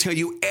 We'll tell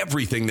you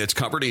everything that's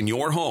covered in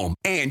your home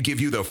and give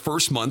you the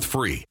first month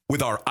free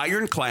with our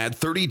ironclad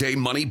 30-day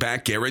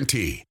money-back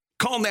guarantee.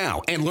 Call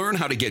now and learn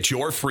how to get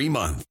your free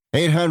month.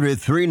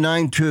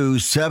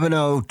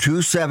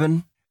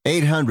 800-392-7027.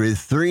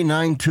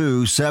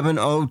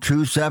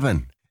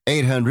 800-392-7027.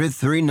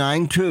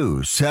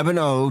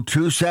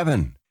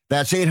 800-392-7027.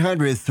 That's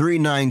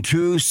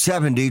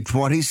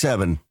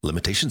 800-392-7027.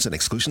 Limitations and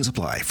exclusions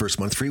apply.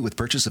 First month free with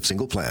purchase of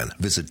single plan.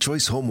 Visit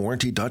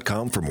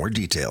choicehomewarranty.com for more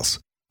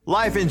details.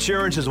 Life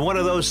insurance is one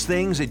of those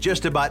things that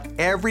just about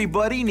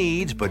everybody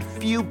needs, but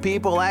few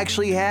people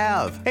actually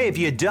have. Hey, if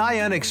you die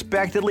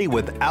unexpectedly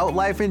without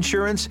life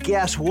insurance,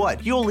 guess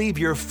what? You'll leave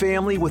your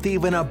family with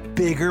even a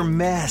bigger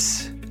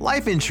mess.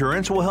 Life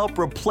insurance will help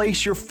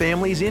replace your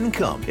family's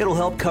income. It'll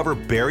help cover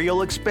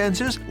burial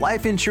expenses.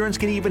 Life insurance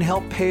can even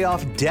help pay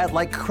off debt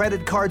like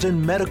credit cards and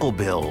medical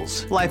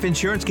bills. Life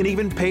insurance can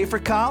even pay for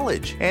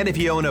college. And if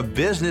you own a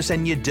business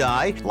and you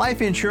die,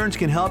 life insurance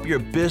can help your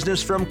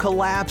business from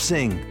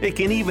collapsing. It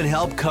can even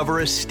help cover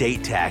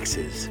estate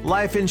taxes.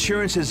 Life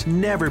insurance has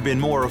never been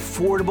more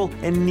affordable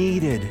and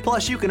needed.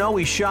 Plus, you can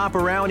always shop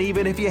around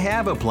even if you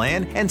have a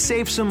plan and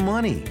save some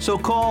money. So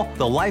call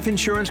the Life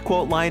Insurance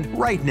Quote Line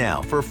right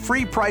now for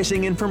free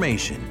pricing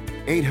information.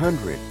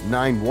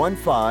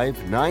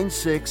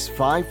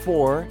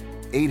 800-915-9654.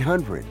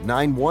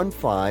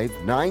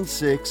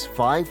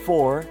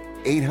 800-915-9654.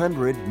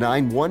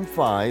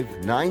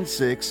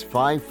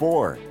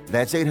 800-915-9654.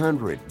 That's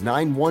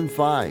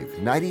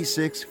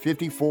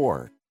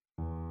 800-915-9654.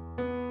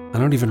 I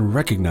don't even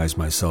recognize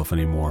myself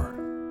anymore.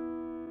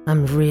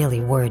 I'm really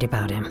worried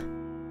about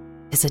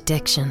him. His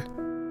addiction.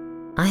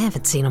 I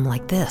haven't seen him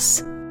like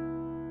this.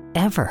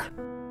 Ever.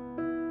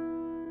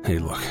 Hey,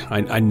 look,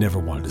 I never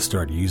wanted to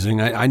start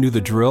using. I knew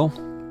the drill,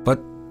 but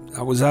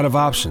I was out of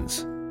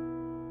options.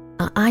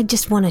 I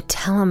just want to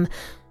tell him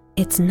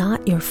it's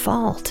not your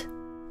fault.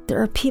 There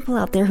are people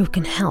out there who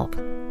can help.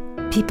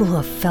 People who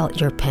have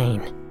felt your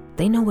pain.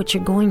 They know what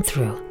you're going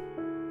through.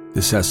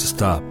 This has to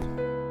stop.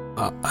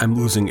 I'm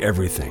losing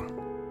everything.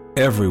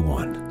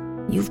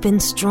 Everyone. You've been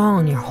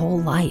strong your whole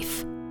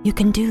life. You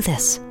can do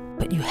this.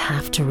 but you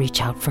have to reach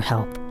out for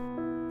help.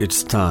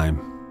 It's time.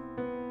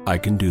 I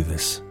can do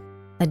this.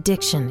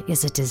 Addiction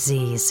is a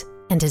disease,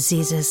 and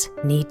diseases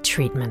need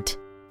treatment.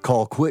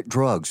 Call Quit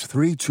Drugs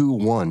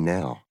 321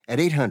 now at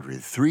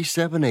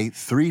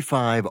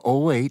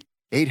 800-378-3508,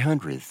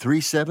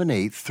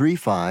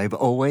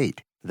 800-378-3508.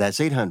 That's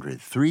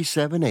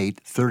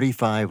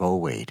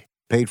 800-378-3508.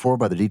 Paid for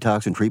by the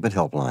Detox and Treatment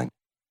Helpline.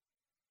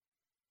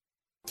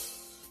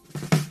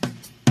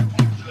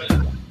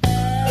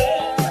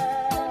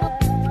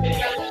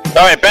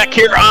 All right, back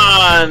here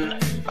on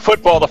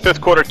football, the fifth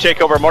quarter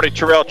takeover. Marty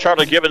Terrell,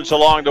 Charlie Gibbons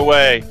along the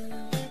way.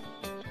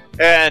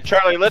 And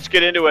Charlie, let's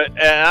get into it.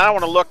 And I don't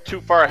want to look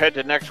too far ahead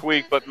to next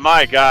week, but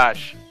my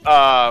gosh,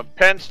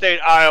 Penn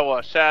State,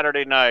 Iowa,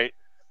 Saturday night,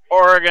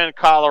 Oregon,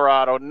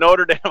 Colorado,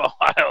 Notre Dame,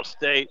 Ohio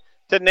State,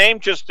 to name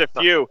just a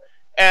few.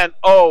 And,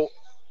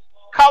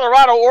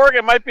 Colorado,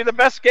 Oregon might be the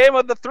best game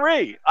of the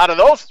three. Out of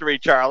those three,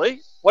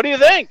 Charlie, what do you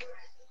think?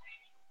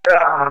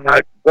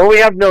 Well, we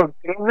have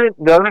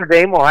Notre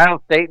Dame,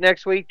 Ohio State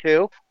next week,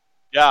 too.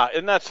 Yeah,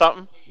 isn't that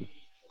something?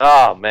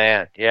 Oh,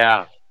 man,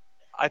 yeah.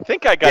 I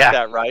think I got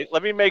that right.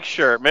 Let me make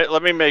sure.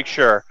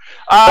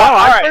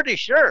 I'm pretty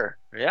sure.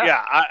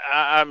 Yeah.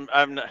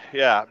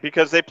 Yeah,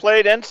 because they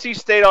played NC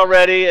State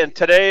already, and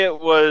today it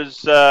was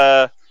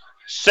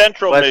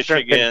Central Western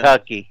Michigan.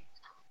 Kentucky.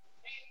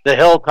 The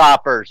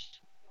Hilltoppers.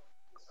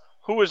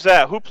 Who was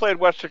that? Who played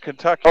Western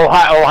Kentucky?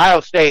 Ohio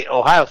State.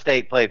 Ohio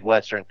State played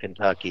Western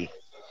Kentucky.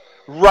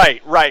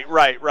 Right.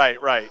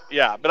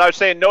 Yeah, but I was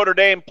saying Notre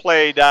Dame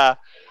played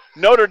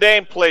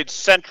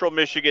Central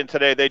Michigan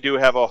today. They do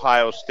have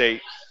Ohio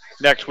State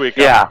next week.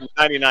 Yeah.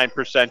 I'm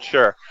 99%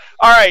 sure.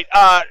 All right,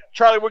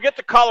 Charlie, we'll get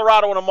to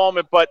Colorado in a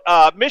moment, but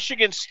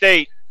Michigan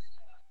State,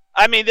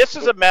 I mean, this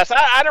is a mess.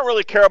 I don't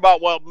really care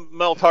about what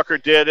Mel Tucker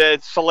did.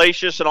 It's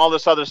salacious and all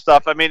this other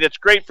stuff. I mean, it's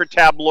great for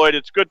tabloid.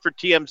 It's good for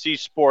TMZ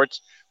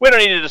Sports. We don't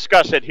need to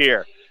discuss it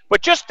here.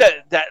 But just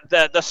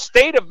the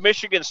state of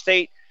Michigan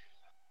State,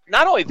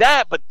 not only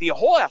that, but the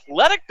whole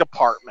athletic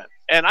department.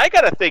 And I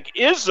got to think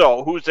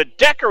Izzo, who's a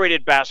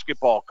decorated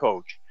basketball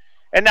coach,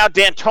 and now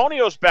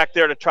D'Antonio's back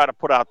there to try to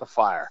put out the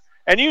fire.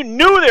 And you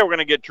knew they were going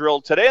to get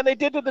drilled today, and they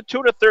did to the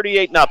tune of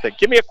 38-0.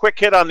 Give me a quick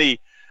hit on the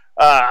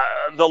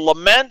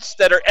laments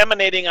that are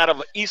emanating out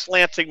of East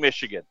Lansing,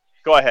 Michigan.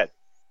 Go ahead.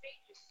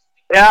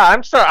 Yeah,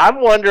 I'm sorry.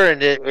 I'm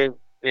wondering,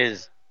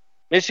 is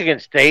Michigan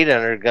State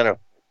going to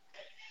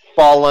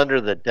fall under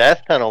the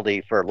death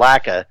penalty for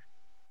lack of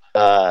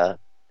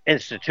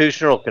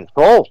institutional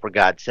control, for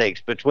God's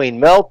sakes? Between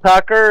Mel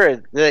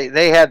Tucker,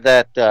 they had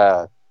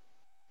that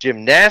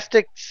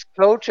gymnastics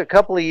coach a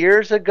couple of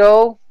years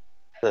ago.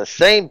 The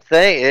same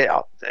thing.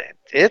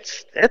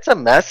 It's a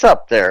mess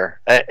up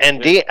there.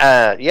 And they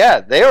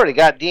already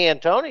got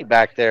D'Antoni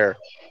back there.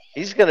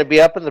 He's going to be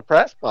up in the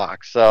press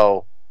box.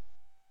 So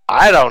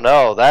I don't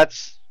know.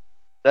 That's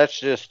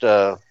just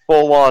a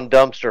full-on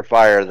dumpster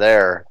fire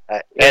there.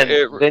 And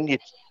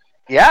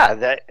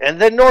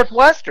then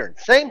Northwestern,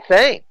 same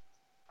thing.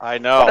 I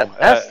know. What a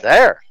mess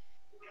there.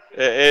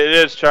 It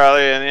is,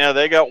 Charlie, and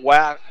they got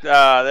whacked.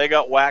 They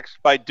got waxed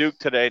by Duke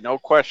today, no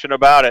question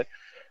about it.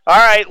 All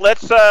right,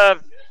 let's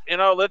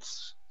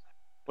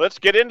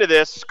get into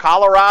this.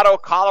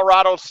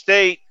 Colorado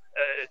State,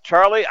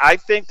 Charlie. I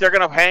think they're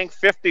going to hang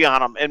 50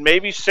 on them, and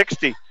maybe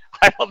 60.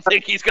 I don't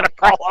think he's going to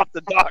call off the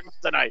Dogs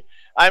tonight.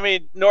 I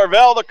mean,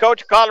 Norvell, the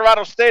coach of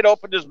Colorado State,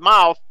 opened his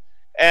mouth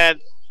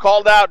and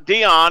called out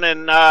Dion,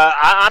 and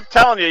I'm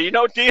telling you,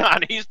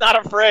 Dion, he's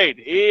not afraid.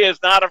 He is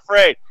not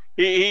afraid.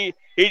 He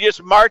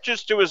just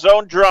marches to his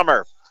own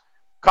drummer.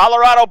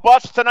 Colorado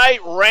Buffs tonight,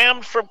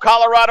 Rams from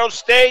Colorado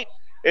State.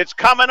 It's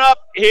coming up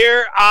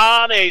here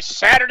on a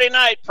Saturday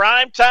night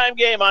primetime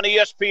game on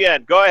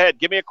ESPN. Go ahead,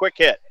 give me a quick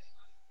hit.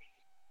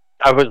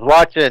 I was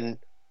watching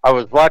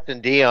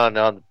Dion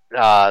on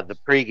the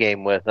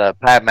pregame with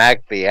Pat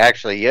McAfee.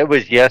 Actually, it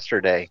was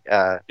yesterday.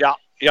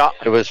 Yeah.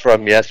 It was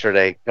from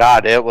yesterday.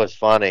 God, it was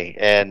funny.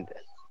 And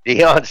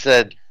Dion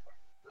said,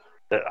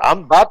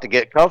 I'm about to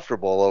get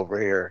comfortable over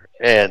here.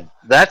 And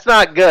that's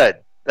not good.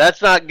 That's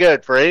not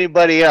good for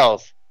anybody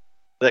else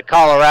that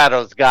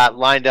Colorado's got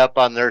lined up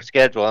on their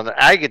schedule. And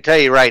I can tell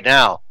you right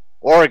now,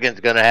 Oregon's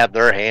going to have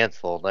their hands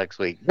full next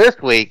week.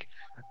 This week,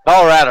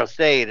 Colorado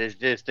State is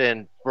just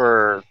in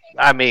for,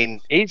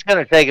 he's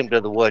going to take them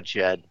to the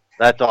woodshed.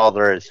 That's all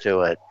there is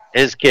to it.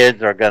 His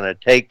kids are going to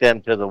take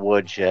them to the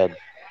woodshed.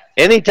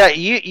 Anytime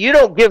you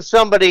don't give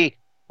somebody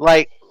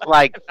like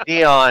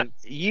Dion,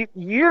 you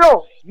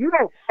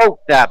don't poke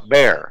that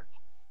bear.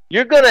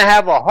 You're going to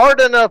have a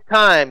hard enough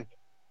time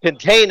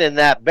containing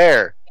that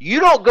bear. You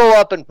don't go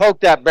up and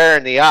poke that bear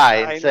in the eye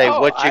and say,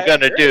 what you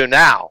going to do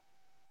now?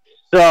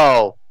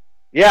 So,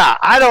 yeah,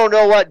 I don't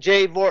know what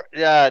Jay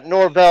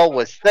Norvell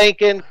was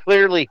thinking.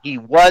 Clearly he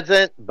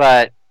wasn't,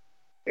 but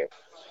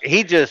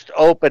he just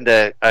opened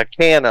a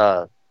can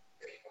of –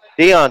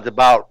 Dion's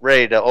about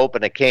ready to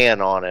open a can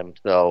on him.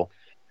 So,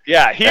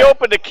 yeah, he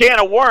opened a can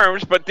of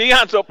worms, but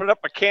Dion's opened up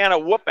a can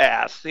of whoop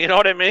ass. You know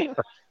what I mean?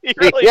 He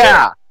really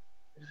did.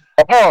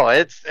 Oh,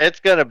 it's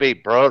going to be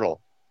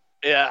brutal.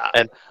 Yeah.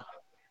 And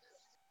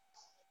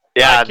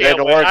Yeah, I then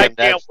can't wait. Oregon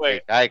next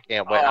week. I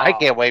can't wait. I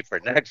can't wait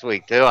for next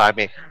week too. I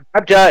mean,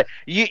 I'm telling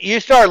you, you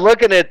start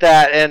looking at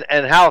that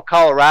and how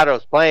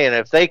Colorado's playing.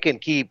 If they can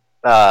keep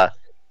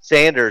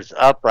Sanders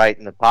upright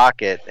in the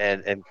pocket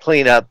and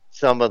clean up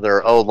some of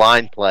their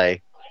O-line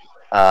play,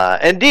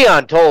 and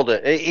Dion told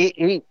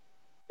it.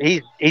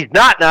 He's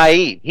not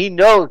naive. He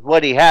knows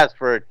what he has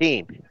for a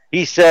team.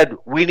 He said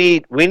we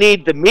need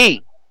the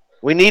meat.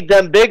 We need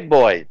them big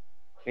boys.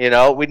 You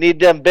know, we need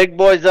them big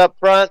boys up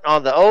front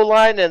on the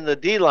O-line and the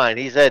D-line.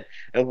 He said,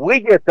 and we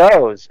get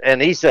those. And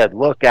he said,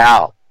 look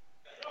out.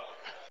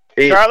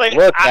 Charlie,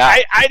 look out.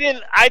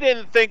 I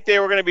didn't think they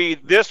were going to be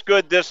this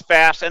good this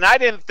fast, and I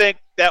didn't think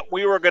that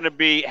we were going to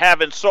be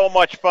having so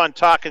much fun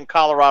talking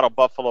Colorado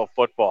Buffalo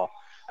football.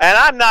 And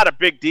I'm not a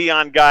big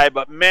Dion guy,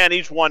 but, man,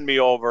 he's won me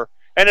over.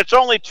 And it's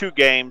only 2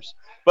 games.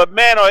 But,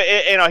 man,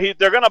 you know,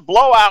 they're going to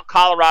blow out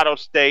Colorado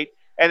State.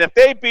 And if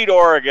they beat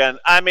Oregon,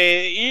 I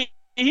mean,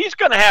 he's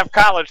going to have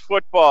college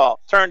football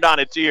turned on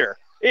its ear.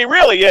 He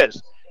really is.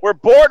 We're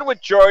bored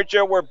with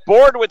Georgia. We're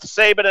bored with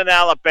Saban and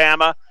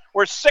Alabama.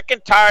 We're sick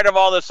and tired of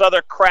all this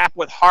other crap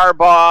with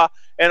Harbaugh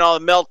and all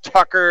Mel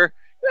Tucker.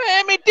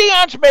 I mean,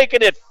 Dion's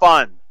making it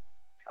fun.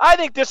 I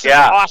think this is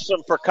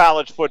awesome for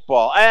college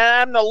football. And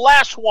I'm the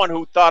last one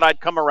who thought I'd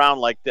come around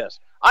like this.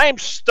 I am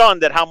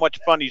stunned at how much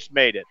fun he's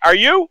made it. Are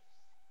you?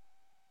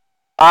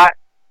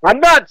 I'm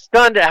not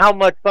stunned at how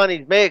much fun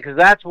he's made because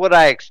that's what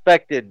I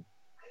expected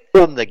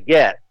from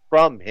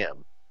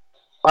him.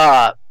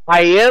 I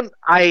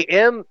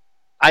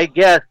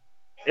guess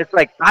it's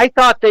like I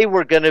thought they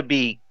were going to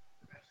be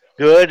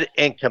good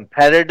and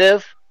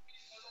competitive,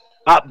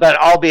 but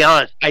I'll be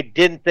honest, I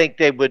didn't think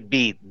they would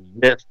be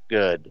this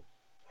good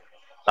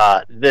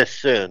this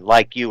soon,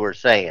 like you were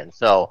saying.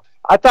 So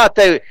I thought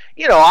they,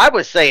 you know, I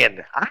was saying,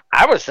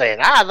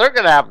 they're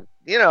going to have,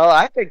 you know,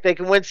 I think they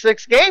can win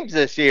 6 games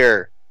this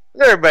year.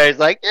 Everybody's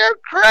like, you're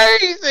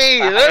crazy.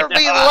 They'll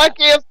be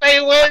lucky if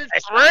they win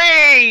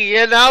 3.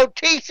 You know,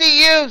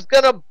 TCU's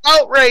going to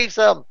boat race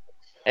them.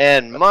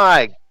 And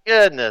my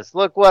goodness,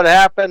 look what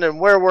happened and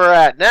where we're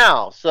at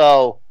now.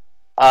 So,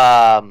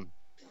 I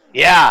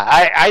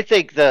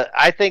think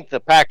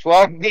the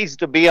Pac-12 needs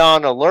to be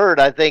on alert.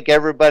 I think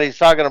everybody's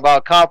talking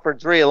about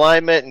conference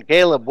realignment and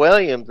Caleb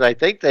Williams. I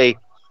think they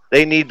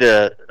need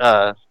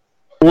to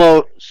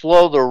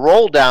slow the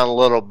roll down a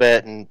little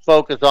bit and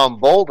focus on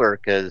Boulder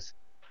because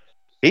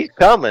he's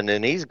coming,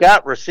 and he's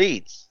got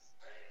receipts.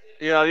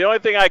 You know, the only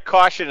thing I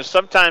caution is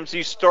sometimes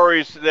these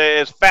stories,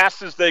 as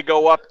fast as they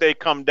go up, they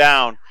come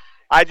down.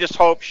 I just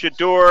hope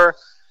Shedeur,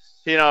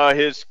 you know,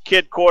 his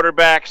kid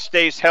quarterback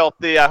stays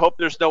healthy. I hope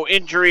there's no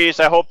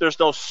injuries. I hope there's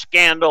no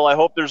scandal. I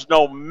hope there's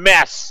no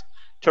mess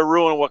to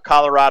ruin what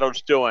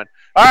Colorado's doing.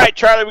 All right,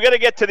 Charlie, we got to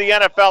get to the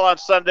NFL on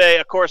Sunday.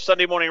 Of course,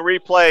 Sunday morning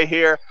replay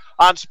here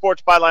on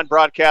Sports Byline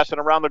broadcast and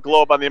around the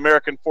globe on the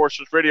American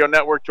Forces Radio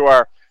Network to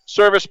our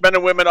servicemen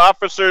and women,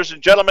 officers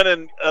and gentlemen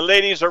and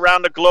ladies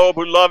around the globe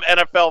who love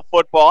NFL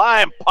football.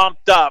 I am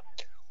pumped up.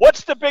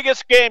 What's the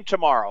biggest game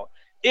tomorrow?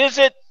 Is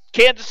it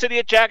Kansas City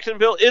at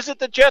Jacksonville? Is it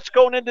the Jets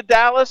going into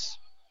Dallas?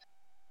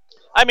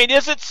 I mean,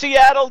 is it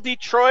Seattle,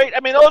 Detroit?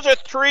 I mean, those are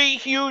 3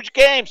 huge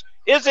games.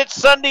 Is it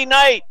Sunday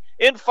night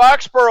in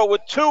Foxborough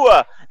with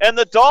Tua and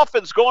the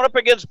Dolphins going up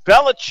against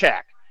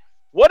Belichick?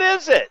 What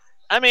is it?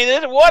 I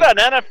mean, what an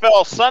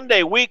NFL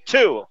Sunday, week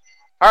 2. All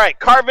right,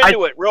 carve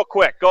into it real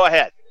quick. Go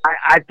ahead.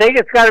 I think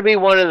it's got to be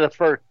one of the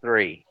first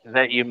 3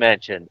 that you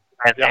mentioned.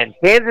 And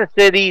Kansas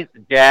City,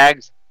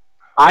 Jags,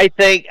 I'm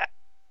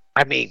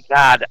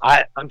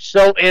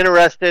so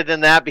interested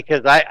in that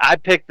because I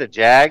picked the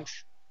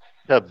Jags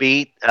to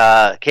beat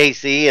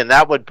KC, and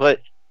that would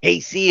put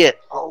KC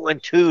at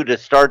 0-2 to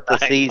start the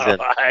season.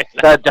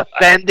 The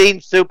defending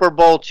Super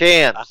Bowl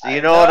champs.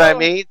 You know what I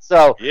mean?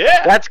 So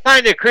that's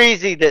kind of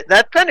crazy.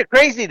 That's kind of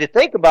crazy to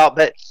think about,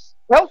 but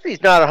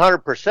Kelsey's not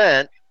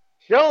 100%.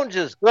 Jones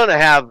is going to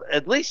have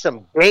at least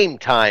some game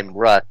time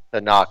rust to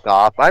knock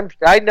off.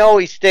 I know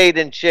he stayed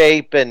in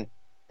shape and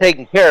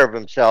taking care of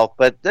himself,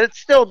 but it's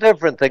still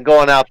different than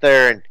going out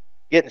there and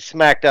getting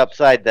smacked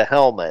upside the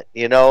helmet.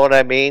 You know what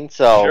I mean?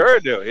 So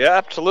sure do. Yeah,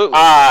 absolutely.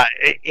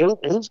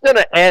 He's going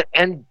to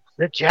and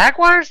the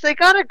Jaguars, they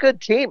got a good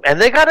team and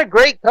they got a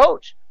great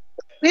coach.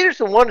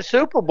 Peterson won a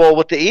Super Bowl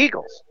with the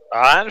Eagles.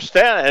 I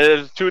understand. It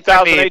was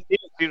 2018.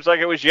 It seems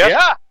like it was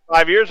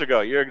 5 years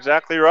ago. You're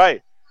exactly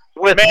right.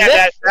 With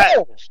Nick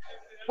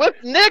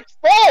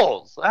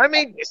Foles. I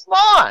mean, come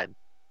on.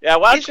 Yeah,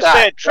 why don't you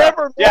say it,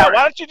 Trevor? Yeah,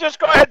 why don't you just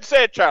go ahead and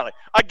say it, Charlie?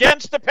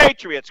 Against the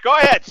Patriots. Go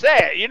ahead,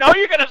 say it. You know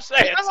you're going to say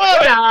it.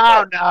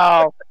 So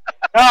No.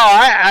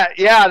 That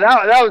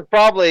was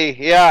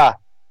probably, I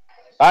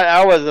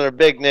wasn't a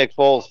big Nick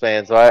Foles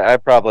fan, so I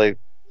probably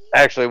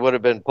actually would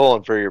have been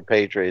pulling for your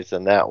Patriots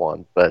in that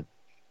one. But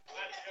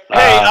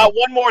hey,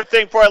 one more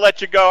thing before I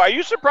let you go. Are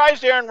you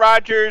surprised Aaron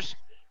Rodgers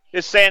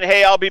is saying,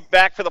 hey, I'll be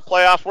back for the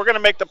playoffs? We're going to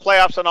make the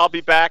playoffs and I'll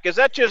be back. Is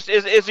that just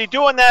is he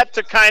doing that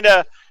to kind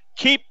of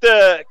keep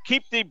the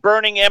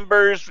burning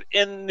embers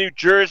in New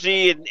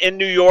Jersey and in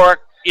New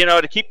York, you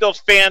know, to keep those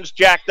fans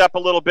jacked up a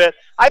little bit?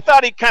 I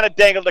thought he kind of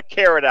dangled a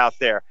carrot out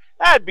there.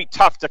 That'd be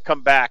tough to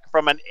come back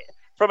from an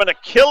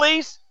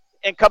Achilles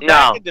and come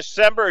back in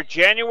December or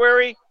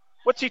January.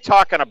 What's he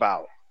talking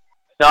about?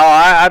 No,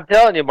 I'm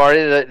telling you,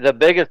 Marty, the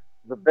biggest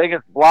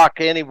block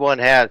anyone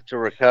has to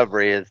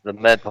recovery is the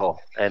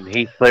mental, and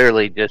he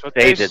clearly just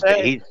stated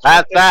that he's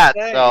past that.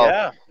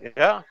 So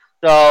yeah.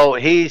 So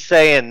he's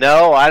saying,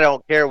 no, I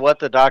don't care what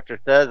the doctor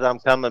says. I'm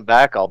coming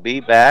back. I'll be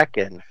back.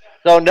 And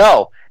so,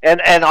 no. And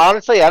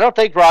honestly, I don't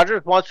think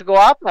Rodgers wants to go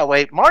out that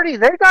way. Marty,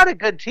 they got a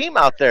good team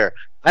out there.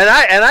 And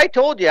I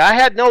told you, I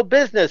had no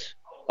business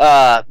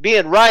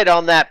being right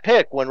on that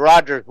pick when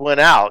Rodgers went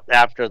out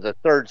after the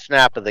third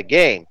snap of the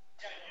game.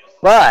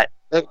 But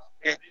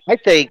I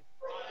think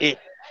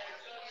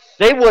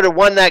they would have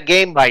won that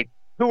game by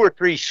 2 or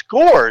 3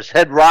 scores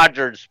had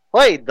Rodgers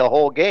played the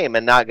whole game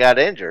and not got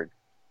injured.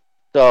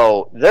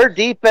 So their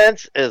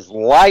defense is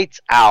lights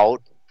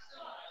out.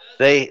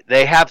 They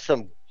have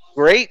some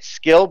great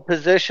skilled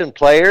position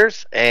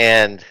players,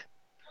 and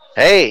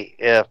hey,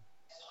 if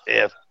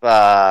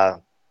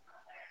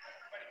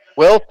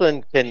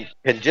Wilson can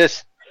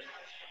just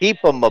keep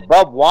them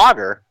above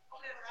water,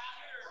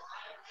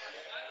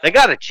 they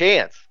got a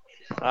chance.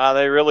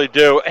 They really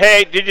do.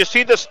 Hey, did you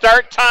see the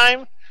start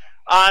time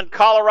on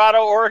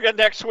Colorado-Oregon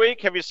next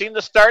week? Have you seen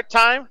the start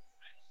time?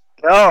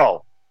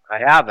 No, I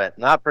haven't.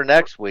 Not for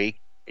next week.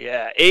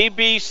 Yeah,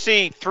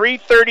 ABC,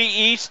 3:30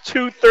 East,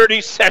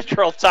 2:30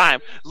 Central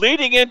Time,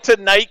 leading into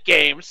night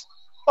games.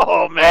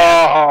 Oh,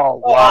 man. Oh,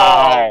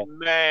 wow. Oh,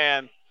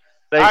 man.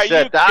 Are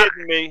you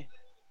kidding me?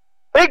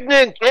 Big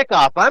noon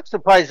kickoff. I'm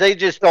surprised they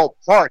just don't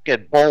park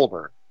at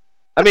Boulder.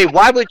 I mean,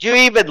 why would you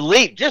even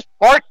leave? Just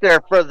park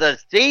there for the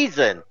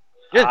season.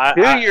 Just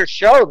do your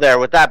show there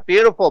with that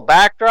beautiful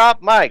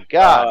backdrop. My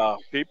God.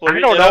 I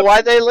don't know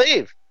why they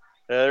leave.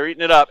 They're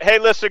eating it up. Hey,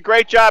 listen,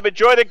 great job.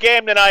 Enjoy the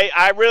game tonight.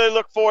 I really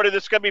look forward to this.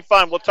 It's going to be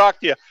fun. We'll talk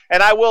to you.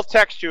 And I will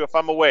text you if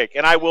I'm awake,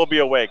 and I will be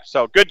awake.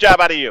 So good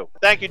job out of you.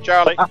 Thank you,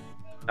 Charlie. All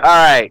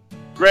right.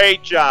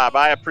 Great job.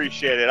 I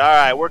appreciate it. All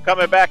right, we're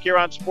coming back here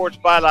on Sports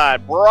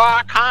Byline.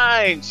 Brock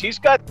Hines, he's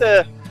got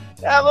the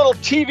little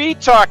TV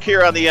talk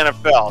here on the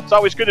NFL. It's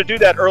always good to do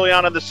that early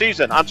on in the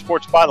season on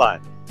Sports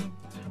Byline.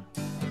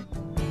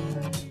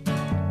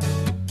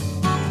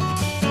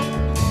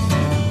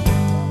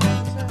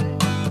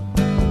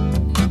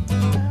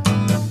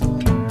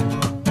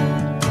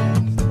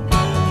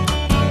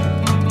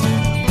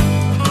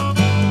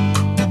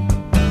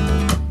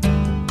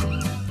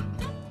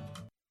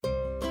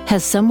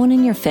 Has someone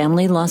in your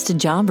family lost a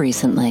job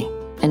recently,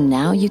 and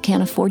now you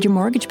can't afford your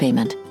mortgage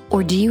payment?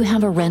 Or do you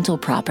have a rental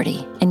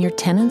property and your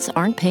tenants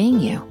aren't paying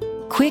you?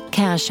 Quick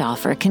Cash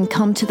Offer can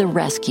come to the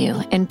rescue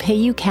and pay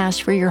you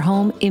cash for your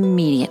home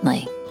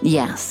immediately.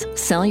 Yes,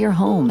 sell your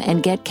home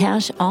and get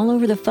cash all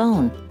over the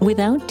phone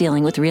without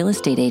dealing with real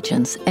estate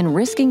agents and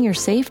risking your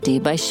safety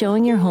by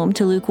showing your home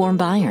to lukewarm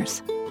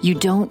buyers. You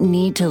don't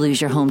need to lose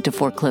your home to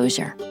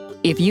foreclosure.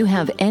 If you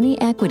have any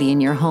equity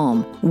in your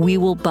home, we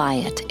will buy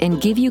it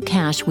and give you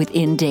cash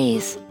within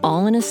days,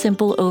 all in a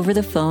simple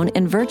over-the-phone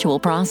and virtual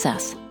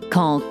process.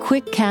 Call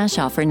Quick Cash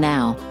Offer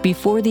now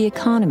before the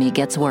economy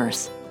gets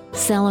worse.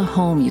 Sell a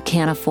home you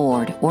can't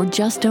afford or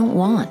just don't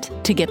want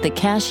to get the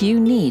cash you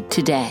need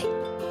today.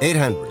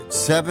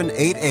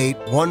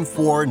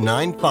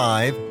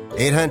 800-788-1495.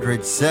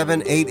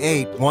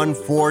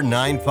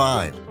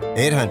 800-788-1495.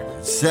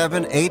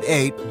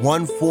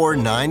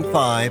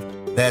 800-788-1495.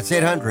 That's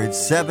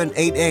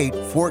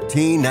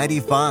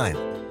 800-788-1495.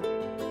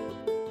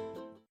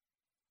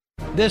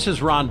 This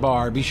is Ron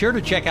Barr. Be sure to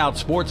check out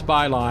Sports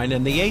Byline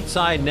and the 8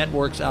 Side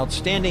Network's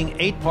outstanding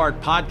 8-part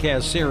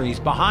podcast series,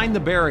 Behind the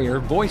Barrier,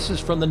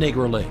 Voices from the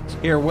Negro Leagues.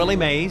 Here, Willie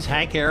Mays,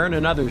 Hank Aaron,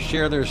 and others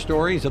share their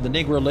stories of the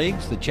Negro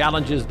Leagues, the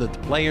challenges that the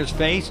players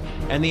face,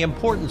 and the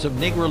importance of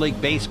Negro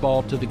League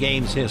baseball to the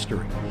game's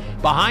history.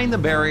 Behind the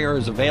Barrier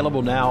is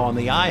available now on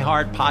the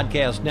iHeart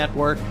Podcast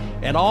Network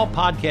and all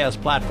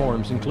podcast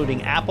platforms,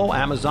 including Apple,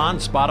 Amazon,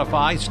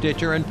 Spotify,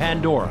 Stitcher, and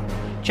Pandora.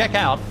 Check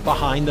out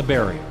Behind the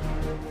Barrier.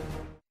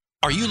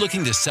 Are you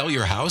looking to sell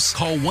your house?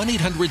 Call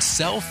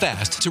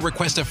 1-800-SELL-FAST to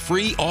request a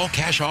free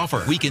all-cash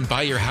offer. We can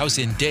buy your house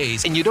in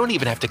days, and you don't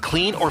even have to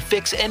clean or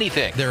fix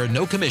anything. There are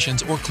no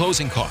commissions or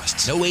closing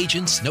costs, no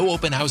agents, no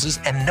open houses,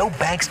 and no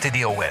banks to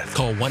deal with.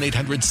 Call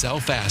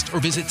 1-800-SELL-FAST or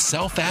visit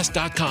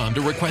sellfast.com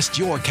to request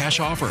your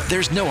cash offer.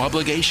 There's no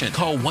obligation.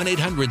 Call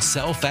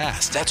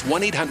 1-800-SELL-FAST. That's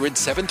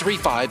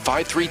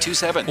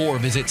 1-800-735-5327 or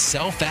visit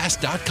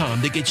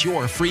sellfast.com to get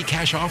your free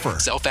cash offer.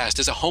 SellFast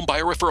is a home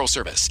buyer referral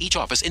service. Each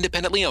office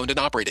independently owned and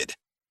operated.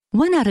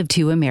 1 out of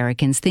 2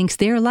 Americans thinks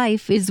their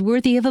life is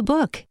worthy of a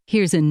book.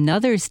 Here's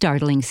another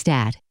startling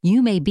stat.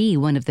 You may be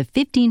one of the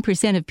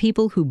 15% of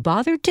people who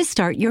bothered to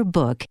start your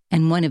book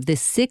and one of the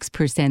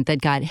 6%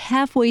 that got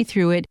halfway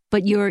through it,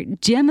 but your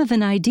gem of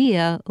an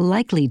idea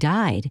likely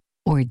died.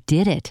 Or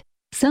did it?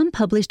 Some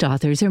published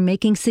authors are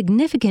making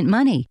significant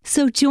money,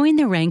 so join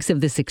the ranks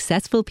of the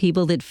successful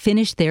people that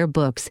finish their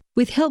books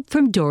with help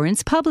from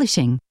Dorrance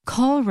Publishing.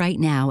 Call right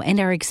now and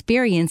our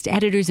experienced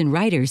editors and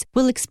writers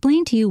will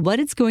explain to you what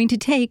it's going to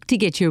take to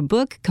get your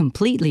book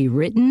completely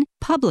written,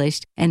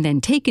 published, and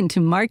then taken to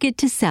market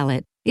to sell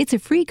it. It's a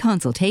free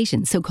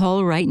consultation, so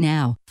call right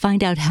now.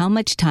 Find out how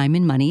much time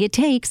and money it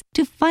takes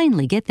to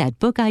finally get that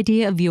book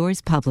idea of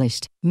yours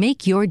published.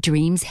 Make your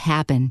dreams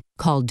happen.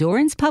 Call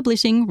Dorrance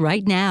Publishing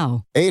right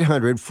now.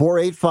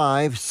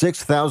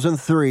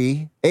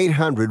 800-485-6003.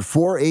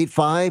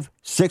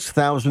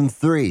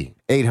 800-485-6003.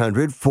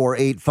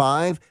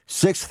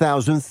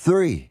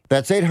 800-485-6003.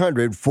 That's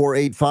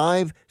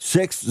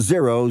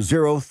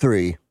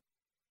 800-485-6003.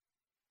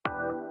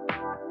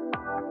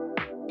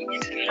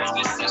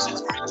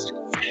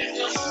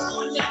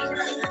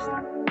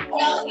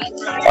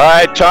 All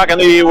right, talking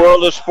the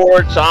world of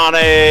sports on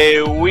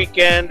a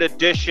weekend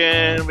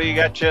edition. We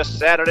got you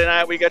Saturday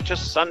night, we got you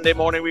Sunday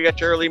morning, we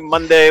got you early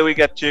Monday, we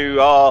got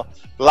you all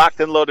locked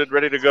and loaded,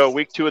 ready to go.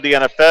 Week 2 of the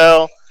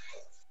NFL.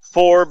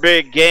 4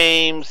 big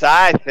games,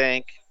 I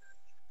think.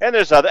 And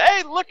there's other.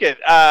 Hey, look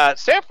at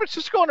San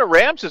Francisco and the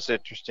Rams is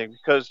interesting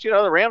because,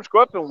 the Rams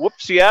go up and whoop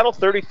Seattle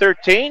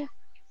 30-13.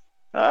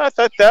 I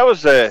thought that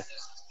was a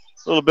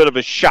little bit of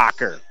a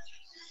shocker.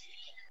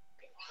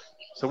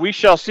 So we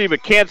shall see,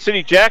 but Kansas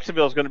City,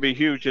 Jacksonville is going to be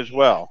huge as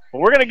well. But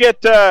we're going to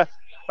get our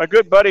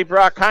good buddy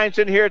Brock Hines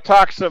in here,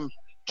 talk some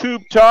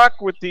tube talk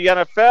with the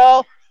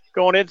NFL,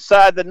 going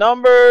inside the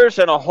numbers,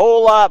 and a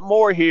whole lot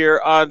more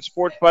here on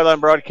Sports Byline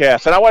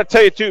Broadcast. And I want to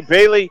tell you, too,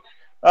 Bailey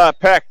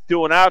Peck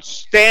doing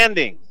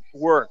outstanding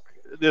work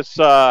this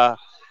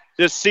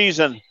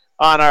season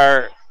on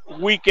our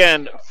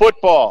weekend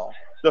football,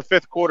 the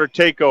 5th quarter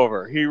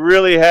takeover. He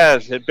really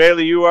has. And,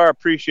 Bailey, you are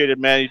appreciated,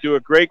 man. You do a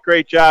great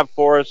job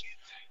for us.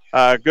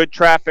 Good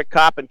traffic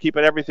cop and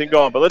keeping everything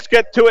going. But let's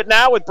get to it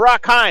now with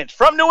Brock Hines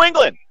from New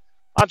England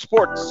on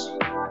Sports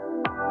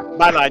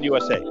Byline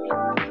USA.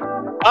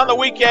 On the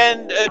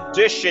weekend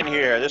edition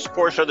here, this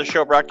portion of the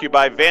show brought to you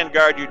by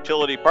Vanguard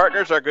Utility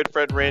Partners. Our good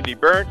friend Randy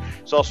Byrne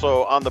is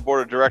also on the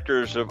board of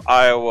directors of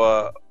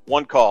Iowa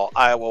One Call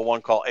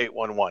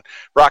 811.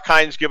 Brock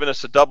Hines giving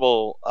us a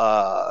double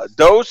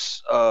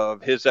dose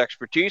of his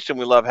expertise, and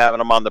we love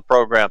having him on the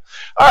program.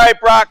 All right,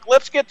 Brock,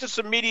 let's get to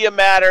some media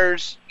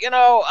matters.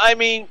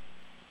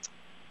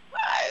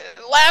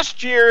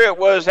 Last year it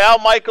was Al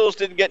Michaels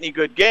didn't get any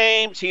good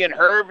games. He and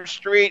Herb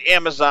Street,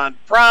 Amazon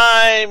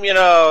Prime,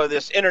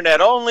 this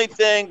internet-only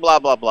thing, blah,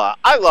 blah, blah.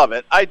 I love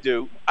it. I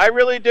do. I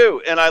really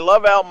do. And I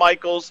love Al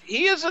Michaels.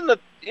 He is in the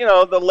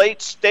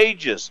late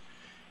stages.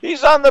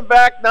 He's on the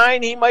back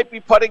 9. He might be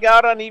putting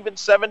out on even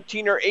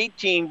 17 or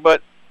 18,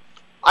 but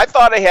I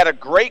thought he had a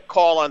great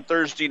call on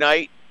Thursday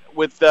night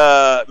with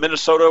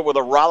Minnesota with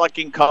a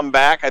rollicking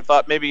comeback. I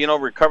thought maybe,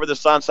 recover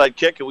this onside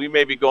kick, and we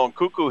may be going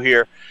cuckoo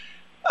here.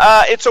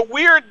 It's a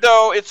weird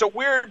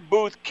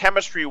booth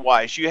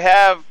chemistry-wise. You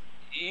have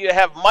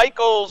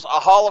Michaels, a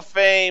Hall of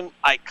Fame,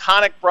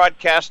 iconic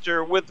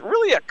broadcaster, with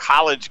really a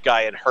college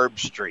guy in Herb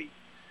Street.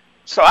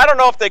 So I don't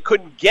know if they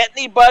couldn't get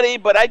anybody,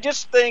 but I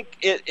just think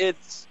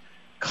it's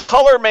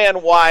color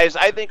man-wise,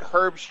 I think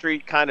Herb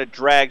Street kind of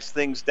drags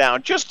things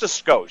down just a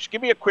skosh.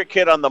 Give me a quick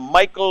hit on the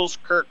Michaels,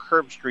 Kirk,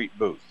 Herb Street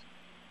booth.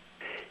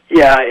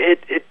 Yeah,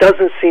 it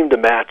doesn't seem to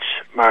match,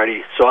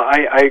 Marty. So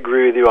I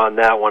agree with you on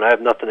that one. I have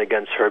nothing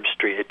against Herb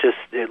Street. It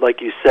like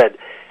you said,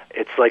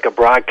 it's like a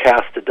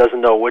broadcast that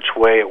doesn't know which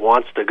way it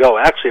wants to go.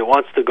 Actually, it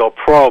wants to go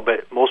pro,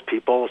 but most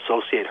people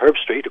associate Herb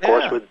Street, of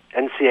course, with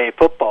NCAA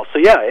football. So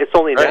yeah, it's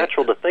only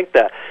natural to think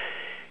that.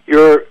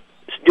 You're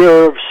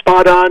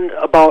spot on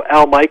about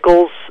Al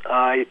Michaels.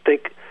 I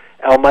think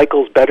Al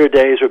Michaels' better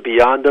days are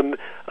beyond him.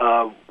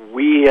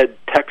 We had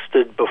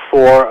texted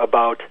before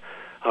about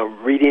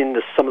reading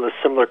some of the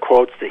similar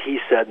quotes that he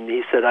said, and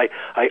he said, I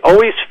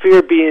always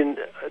fear being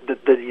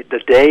the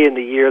day in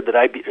the year that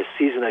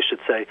season, I should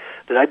say,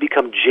 that I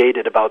become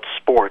jaded about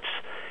sports.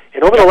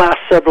 And over the last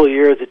several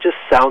years, it just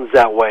sounds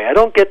that way. I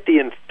don't get the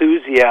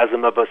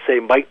enthusiasm of, say,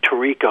 Mike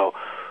Tirico,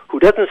 who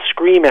doesn't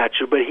scream at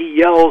you, but he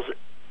yells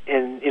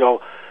and,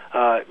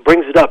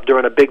 brings it up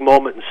during a big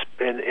moment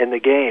in the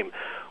game.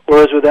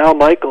 Whereas with Al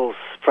Michaels,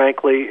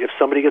 frankly, if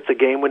somebody gets a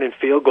game-winning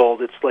field goal,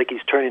 it's like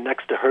he's turning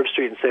next to Herb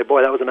Street and say,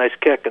 boy, that was a nice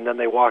kick, and then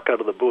they walk out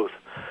of the booth.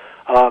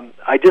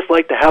 I just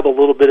like to have a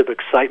little bit of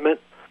excitement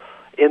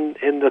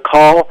in the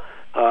call.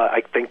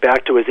 I think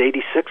back to his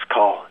 86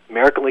 call,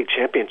 American League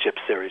Championship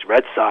Series,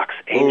 Red Sox,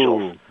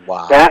 Angels. Ooh,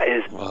 wow. That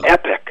is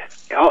epic.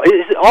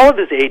 All of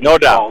his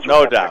 80s calls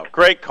No epic. doubt.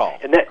 Great call.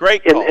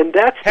 Great call. And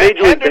that's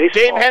Major League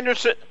Baseball.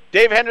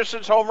 Dave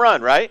Henderson's home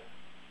run, right?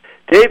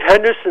 Dave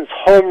Henderson's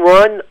home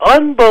run,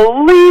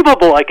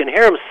 unbelievable. I can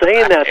hear him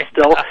saying that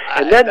still.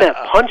 And then that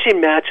punching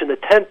match in the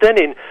 10th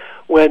inning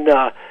when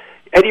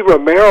Eddie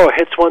Romero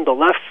hits one to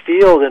left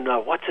field, and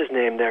what's his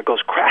name there,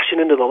 goes crashing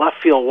into the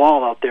left field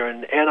wall out there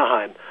in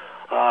Anaheim.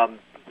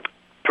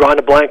 Drawing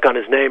a blank on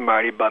his name,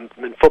 Marty, but I'm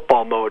in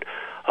football mode.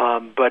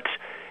 But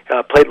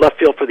played left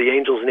field for the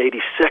Angels in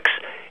 86,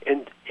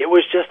 and it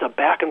was just a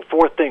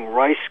back-and-forth thing.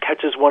 Rice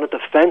catches one at the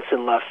fence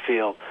in left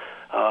field.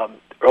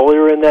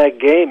 Earlier in that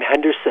game,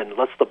 Henderson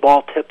lets the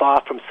ball tip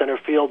off from center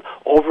field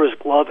over his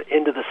glove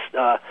into the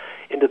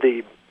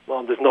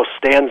well, there's no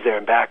stands there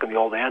and back in the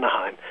old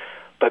Anaheim.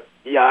 But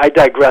yeah, I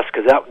digress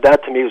because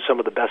that to me was some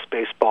of the best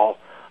baseball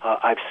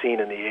I've seen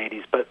in the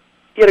 80s. But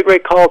he had a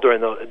great call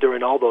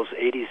during all those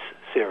 80s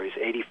series,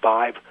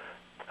 85,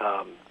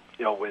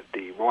 with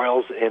the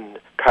Royals and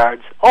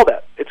Cards, all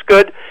that. It's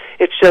good.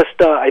 It's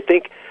just, I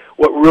think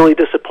what really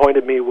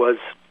disappointed me was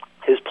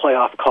his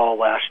playoff call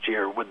last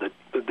year with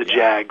the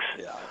Jags,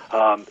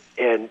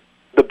 and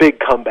the big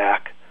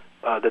comeback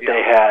that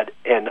they had.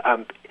 And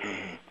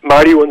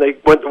Marty, when they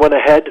went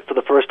ahead for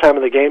the first time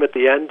in the game at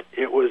the end,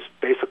 it was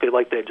basically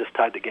like they had just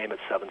tied the game at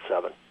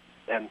 7-7.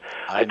 And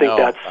I think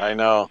that's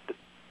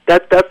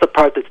the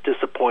part that's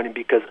disappointing,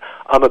 because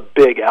I'm a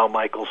big Al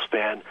Michaels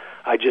fan.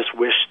 I just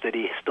wish that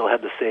he still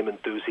had the same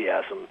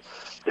enthusiasm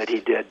that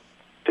he did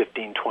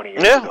 15, 20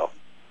 years ago.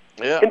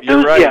 Yeah, enthusiasm.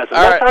 you're right.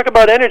 Let's talk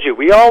about energy.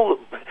 We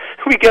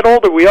get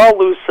older, we all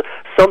lose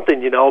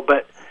something,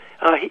 but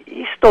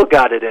he still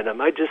got it in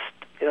him. I just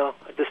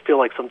feel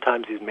like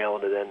sometimes he's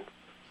mailing it in.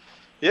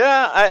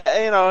 Yeah,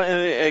 and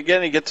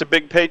again, he gets a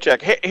big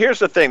paycheck. Here's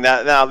the thing.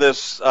 Now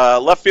this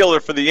left fielder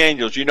for the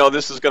Angels,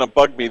 this is going to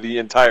bug me the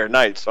entire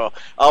night. So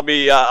I'll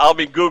be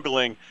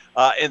Googling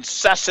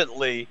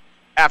incessantly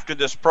after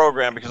this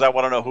program, because I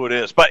want to know who it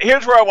is. But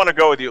here's where I want to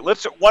go with you.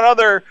 One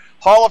other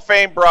Hall of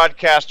Fame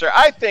broadcaster,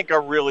 I think a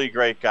really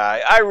great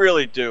guy. I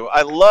really do.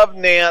 I love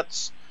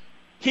Nance.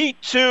 He,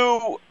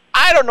 too,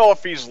 I don't know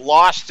if he's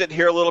lost it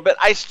here a little bit.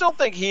 I still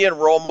think he and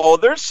Romo,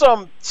 there's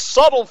some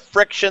subtle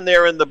friction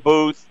there in the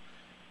booth.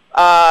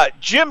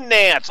 Jim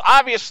Nance,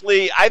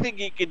 obviously, I think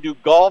he can do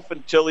golf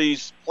until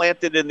he's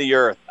planted in the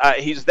earth.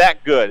 He's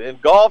that good. In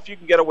golf, you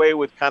can get away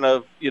with kind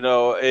of,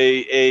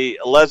 a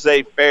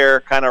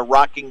laissez-faire kind of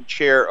rocking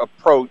chair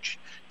approach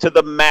to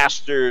the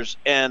Masters,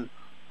 and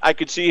I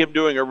could see him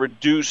doing a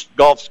reduced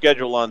golf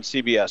schedule on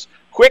CBS.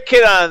 Quick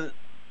hit on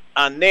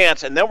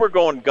Nance, and then we're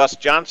going Gus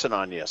Johnson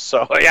on you.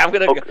 So yeah, I'm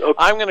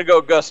gonna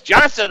go Gus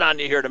Johnson on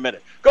you here in a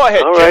minute. Go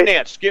ahead, all Jim right.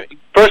 Nance.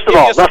 First of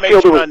all, left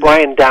fielder was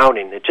Brian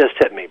Downing. It just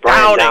hit me.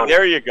 Brian Downing.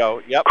 There you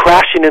go. Yep.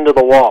 Crashing into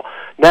the wall.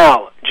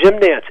 Now, Jim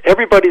Nance.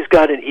 Everybody's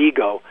got an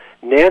ego.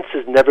 Nance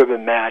has never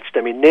been matched.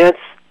 I mean, Nance,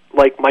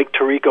 like Mike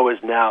Tirico,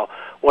 is now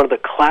one of the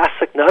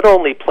classic, not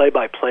only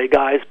play-by-play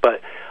guys,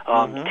 but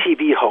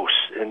TV hosts,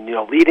 and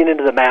leading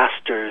into the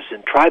Masters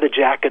and Try the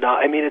Jacket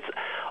on. I mean, it's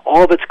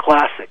all of it's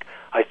classic.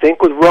 I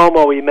think with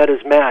Romo, he met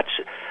his match.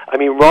 I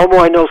mean, Romo,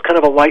 I know, is kind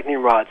of a lightning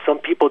rod. Some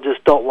people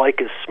just don't like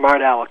his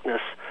smart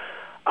aleckness.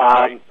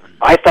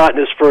 I thought in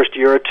his first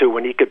year or two,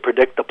 when he could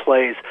predict the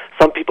plays,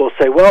 some people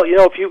say, well,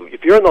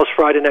 if you're in those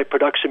Friday night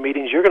production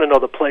meetings, you're going to know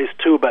the plays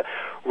too. But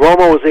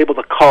Romo was able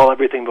to call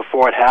everything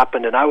before it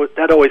happened, and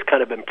that always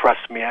kind of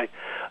impressed me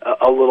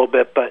a little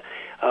bit. But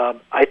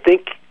I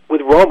think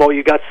with Romo,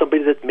 you got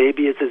somebody that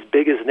maybe is as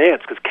big as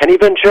Nance, because Kenny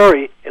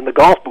Venturi in the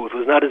golf booth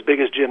was not as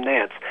big as Jim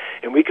Nance.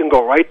 And we can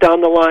go right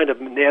down the line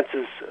of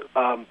Nance's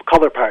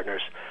color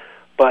partners.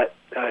 But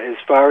as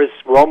far as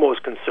Romo is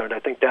concerned, I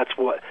think that's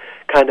what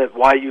kind of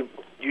why you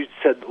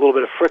said a little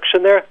bit of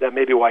friction there. That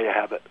may be why you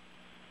have it.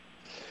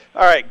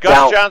 All right,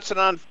 Gus Johnson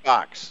on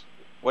Fox.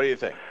 What do you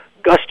think?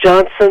 Gus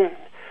Johnson,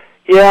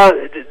 yeah,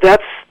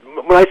 that's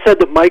when I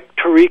said that Mike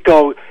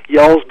Tirico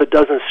yells but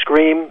doesn't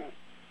scream.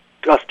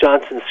 Gus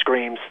Johnson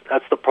screams.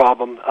 That's the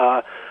problem.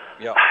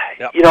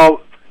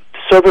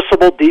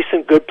 Serviceable,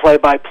 decent, good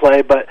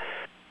play-by-play, but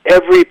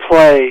every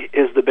play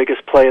is the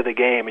biggest play of the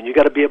game, and you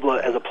got to be able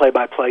to, as a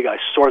play-by-play guy,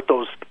 sort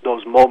those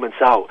moments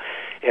out.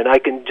 And I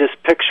can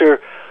just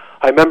picture.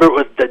 I remember it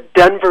was the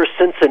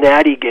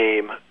Denver-Cincinnati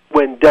game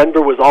when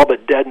Denver was all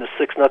but dead in the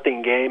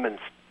 6-0 game, and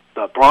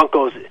the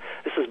Broncos.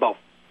 This is about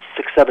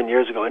 6-7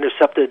 years ago.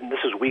 Intercepted, and this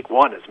is week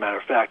one, as a matter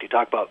of fact. You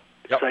talk about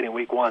exciting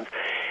week ones.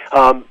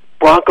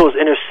 Broncos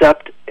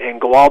intercept and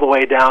go all the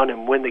way down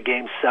and win the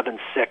game 7-6.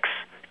 You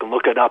can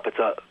look it up. It's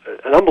an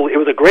unbelievable. It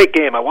was a great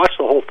game. I watched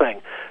the whole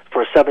thing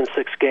for a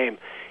 7-6 game,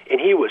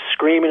 and he was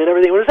screaming and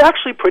everything. It was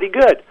actually pretty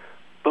good.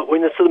 But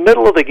when it's in the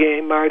middle of the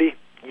game, Marty,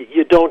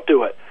 you don't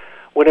do it.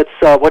 When it's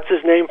what's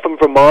his name from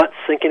Vermont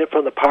sinking it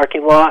from the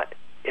parking lot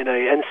in a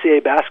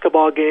NCAA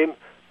basketball game,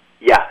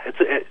 yeah,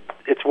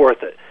 it's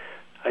worth it.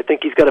 I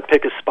think he's got to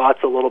pick his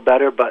spots a little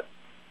better, but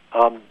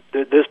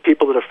there's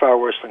people that are far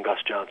worse than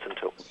Gus Johnson,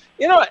 too.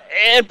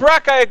 And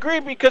Brock, I agree,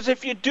 because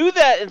if you do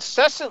that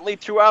incessantly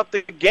throughout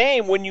the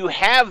game, when you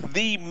have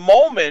the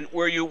moment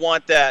where you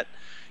want that,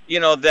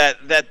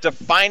 that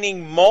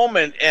defining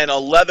moment and a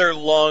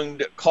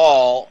leather-lunged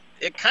call,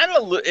 it kind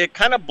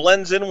of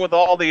blends in with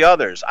all the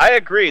others. I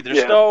agree.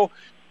 There's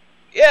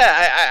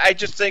I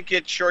just think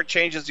it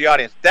shortchanges the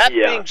audience. That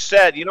being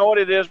said, you know what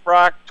it is,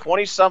 Brock?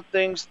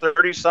 20-somethings,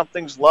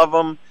 30-somethings love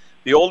them.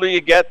 The older you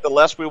get, the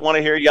less we want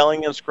to hear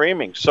yelling and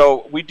screaming.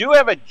 So we do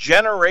have a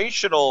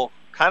generational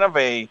kind of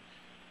a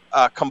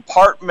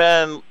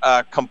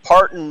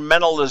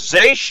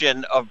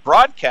compartmentalization of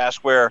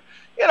broadcast where,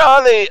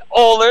 the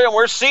older, and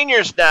we're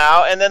seniors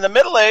now, and then the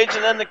middle-aged,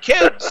 and then the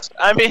kids.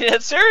 I mean,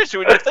 it's serious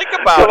when you think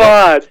about it.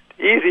 Come on.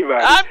 Easy,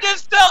 man. I'm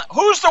just telling,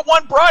 who's the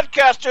one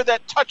broadcaster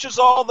that touches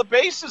all the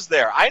bases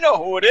there? I know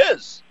who it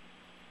is.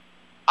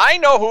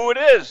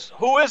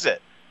 Who is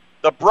it?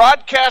 The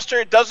broadcaster,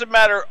 it doesn't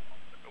matter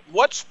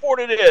what sport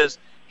it is,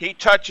 he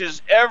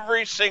touches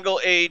every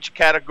single age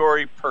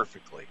category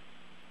perfectly.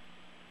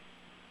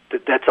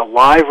 that's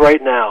alive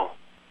right now.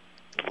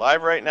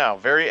 Live right now,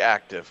 very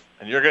active.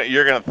 And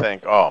you're gonna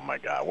think, oh my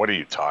God, what are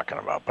you talking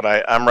about?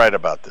 But I'm right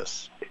about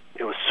this.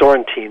 It was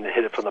Sorrentine that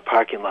hit it from the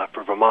parking lot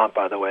for Vermont,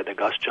 by the way, the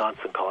Gus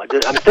Johnson call.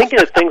 I'm thinking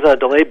of things on a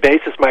delayed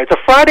basis, Mike.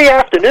 It's a Friday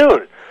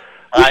afternoon.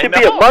 We should be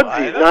at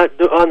Mugsy's, not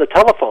on the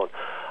telephone.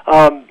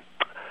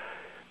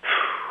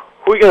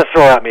 Who are you going to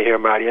throw at me here,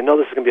 Marty? I know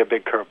this is going to be a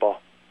big curveball.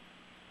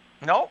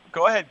 No,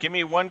 go ahead. Give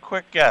me one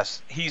quick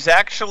guess. He's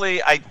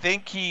actually, I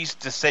think he's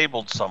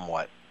disabled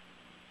somewhat.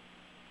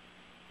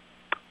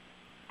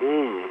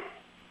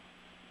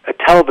 A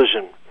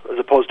television as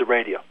opposed to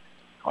radio.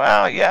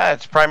 Well, yeah,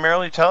 it's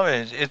primarily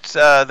television. It's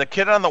the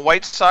kid on the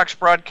White Sox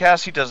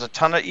broadcast. He does a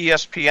ton of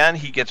ESPN.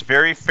 He gets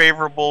very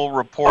favorable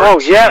reports. Oh,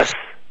 yes.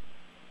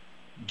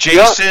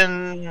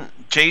 Jason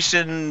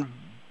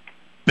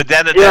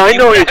Benedetti. Yeah, I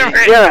know.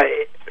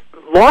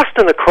 Lost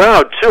in the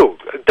crowd, too.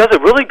 Does a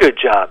really good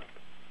job.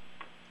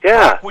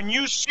 Yeah. When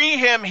you see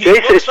him,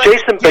 it's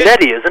Jason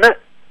Benedetti, isn't it?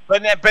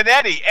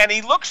 Benedetti, and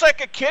he looks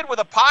like a kid with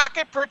a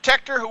pocket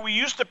protector who we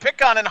used to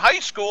pick on in high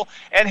school,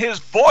 and his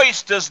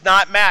voice does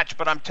not match.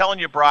 But I'm telling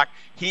you, Brock,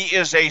 he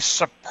is a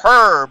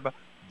superb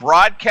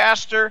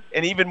broadcaster,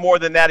 and even more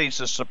than that, he's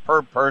a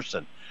superb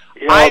person.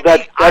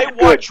 I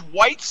watch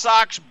White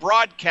Sox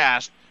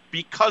broadcast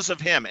because of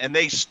him, and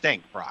they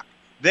stink, Brock.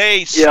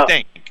 They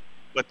stink.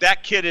 But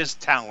that kid is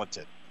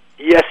talented.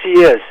 Yes,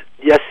 he is.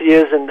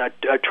 And I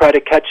try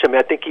to catch him.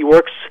 I think he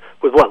works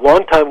with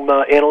longtime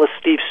analyst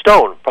Steve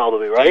Stone,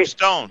 probably, right? Steve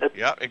Stone.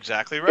 Yeah,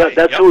 exactly right. Yeah,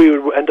 that's who we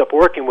would end up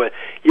working with.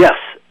 Yes,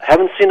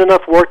 haven't seen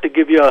enough work to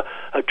give you a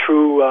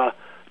true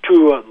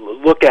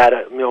look at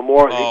it.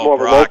 More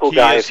of a local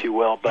guy, if you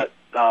will, but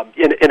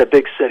in a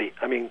big city.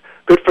 I mean,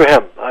 good for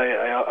him.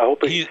 I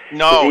hope he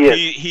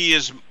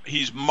is.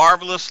 He's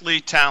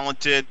marvelously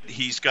talented.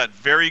 He's got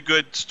very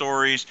good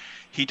stories.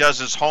 He does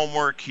his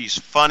homework. He's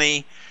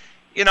funny.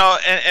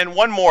 And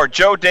one more,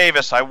 Joe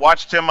Davis. I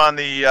watched him on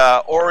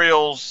the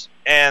Orioles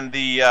and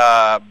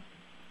the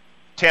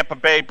Tampa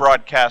Bay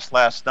broadcast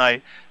last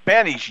night.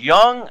 Man, he's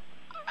young,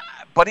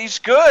 but he's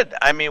good.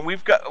 I mean,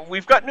 we've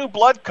got new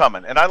blood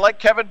coming, and I like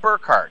Kevin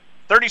Burkhardt.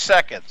 30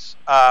 seconds.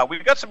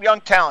 We've got some young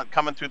talent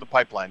coming through the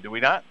pipeline, do we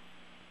not?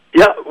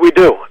 Yeah, we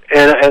do,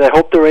 and I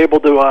hope they're able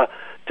to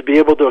be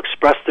able to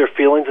express their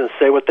feelings and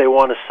say what they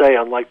want to say,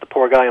 unlike the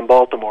poor guy in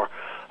Baltimore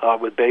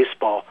with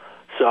baseball.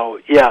 So,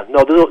 yeah,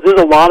 no, there's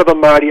a lot of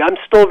them, Marty. I'm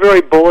still very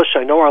bullish.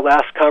 I know our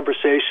last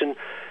conversation,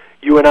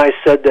 you and I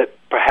said that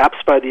perhaps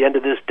by the end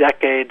of this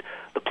decade,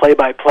 the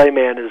play-by-play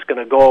man is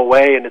going to go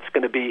away, and it's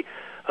going to be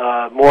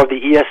more of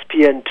the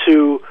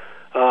ESPN2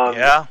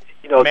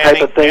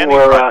 type of thing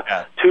where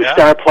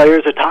two-star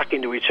players are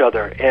talking to each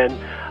other. And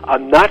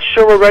I'm not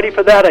sure we're ready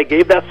for that. I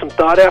gave that some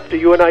thought after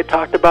you and I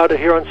talked about it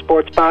here on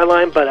Sports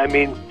Byline, but, I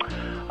mean,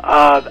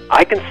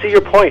 I can see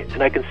your point,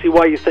 and I can see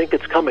why you think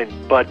it's coming,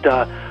 but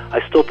I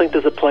still think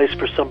there's a place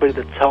for somebody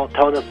that's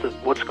telling us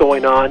what's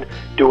going on,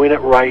 doing it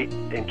right,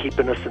 and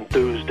keeping us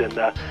enthused. And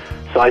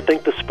so I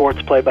think the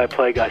sports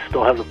play-by-play guy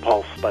still has a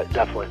pulse, but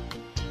definitely.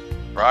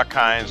 Brock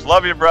Hines.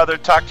 Love you, brother.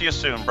 Talk to you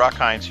soon. Brock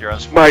Hines here on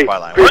Sports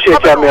Byline. Appreciate you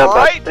having me on,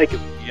 bud. Thank you.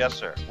 Yes,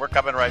 sir. We're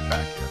coming right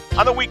back here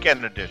on the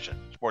weekend edition.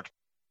 Sports.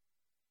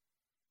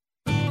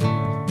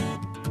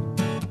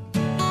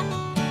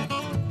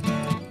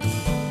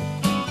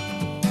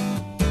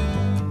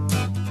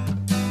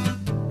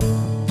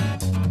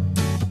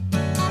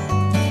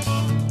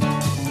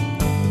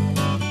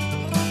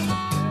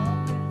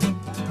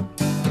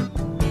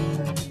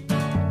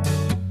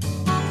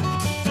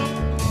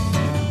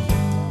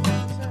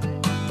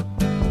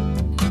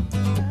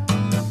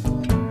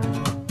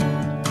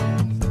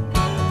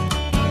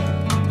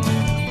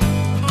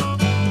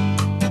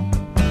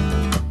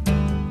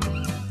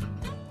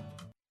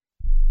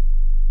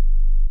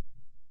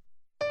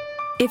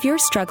 If you're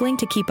struggling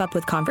to keep up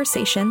with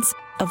conversations,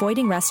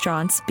 avoiding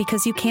restaurants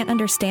because you can't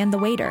understand the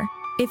waiter,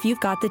 if you've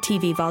got the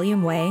TV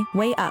volume way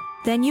up,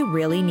 then you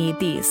really need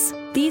these.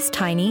 These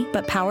tiny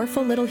but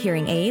powerful little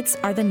hearing aids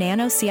are the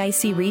Nano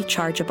CIC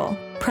Rechargeable,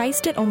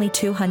 priced at only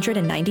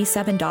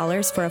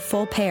 $297 for a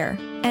full pair.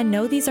 And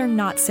no, these are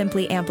not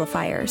simply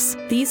amplifiers.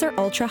 These are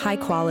ultra high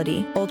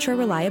quality, ultra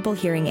reliable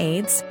hearing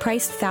aids,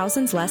 priced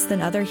thousands less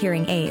than other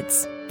hearing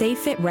aids. They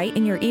fit right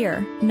in your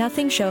ear.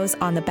 Nothing shows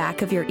on the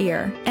back of your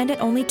ear. And at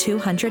only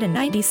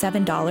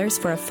 $297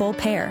 for a full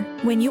pair.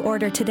 When you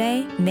order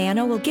today,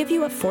 Nano will give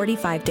you a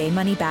 45-day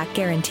money-back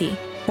guarantee.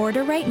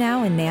 Order right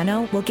now and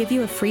Nano will give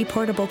you a free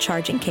portable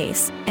charging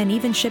case and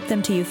even ship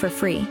them to you for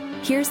free.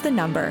 Here's the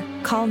number.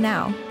 Call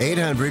now.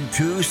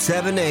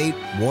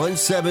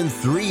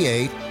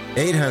 800-278-1738.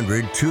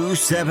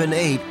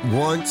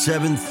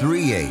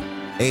 800-278-1738.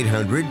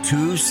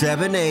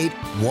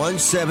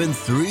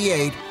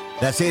 800-278-1738.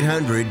 That's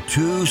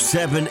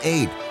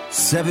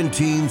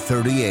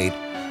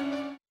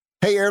 800-278-1738.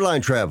 Hey,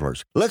 airline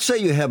travelers, let's say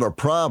you have a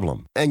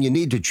problem and you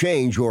need to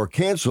change or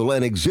cancel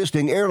an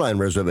existing airline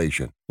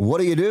reservation.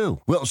 What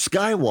do? Well,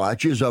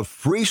 Skywatch is a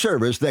free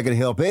service that can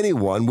help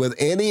anyone with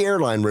any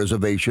airline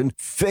reservation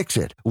fix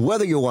it.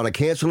 Whether you want to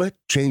cancel it,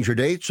 change your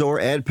dates, or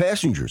add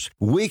passengers,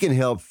 we can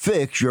help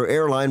fix your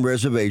airline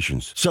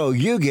reservations so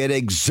you get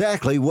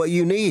exactly what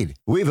you need.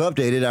 We've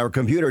updated our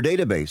computer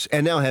database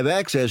and now have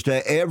access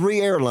to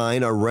every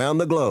airline around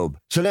the globe.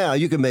 So now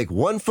you can make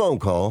one phone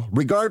call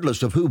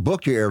regardless of who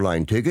booked your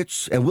airline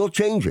tickets, and we'll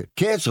change it,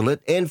 cancel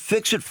it, and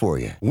fix it for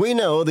you. We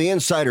know the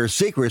insider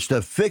secrets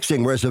to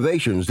fixing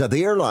reservations that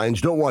the airlines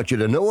don't want you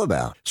to know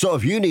about. So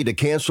if you need to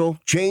cancel,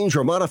 change,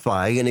 or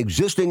modify an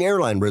existing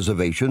airline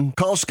reservation,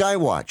 call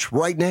Skywatch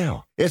right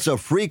now. It's a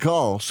free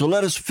call, so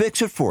let us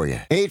fix it for you.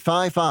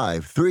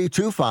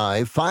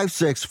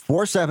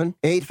 855-325-5647.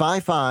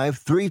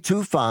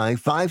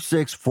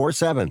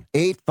 855-325-5647.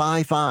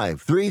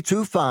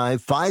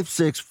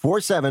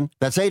 855-325-5647.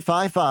 That's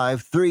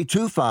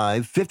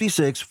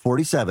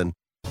 855-325-5647.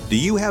 Do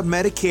you have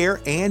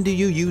Medicare and do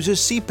you use a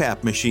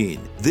CPAP machine?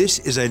 This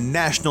is a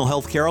national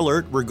healthcare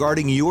alert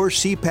regarding your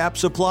CPAP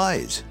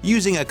supplies.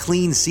 Using a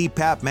clean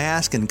CPAP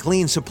mask and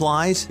clean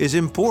supplies is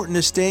important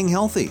to staying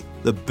healthy.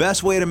 The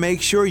best way to make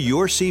sure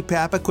your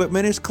CPAP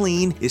equipment is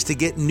clean is to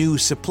get new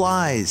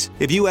supplies.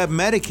 If you have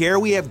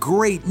Medicare, we have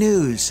great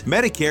news.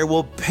 Medicare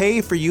will pay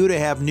for you to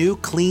have new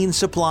clean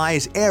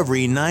supplies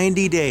every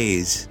 90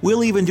 days.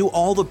 We'll even do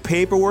all the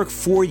paperwork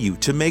for you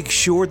to make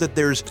sure that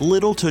there's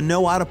little to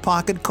no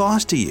out-of-pocket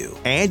cost to you.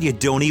 And you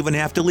don't even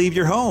have to leave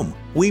your home.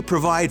 We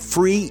provide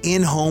free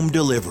in-home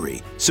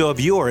delivery. So if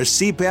you're a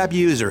CPAP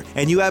user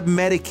and you have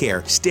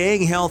Medicare,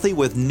 staying healthy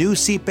with new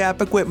CPAP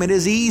equipment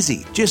is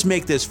easy. Just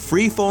make this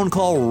free phone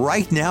call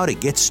right now to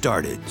get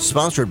started.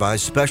 Sponsored by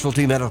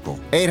Specialty Medical.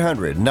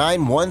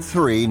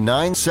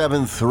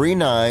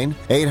 800-913-9739.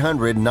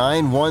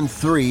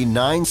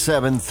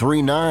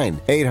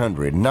 800-913-9739.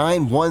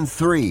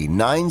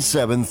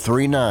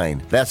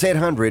 800-913-9739. That's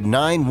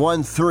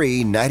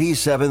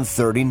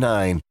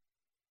 800-913-9739.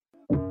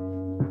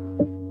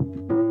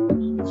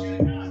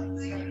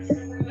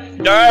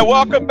 All right,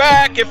 welcome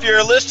back. If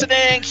you're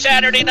listening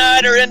Saturday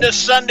night or into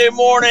Sunday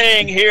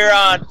morning here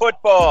on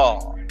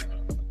football,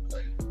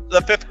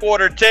 the fifth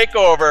quarter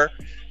takeover,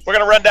 we're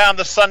going to run down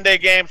the Sunday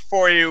games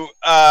for you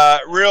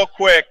real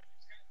quick.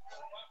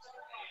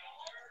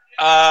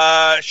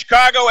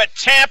 Chicago at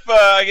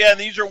Tampa. Again,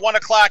 these are 1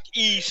 o'clock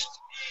East,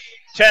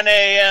 10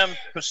 a.m.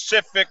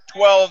 Pacific,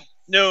 12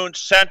 noon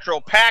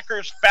Central.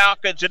 Packers,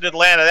 Falcons in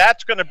Atlanta.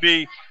 That's going to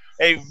be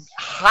a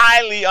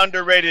highly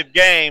underrated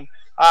game.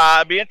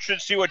 I'd be interested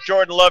to see what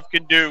Jordan Love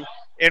can do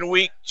in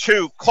week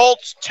 2.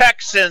 Colts,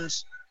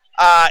 Texans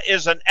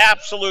is an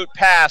absolute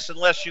pass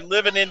unless you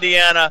live in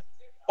Indiana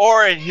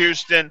or in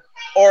Houston,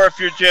 or if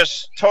you're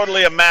just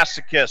totally a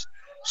masochist.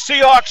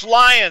 Seahawks,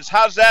 Lions,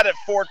 how's that at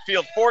Ford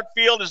Field? Ford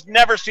Field has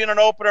never seen an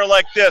opener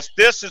like this.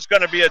 This is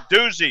going to be a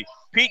doozy.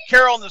 Pete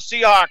Carroll and the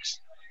Seahawks,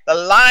 the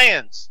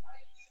Lions,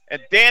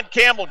 and Dan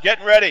Campbell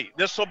getting ready.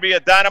 This will be a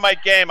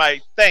dynamite game,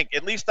 I think,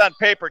 at least on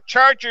paper.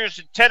 Chargers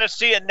in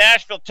Tennessee and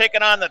Nashville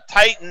taking on the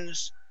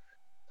Titans.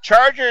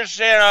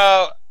 Chargers,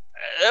 a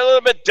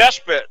little bit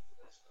desperate.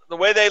 The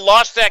way they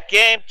lost that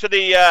game to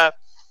the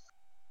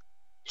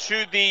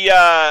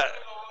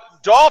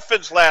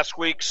Dolphins last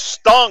week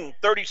stung.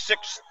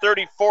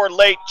 36-34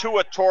 late.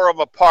 Tua tore them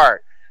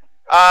apart.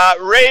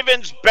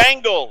 Ravens,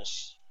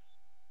 Bengals.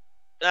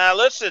 Now,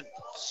 listen,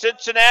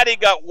 Cincinnati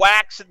got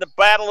waxed in the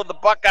Battle of the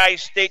Buckeye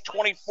State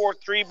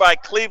 24-3 by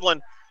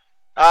Cleveland.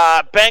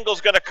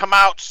 Bengals going to come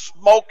out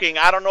smoking.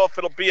 I don't know if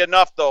it'll be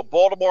enough, though.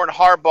 Baltimore and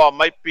Harbaugh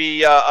might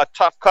be a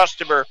tough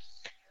customer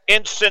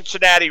in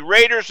Cincinnati.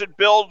 Raiders and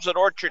Bills at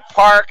Orchard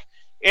Park.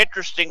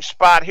 Interesting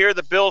spot here.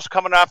 The Bills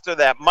coming after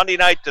that Monday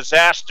night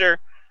disaster.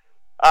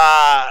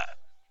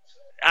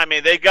 I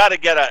mean, they got to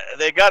get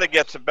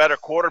some better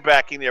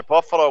quarterbacking there.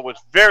 Buffalo was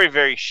very,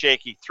 very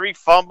shaky. 3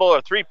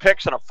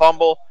 picks and a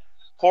fumble.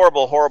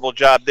 Horrible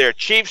job there.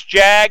 Chiefs,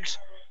 Jags.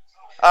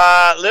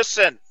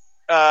 Listen,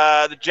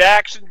 the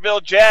Jacksonville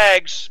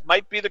Jags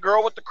might be the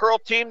girl with the curl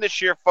team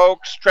this year,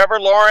 folks. Trevor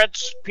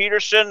Lawrence,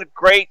 Peterson,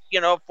 great,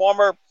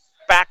 former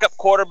backup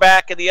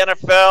quarterback in the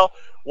NFL.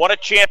 Won a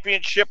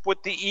championship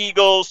with the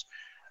Eagles.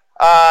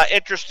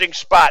 Interesting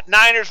spot.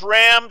 Niners,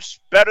 Rams,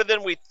 better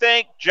than we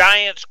think.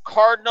 Giants,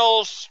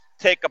 Cardinals,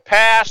 take a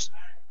pass.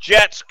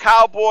 Jets,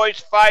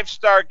 Cowboys,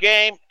 5-star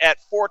game at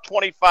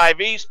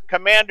 4:25 East.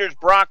 Commanders,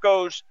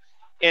 Broncos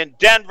in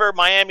Denver.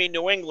 Miami,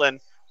 New England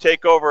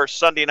take over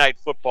Sunday Night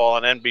Football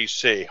on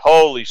NBC.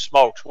 Holy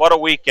smokes, what a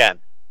weekend.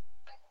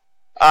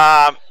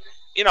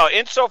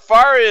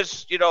 Insofar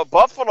as,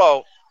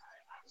 Buffalo,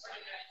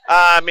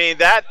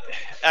 Brett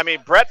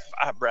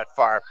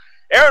Favre.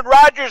 Aaron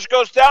Rodgers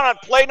goes down on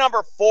play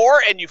number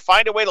 4, and you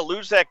find a way to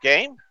lose that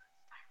game?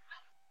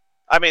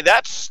 I mean,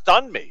 that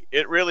stunned me.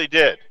 It really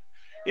did.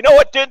 You know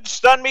what didn't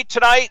stun me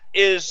tonight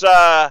is we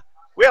had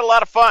a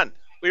lot of fun.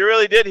 We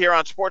really did here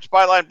on Sports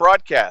Byline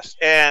Broadcast.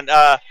 And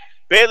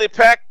Bailey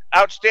Peck,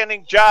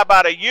 outstanding job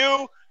out of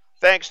you.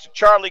 Thanks to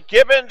Charlie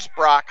Gibbons,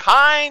 Brock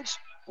Hines.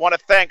 Want to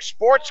thank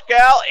Sports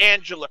Gal,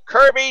 Angela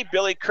Kirby,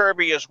 Billy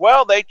Kirby as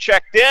well. They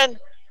checked in.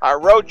 Our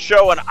road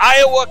show in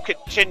Iowa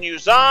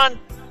continues on.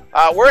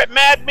 We're at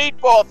Mad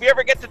Meatball. If you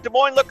ever get to Des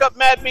Moines, look up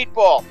Mad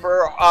Meatball.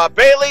 For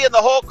Bailey and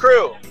the whole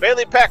crew,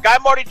 Bailey Peck,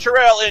 I'm Marty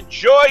Terrell.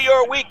 Enjoy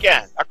your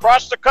weekend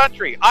across the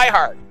country,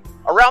 iHeart,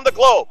 around the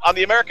globe on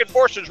the American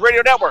Forces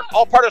Radio Network,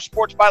 all part of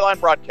Sports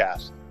Byline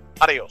broadcast.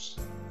 Adios.